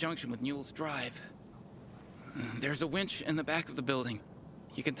 by the junction with Newell's Drive. There's a winch in the back of the building.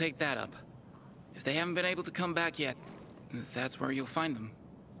 You can take that up. If they haven't been able to come back yet, that's where you'll find them.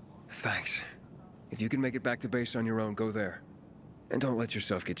 Thanks. If you can make it back to base on your own, go there. And don't let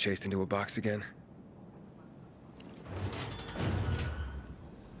yourself get chased into a box again.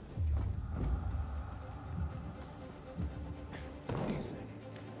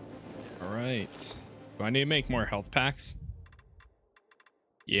 Alright. Do I need to make more health packs?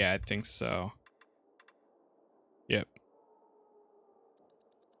 Yeah, I think so. Yep.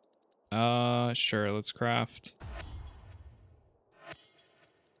 Sure, let's craft.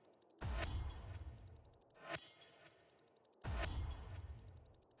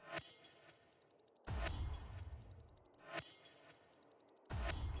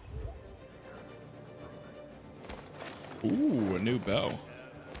 Ooh, a new bow.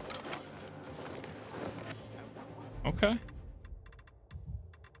 Okay.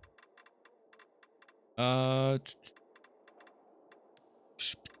 I'm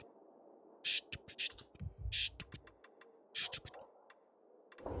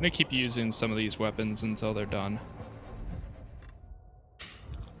gonna keep using some of these weapons until they're done.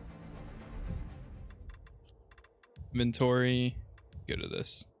 Inventory. Go to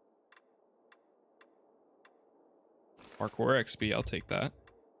this. Parkour XP, I'll take that.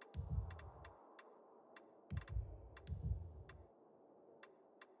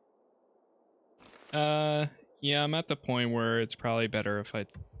 Yeah, I'm at the point where it's probably better if I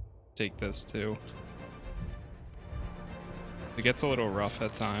take this too. It gets a little rough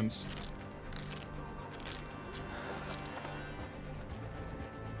at times.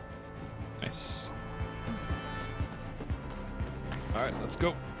 Nice. All right, let's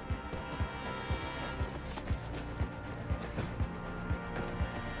go.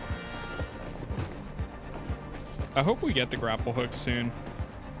 I hope we get the grapple hook soon.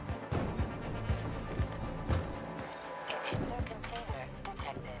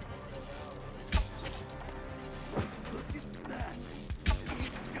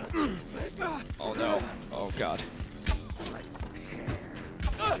 Oh no. Oh god.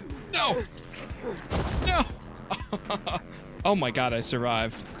 No! No! Oh my god, I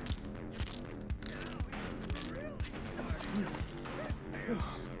survived.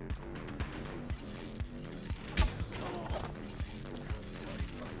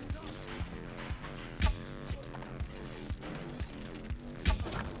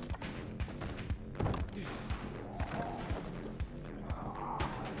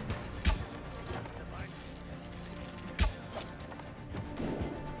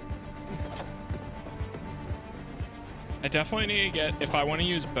 I definitely need to get, if I want to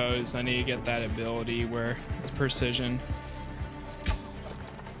use bows, I need to get that ability where it's precision.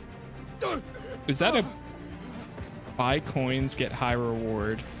 Is that a buy coins, get high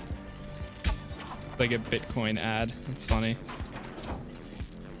reward? Like a Bitcoin ad. That's funny.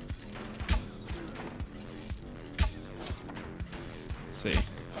 Let's see.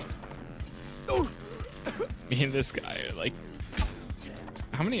 Me and this guy are like,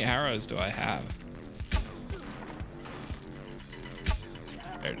 how many arrows do I have?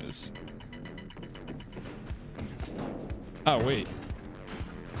 There it is. Oh, wait.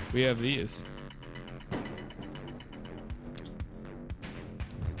 We have these.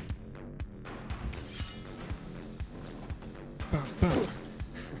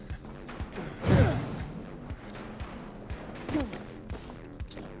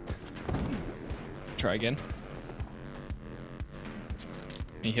 Try again.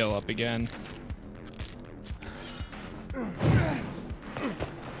 Let me heal up again.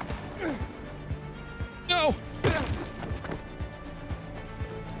 No!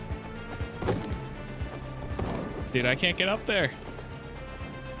 Dude, I can't get up there.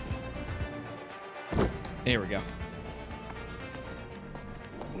 There we go.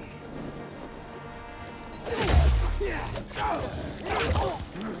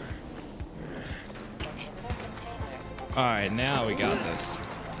 All right, now we got this.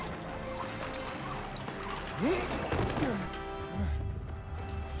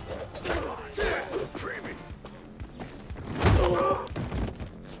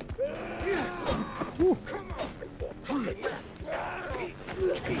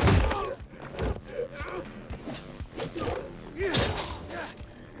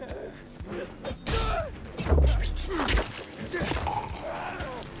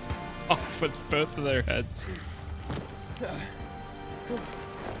 with both of their heads.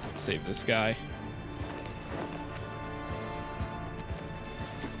 Save this guy.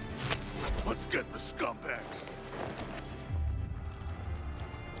 Let's get the scumbags.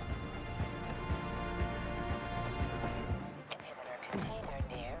 Inhibitor container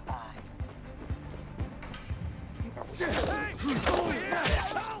nearby.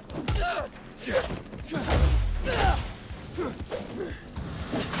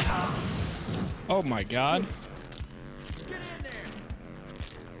 Oh my god.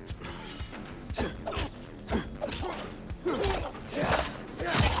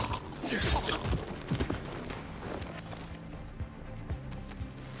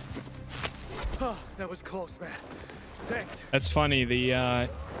 Oh, that was close, man. Thanks. That's funny. The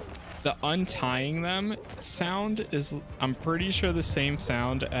untying them sound is, I'm pretty sure, the same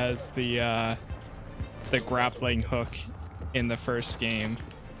sound as the grappling hook in the first game,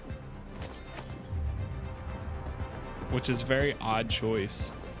 which is a very odd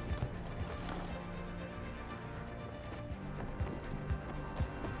choice.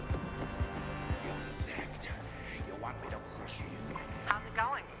 How's it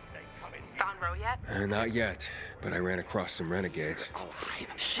going? Found Roe yet? Not yet, but I ran across some renegades.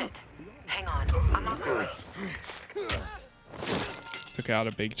 Shit. Hang on. I'm on my way. Took out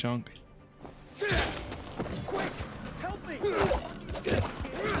a big chunk. Quick! Help me!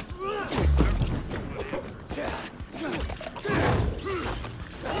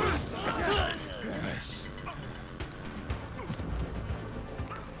 Nice.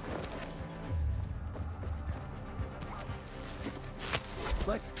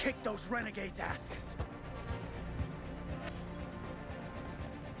 Let's kick those renegades' asses.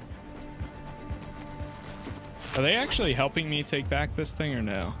 Are they actually helping me take back this thing or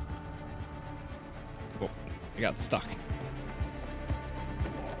no? Oh, I got stuck.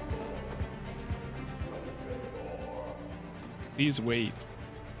 Please wait.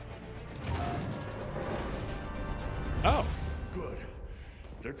 Oh. Good.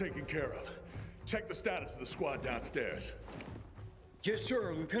 They're taken care of. Check the status of the squad downstairs. Yes,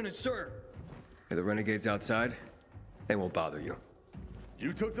 sir, Lieutenant, sir. Are the renegades outside? They won't bother you.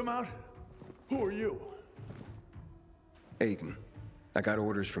 You took them out? Who are you? Aiden. I got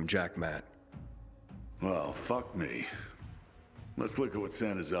orders from Jack Matt. Well, fuck me. Let's look at what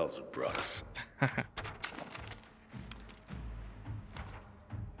Santa Zelza brought us.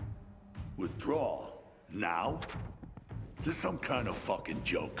 Withdrawal? Now? This some kind of fucking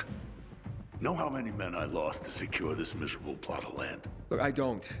joke. Know how many men I lost to secure this miserable plot of land? Look, I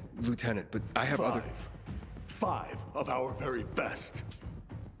don't, Lieutenant, but I have other... Five of our very best.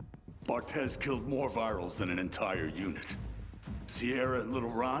 Barthez killed more virals than an entire unit. Sierra and Little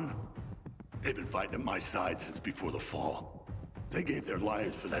Ron, they've been fighting at my side since before the fall. They gave their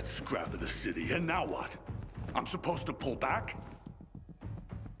lives for that scrap of the city, and now what? I'm supposed to pull back?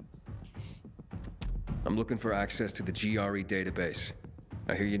 I'm looking for access to the GRE database.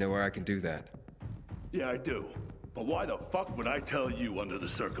 I hear you know where I can do that. Yeah, I do. But why the fuck would I tell you under the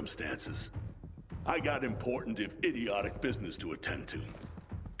circumstances? I got important, if idiotic, business to attend to.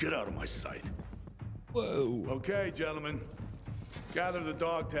 Get out of my sight. Whoa. Okay, gentlemen. Gather the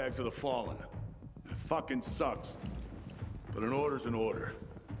dog tags of the fallen. It fucking sucks. But an order's an order.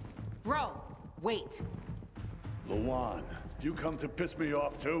 Bro, wait. Lawan, you come to piss me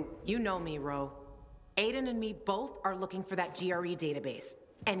off too? You know me, Ro. Aiden and me both are looking for that GRE database,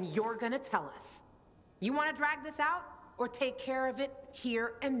 and you're gonna tell us. You wanna drag this out, or take care of it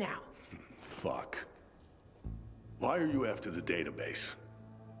here and now? Fuck. Why are you after the database?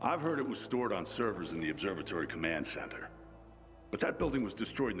 I've heard it was stored on servers in the Observatory Command Center. But that building was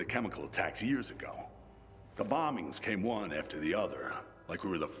destroyed in the chemical attacks years ago. The bombings came one after the other, like we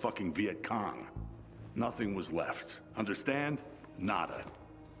were the fucking Viet Cong. Nothing was left. Understand? Nada.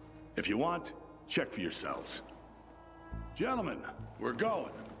 If you want, check for yourselves. Gentlemen, we're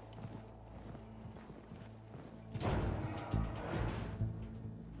going.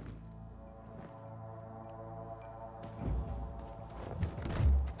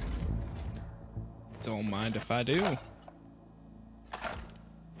 Don't mind if I do.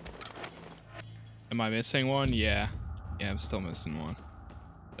 Am I missing one? Yeah. Yeah, I'm still missing one.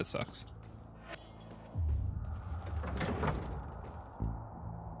 That sucks.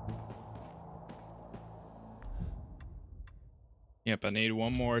 Yep, I need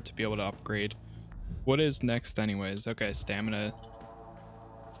one more to be able to upgrade. What is next anyways? Okay, stamina.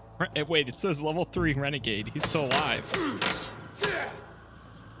 Wait, it says level 3 renegade. He's still alive.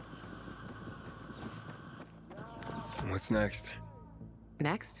 What's next?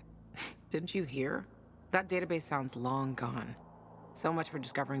 Next? Didn't you hear? That database sounds long gone. So much for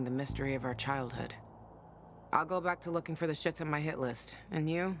discovering the mystery of our childhood. I'll go back to looking for the shits on my hit list. And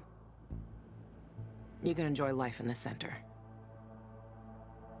you? You can enjoy life in the center.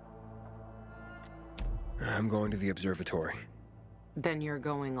 I'm going to the observatory. Then you're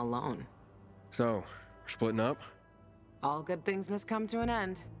going alone. So, we're splitting up? All good things must come to an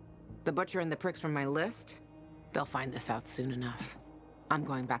end. The butcher and the pricks from my list, they'll find this out soon enough. I'm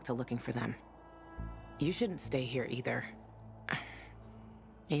going back to looking for them. You shouldn't stay here either.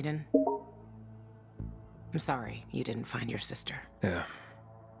 Aiden, I'm sorry you didn't find your sister. Yeah,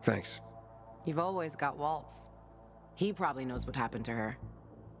 thanks. You've always got Waltz. He probably knows what happened to her.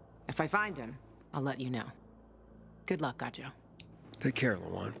 If I find him, I'll let you know. Good luck, Gajo. Take care,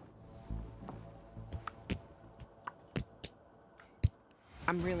 Lawan.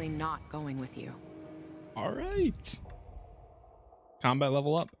 I'm really not going with you. All right. Combat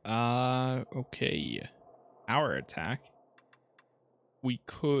level up. Okay. Our attack. We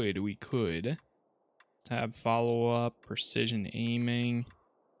could tab follow up, precision aiming,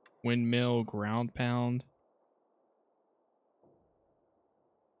 windmill, ground pound.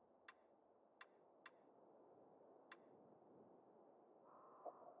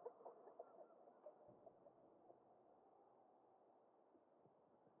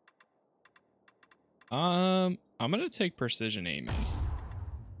 I'm gonna take precision aiming.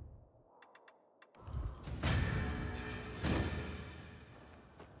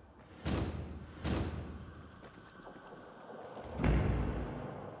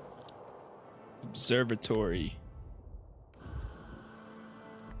 Observatory.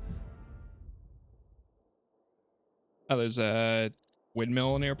 Oh, there's a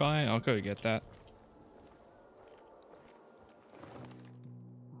windmill nearby. I'll go get that.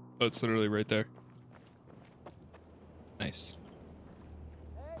 Oh, it's literally right there. Nice.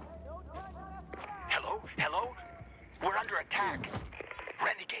 Hello? Hello? We're under attack.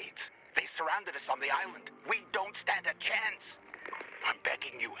 Renegades. They surrounded us on the island. We don't stand a chance. I'm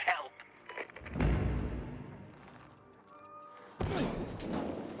begging you, help.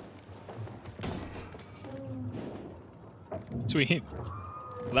 Sweet.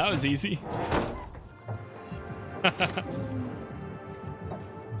 Well, that was easy.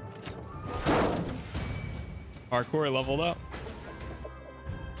 Parkour leveled up.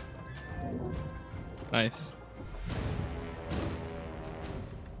 Nice.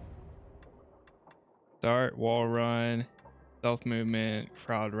 Start, wall run, stealth movement,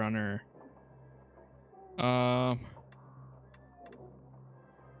 crowd runner.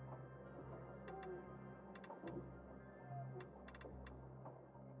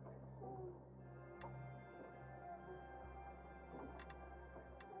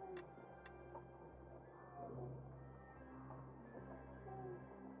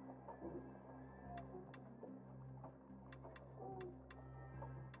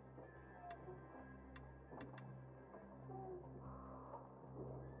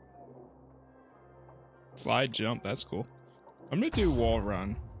 Slide jump, that's cool. I'm gonna do wall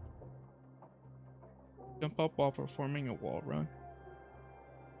run. Jump up while performing a wall run.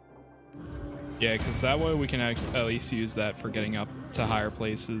 Yeah, because that way we can at least use that for getting up to higher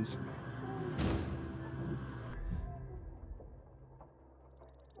places.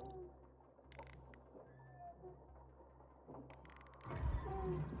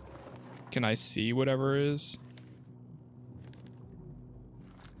 Can I see whatever it is?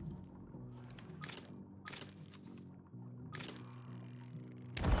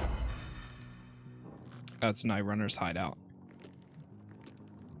 That's Night Runner's hideout.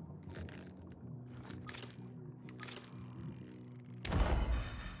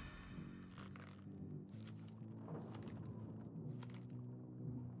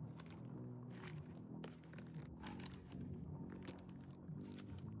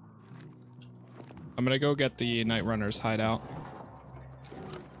 I'm gonna go get the Night Runner's hideout.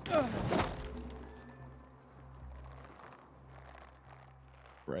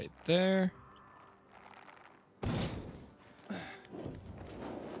 Right there.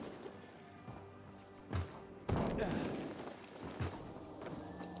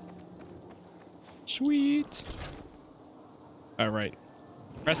 Sweet. All right.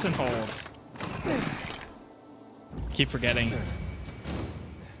 Press and hold. Keep forgetting.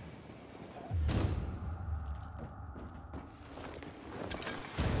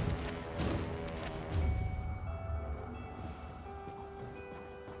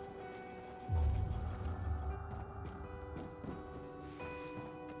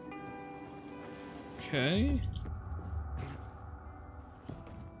 Okay.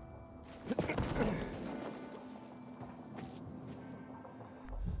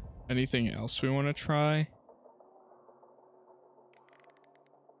 Anything else we want to try?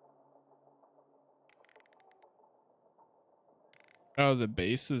 Oh, the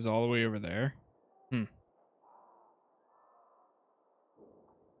base is all the way over there. Hmm.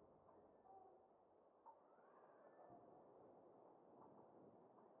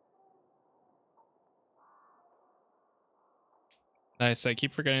 Nice. I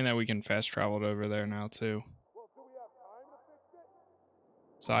keep forgetting that we can fast travel over there now too.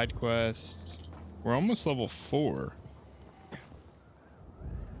 Side quests. We're almost level 4.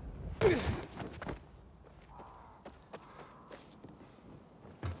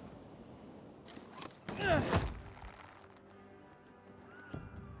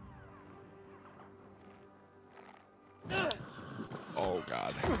 Oh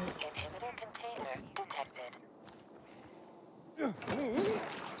god. Inhibitor container detected.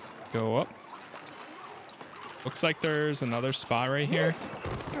 Go up. Looks like there's another spot right here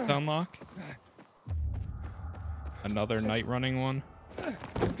to unlock. Another night running one.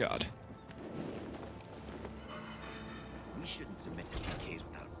 God. We shouldn't submit to PKs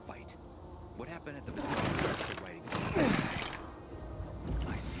without a fight. What happened at the bazaar? The right example.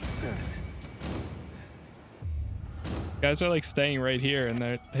 I see something. Guys are like staying right here and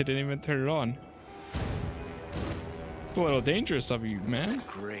they didn't even turn it on. It's a little dangerous of you, man.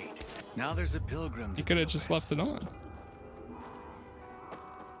 Great. Now there's a pilgrim. You could have just left it on.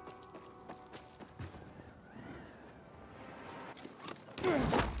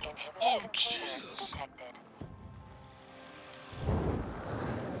 Oh, Jesus. Detected.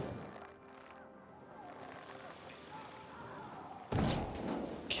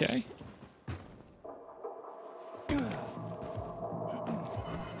 Okay.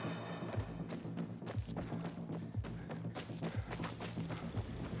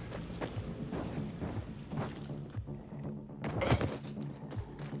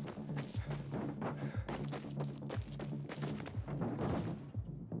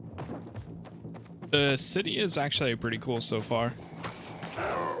 The city is actually pretty cool so far.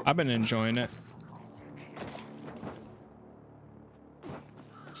 I've been enjoying it.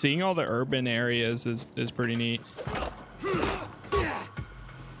 Seeing all the urban areas is pretty neat.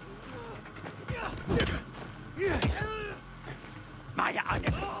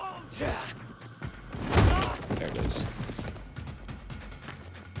 There it is.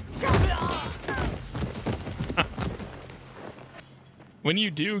 When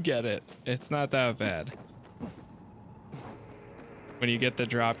you do get it, it's not that bad. When you get the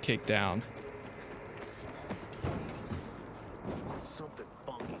drop kick down. Something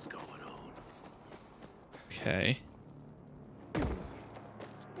funky's going on. Okay.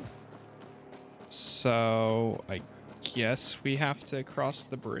 So, I guess we have to cross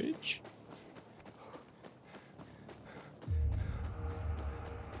the bridge?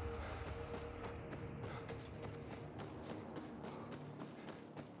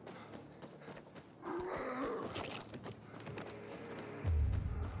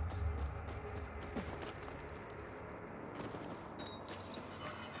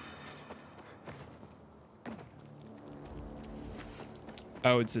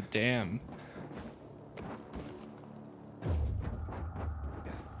 Oh, it's a dam.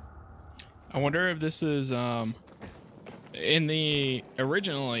 I wonder if this is in the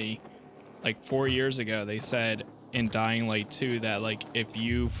originally like 4 years ago they said in Dying Light 2 that like if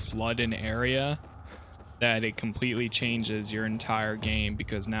you flood an area that it completely changes your entire game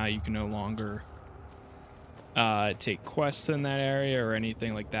because now you can no longer take quests in that area or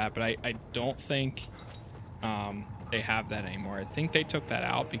anything like that, but I don't think they have that anymore. I think they took that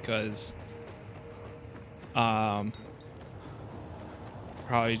out because probably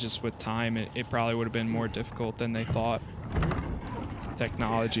just with time it probably would have been more difficult than they thought.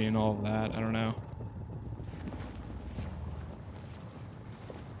 Technology and all of that, I don't know.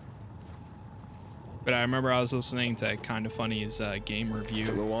 But I remember I was listening to Kind of Funny's game review,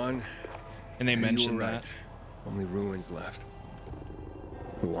 Luan, and they mentioned right. that. Only ruins left.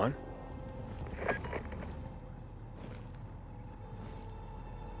 Luan?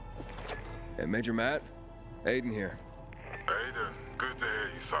 Hey, Major Matt? Aiden here. Aiden, good to hear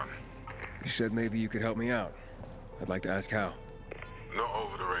you, son. You said maybe you could help me out. I'd like to ask how. Not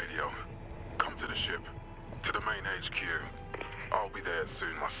over the radio. Come to the ship. To the main HQ. I'll be there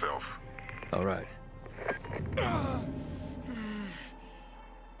soon myself. All right.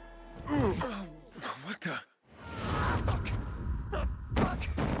 What the? Fuck. Fuck.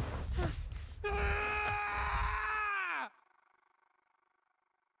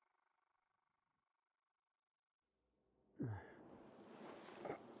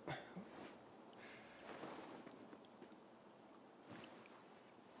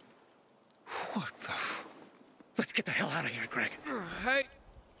 What the? Let's get the hell out of here, Greg. Hey,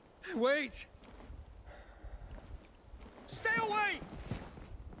 wait. Stay away!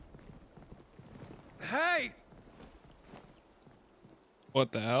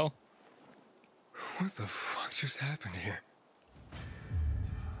 What the hell? What the fuck just happened here?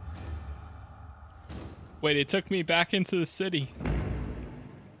 Wait, it took me back into the city.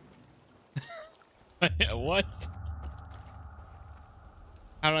 What?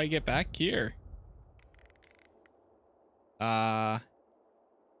 How do I get back here? Oh.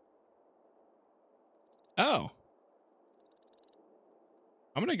 I'm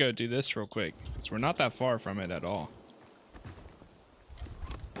gonna go do this real quick, because we're not that far from it at all.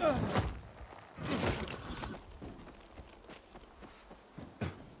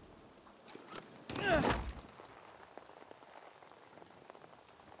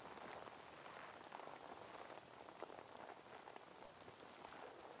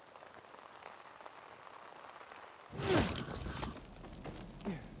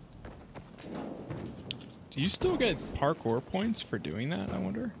 Do you still get parkour points for doing that, I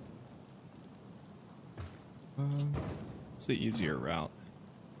wonder? It's the easier route.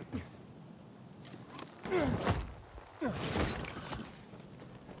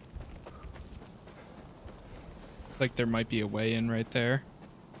 Like there might be a way in right there.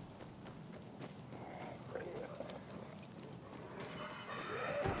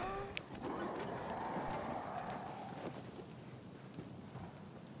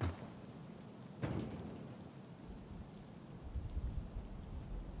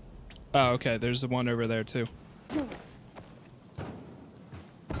 Oh, okay, there's the one over there too.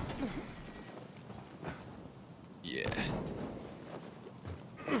 Yeah.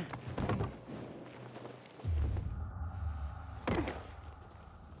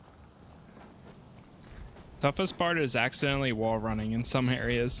 Toughest part is accidentally wall running in some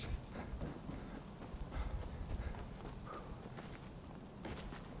areas.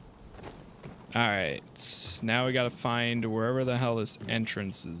 Alright, now we gotta find wherever the hell this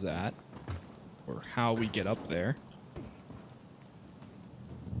entrance is at, or how we get up there.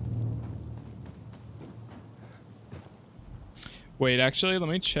 Wait, actually, let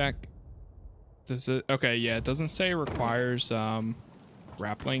me check. Does it? Okay, yeah, it doesn't say it requires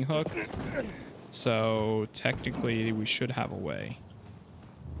grappling hook, so technically we should have a way.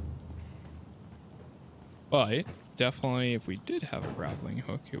 But definitely, if we did have a grappling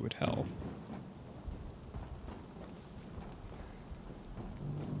hook, it would help.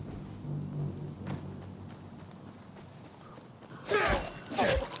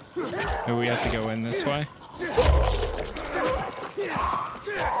 Do we have to go in this way?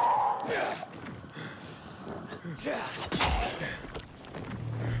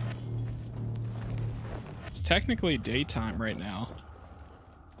 It's technically daytime right now.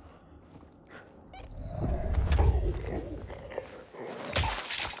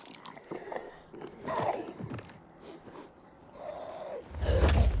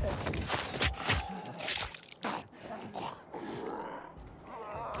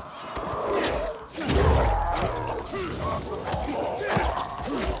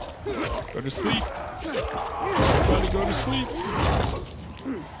 Go to sleep. Everybody go to sleep.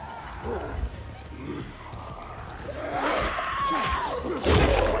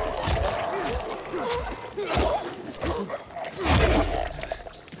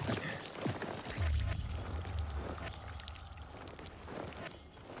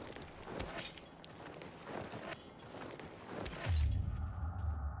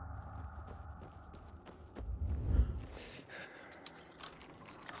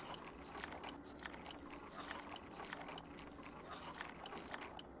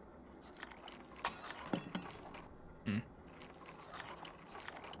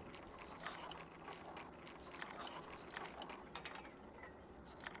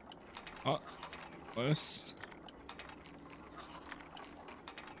 Oh, close.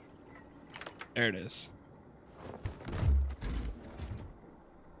 There it is.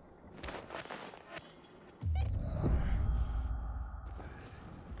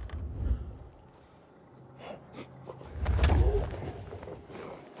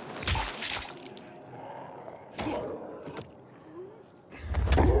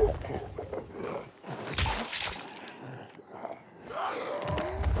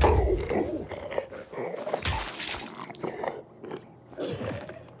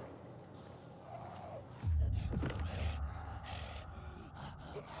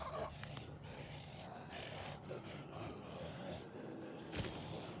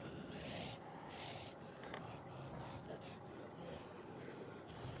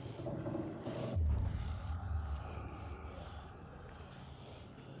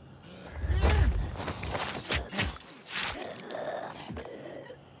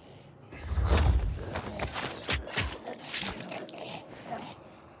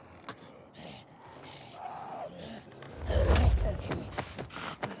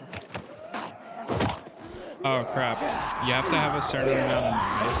 Oh crap. You have to have a certain amount of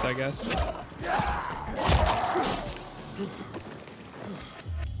knives, I guess.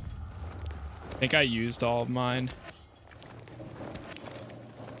 I think I used all of mine.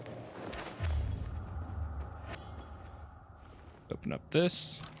 Open up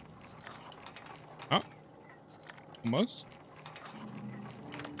this. Oh. Almost.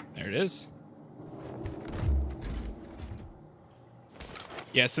 There it is.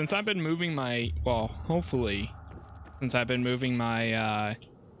 Yeah, since I've been moving my, well, hopefully, since I've been moving my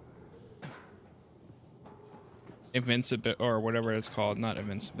invincibility, or whatever it's called, not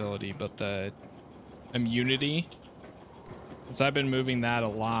invincibility, but the immunity, since I've been moving that a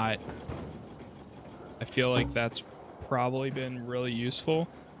lot, I feel like that's probably been really useful.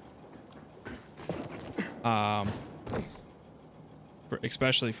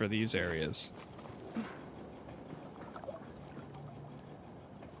 Especially for these areas.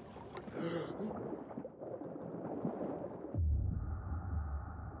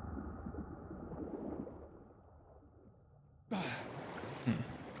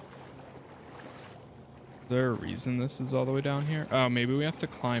 Is there a reason this is all the way down here? Oh, maybe we have to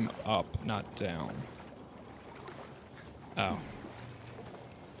climb up, not down. Oh.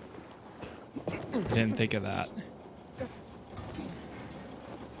 I didn't think of that.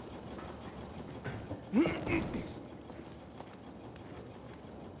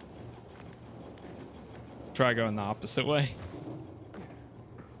 Try going the opposite way.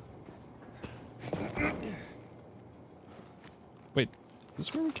 Wait, is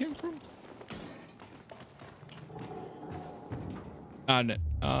this where we came from?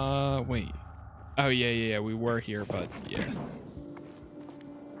 No. Wait. Oh, yeah, we were here, but yeah.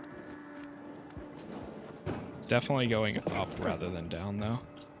 It's definitely going up rather than down, though.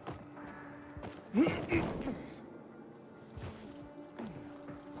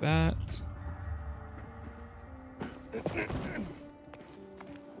 That.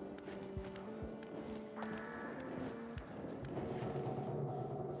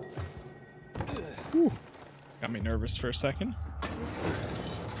 Whew. Got me nervous for a second.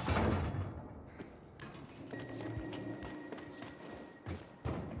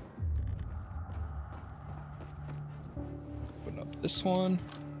 Open up this one.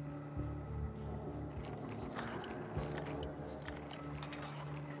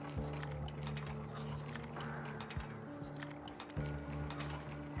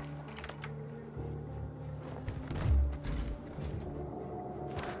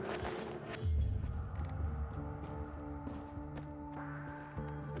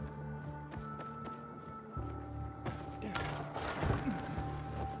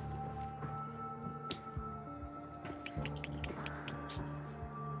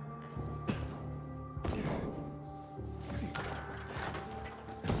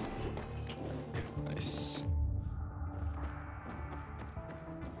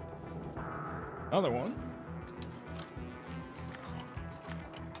 Another one.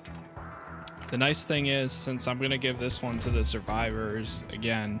 The nice thing is, since I'm gonna give this one to the survivors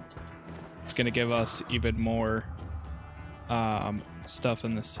again, it's gonna give us even more stuff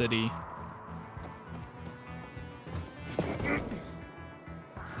in the city.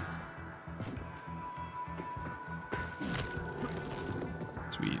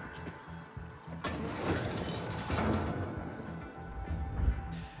 Sweet.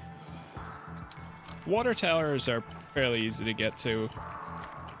 Water towers are fairly easy to get to.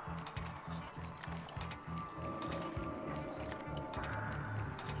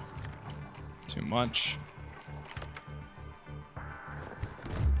 Too much.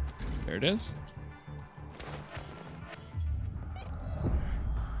 There it is.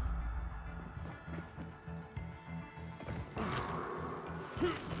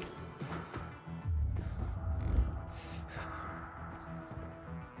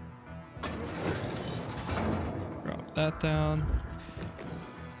 That down.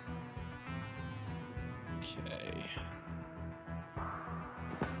 Okay.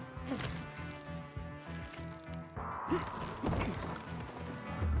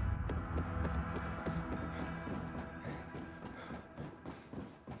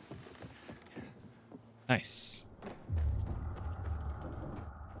 Nice.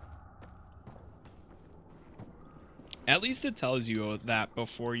 At least it tells you that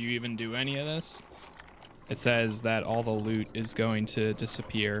before you even do any of this. It says that all the loot is going to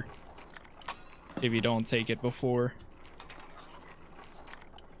disappear if you don't take it before.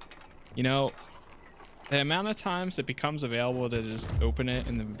 You know, the amount of times it becomes available to just open it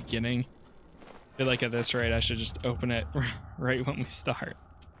in the beginning, I feel like at this rate I should just open it right when we start.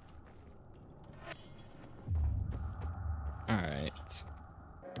 Alright.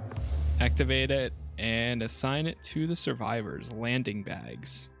 Activate it, and assign it to the survivors. Landing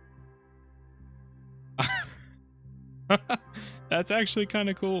bags. That's actually kind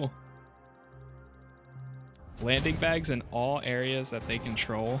of cool. Landing bags in all areas that they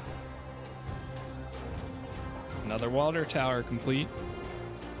control. Another water tower complete.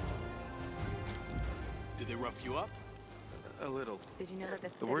 Did they rough you up? A little. Did you know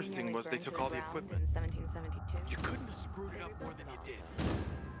that The worst thing was they took all the equipment. In 1772? You couldn't have screwed it up more than you did.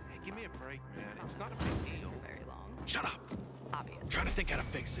 Hey, give me a break, man. It's not a big deal. Very long. Shut up. Obvious. I'm trying to think how to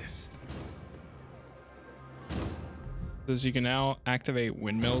fix this. Says you can now activate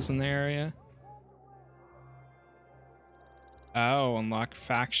windmills in the area. Oh, unlock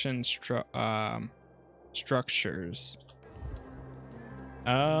faction structures.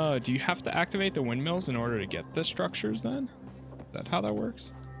 Oh, do you have to activate the windmills in order to get the structures then? Is that how that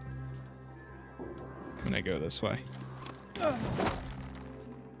works? I'm gonna go this way.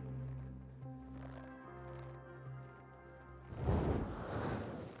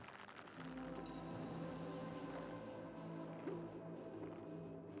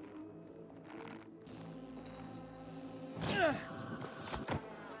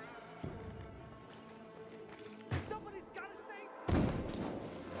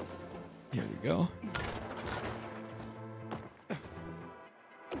 Here we go.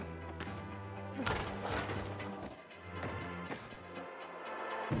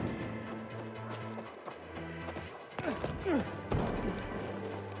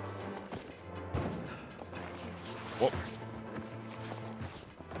 Whoa.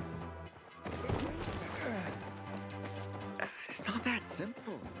 It's not that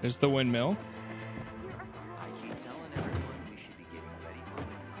simple. There's the windmill. I keep telling everyone we should be getting ready for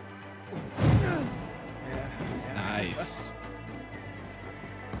Nice.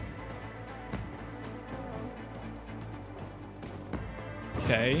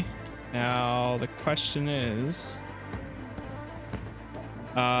 Okay. Now the question is,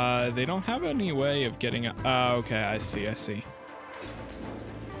 they don't have any way of getting a, oh, okay, I see.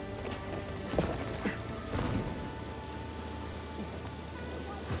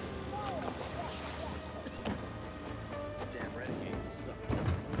 damn renegade stuff.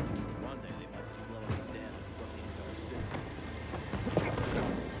 One day they might just blow us down from the entire city.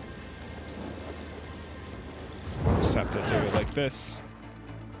 Just have to do it like this.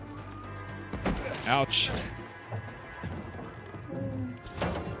 Ouch.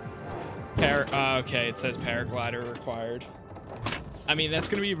 Okay, it says paraglider required. I mean, that's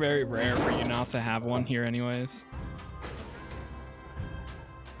gonna be very rare for you not to have one here anyways.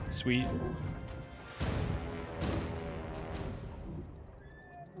 Sweet.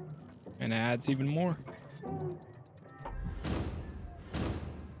 And adds even more.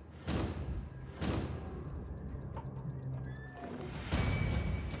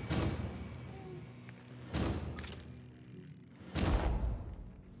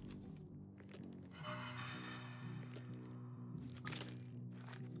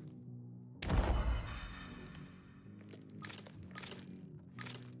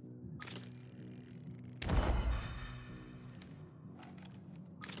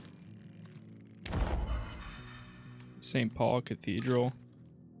 St. Paul Cathedral.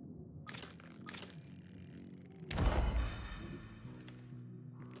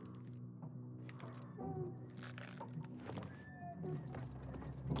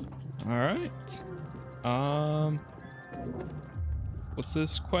 All right. What's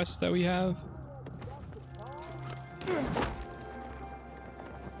this quest that we have?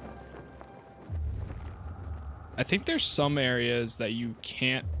 I think there's some areas that you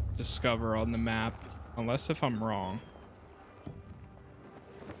can't discover on the map, unless if I'm wrong.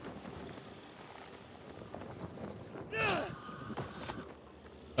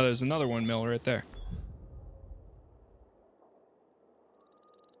 Oh, there's another windmill right there.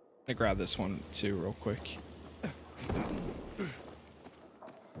 I grab this one too real quick.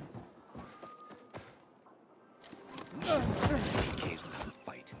 PKs without a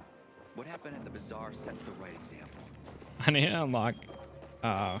fight. What happened at the bazaar sets the right example. I need to unlock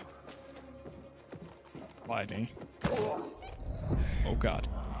lighting. Oh god.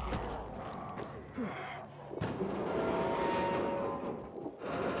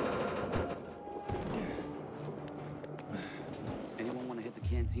 Anyone want to hit the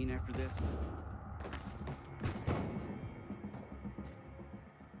canteen after this?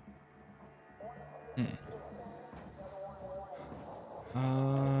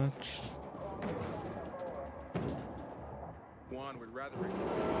 Juan would rather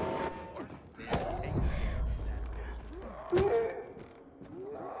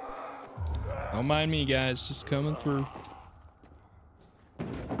Don't mind me, guys, just coming through.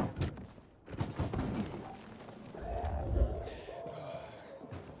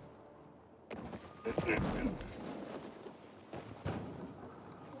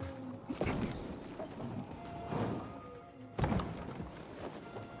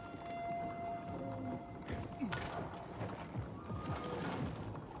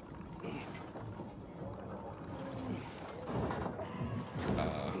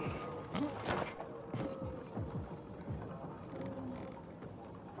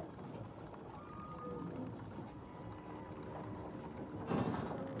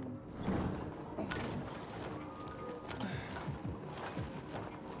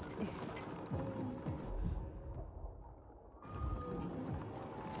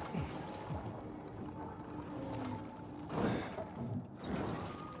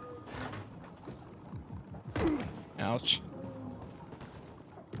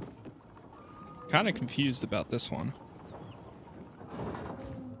 Kind of confused about this one.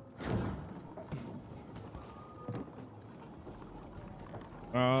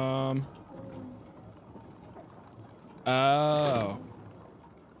 Oh.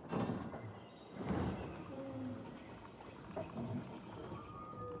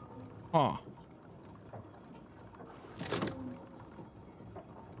 Huh.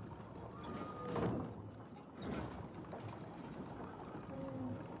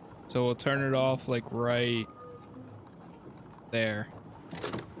 So we'll turn it off like right there.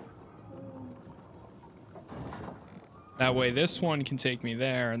 That way this one can take me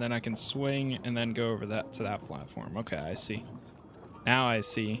there, and then I can swing and then go over that to that platform. Okay, I see. Now I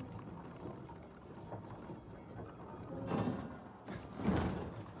see.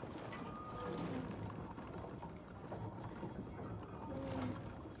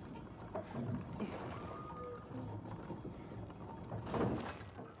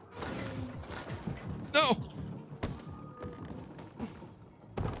 No!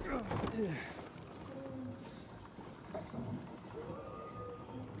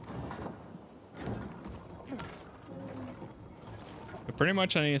 But pretty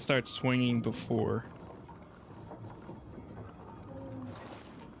much I need to start swinging before.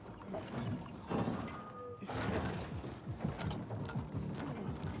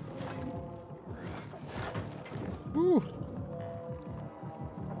 Woo!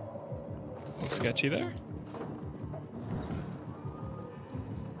 A little sketchy there.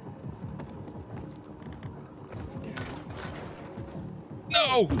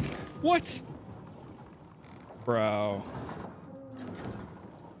 No! What? Bro.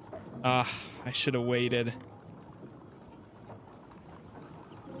 Ah, I should have waited.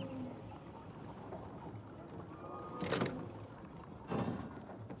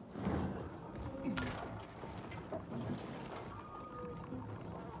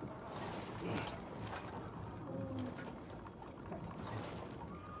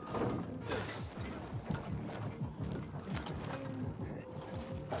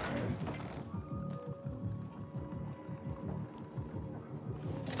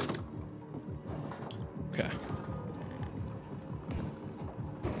 Okay.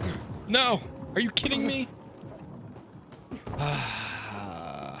 No! Are you kidding me?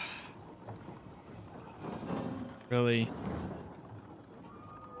 Really?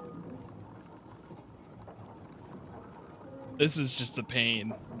 This is just a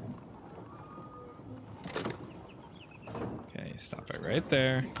pain. Okay, stop it right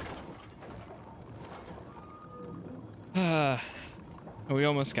there. We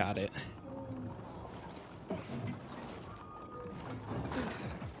almost got it.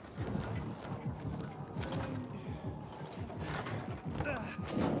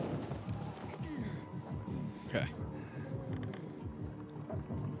 Okay.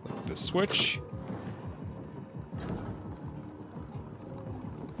 The switch.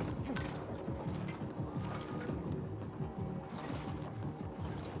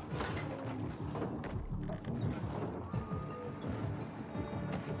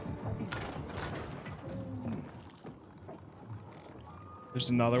 There's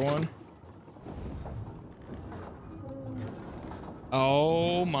another one.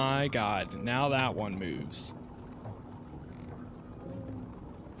 Oh my god, now that one moves.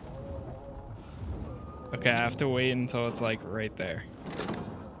 Okay, I have to wait until it's like right there.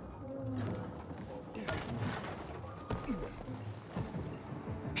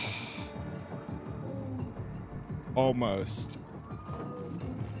 Almost.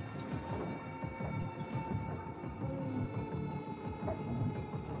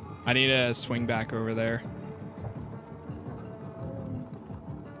 I need to swing back over there.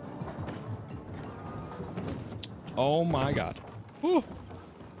 Oh my god. Woo.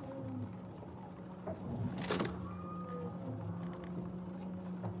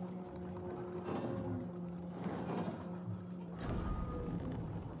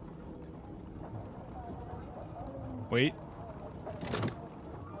 Wait.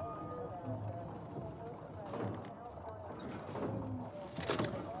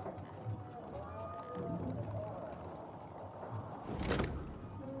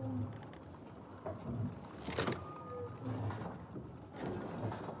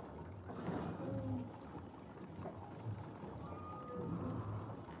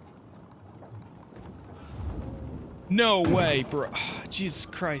 No way, bro. Jesus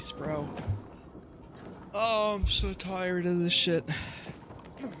Christ, bro. Oh, I'm so tired of this shit.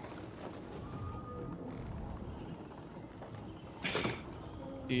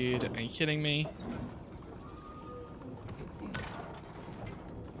 Dude, are you kidding me?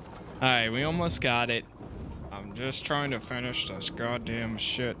 Alright, we almost got it. I'm just trying to finish this goddamn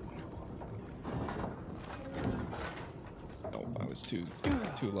shit. was too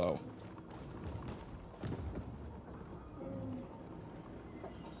low.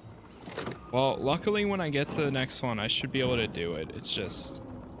 Well, luckily when I get to the next one, I should be able to do it. It's just...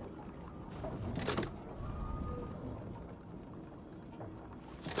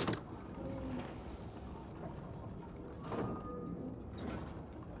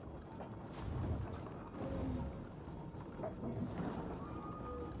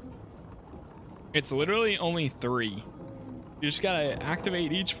 It's literally only 3. You just gotta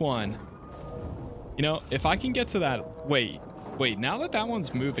activate each one. You know, if I can get to that... Wait, now that that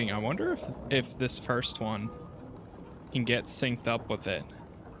one's moving, I wonder if this first one can get synced up with it.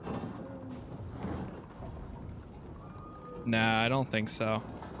 Nah, I don't think so.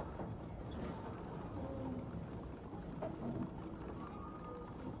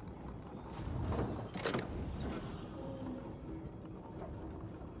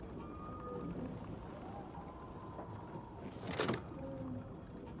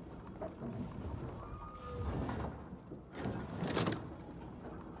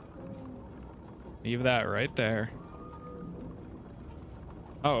 Leave that right there.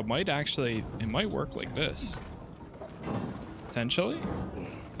 Oh, it might work like this. Potentially?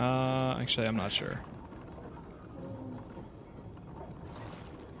 Actually, I'm not sure.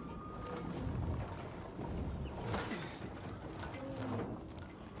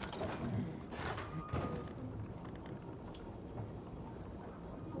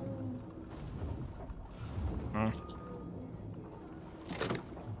 Huh.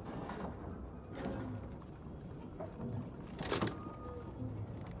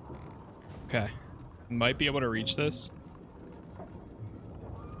 Okay. Might be able to reach this.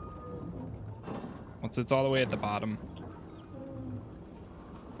 Once it's all the way at the bottom.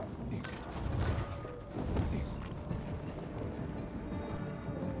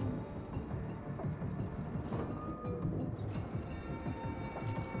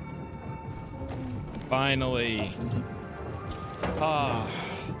 Finally. Ah.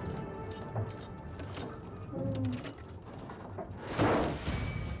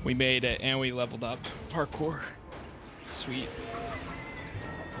 We made it and we leveled up. Parkour. Sweet.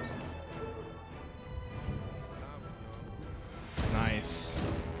 Nice.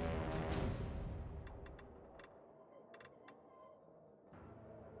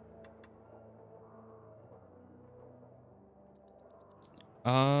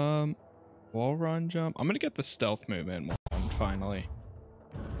 Wall run jump. I'm gonna get the stealth movement one finally.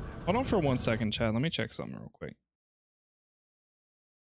 Hold on for 1 second, Chad. Let me check something real quick.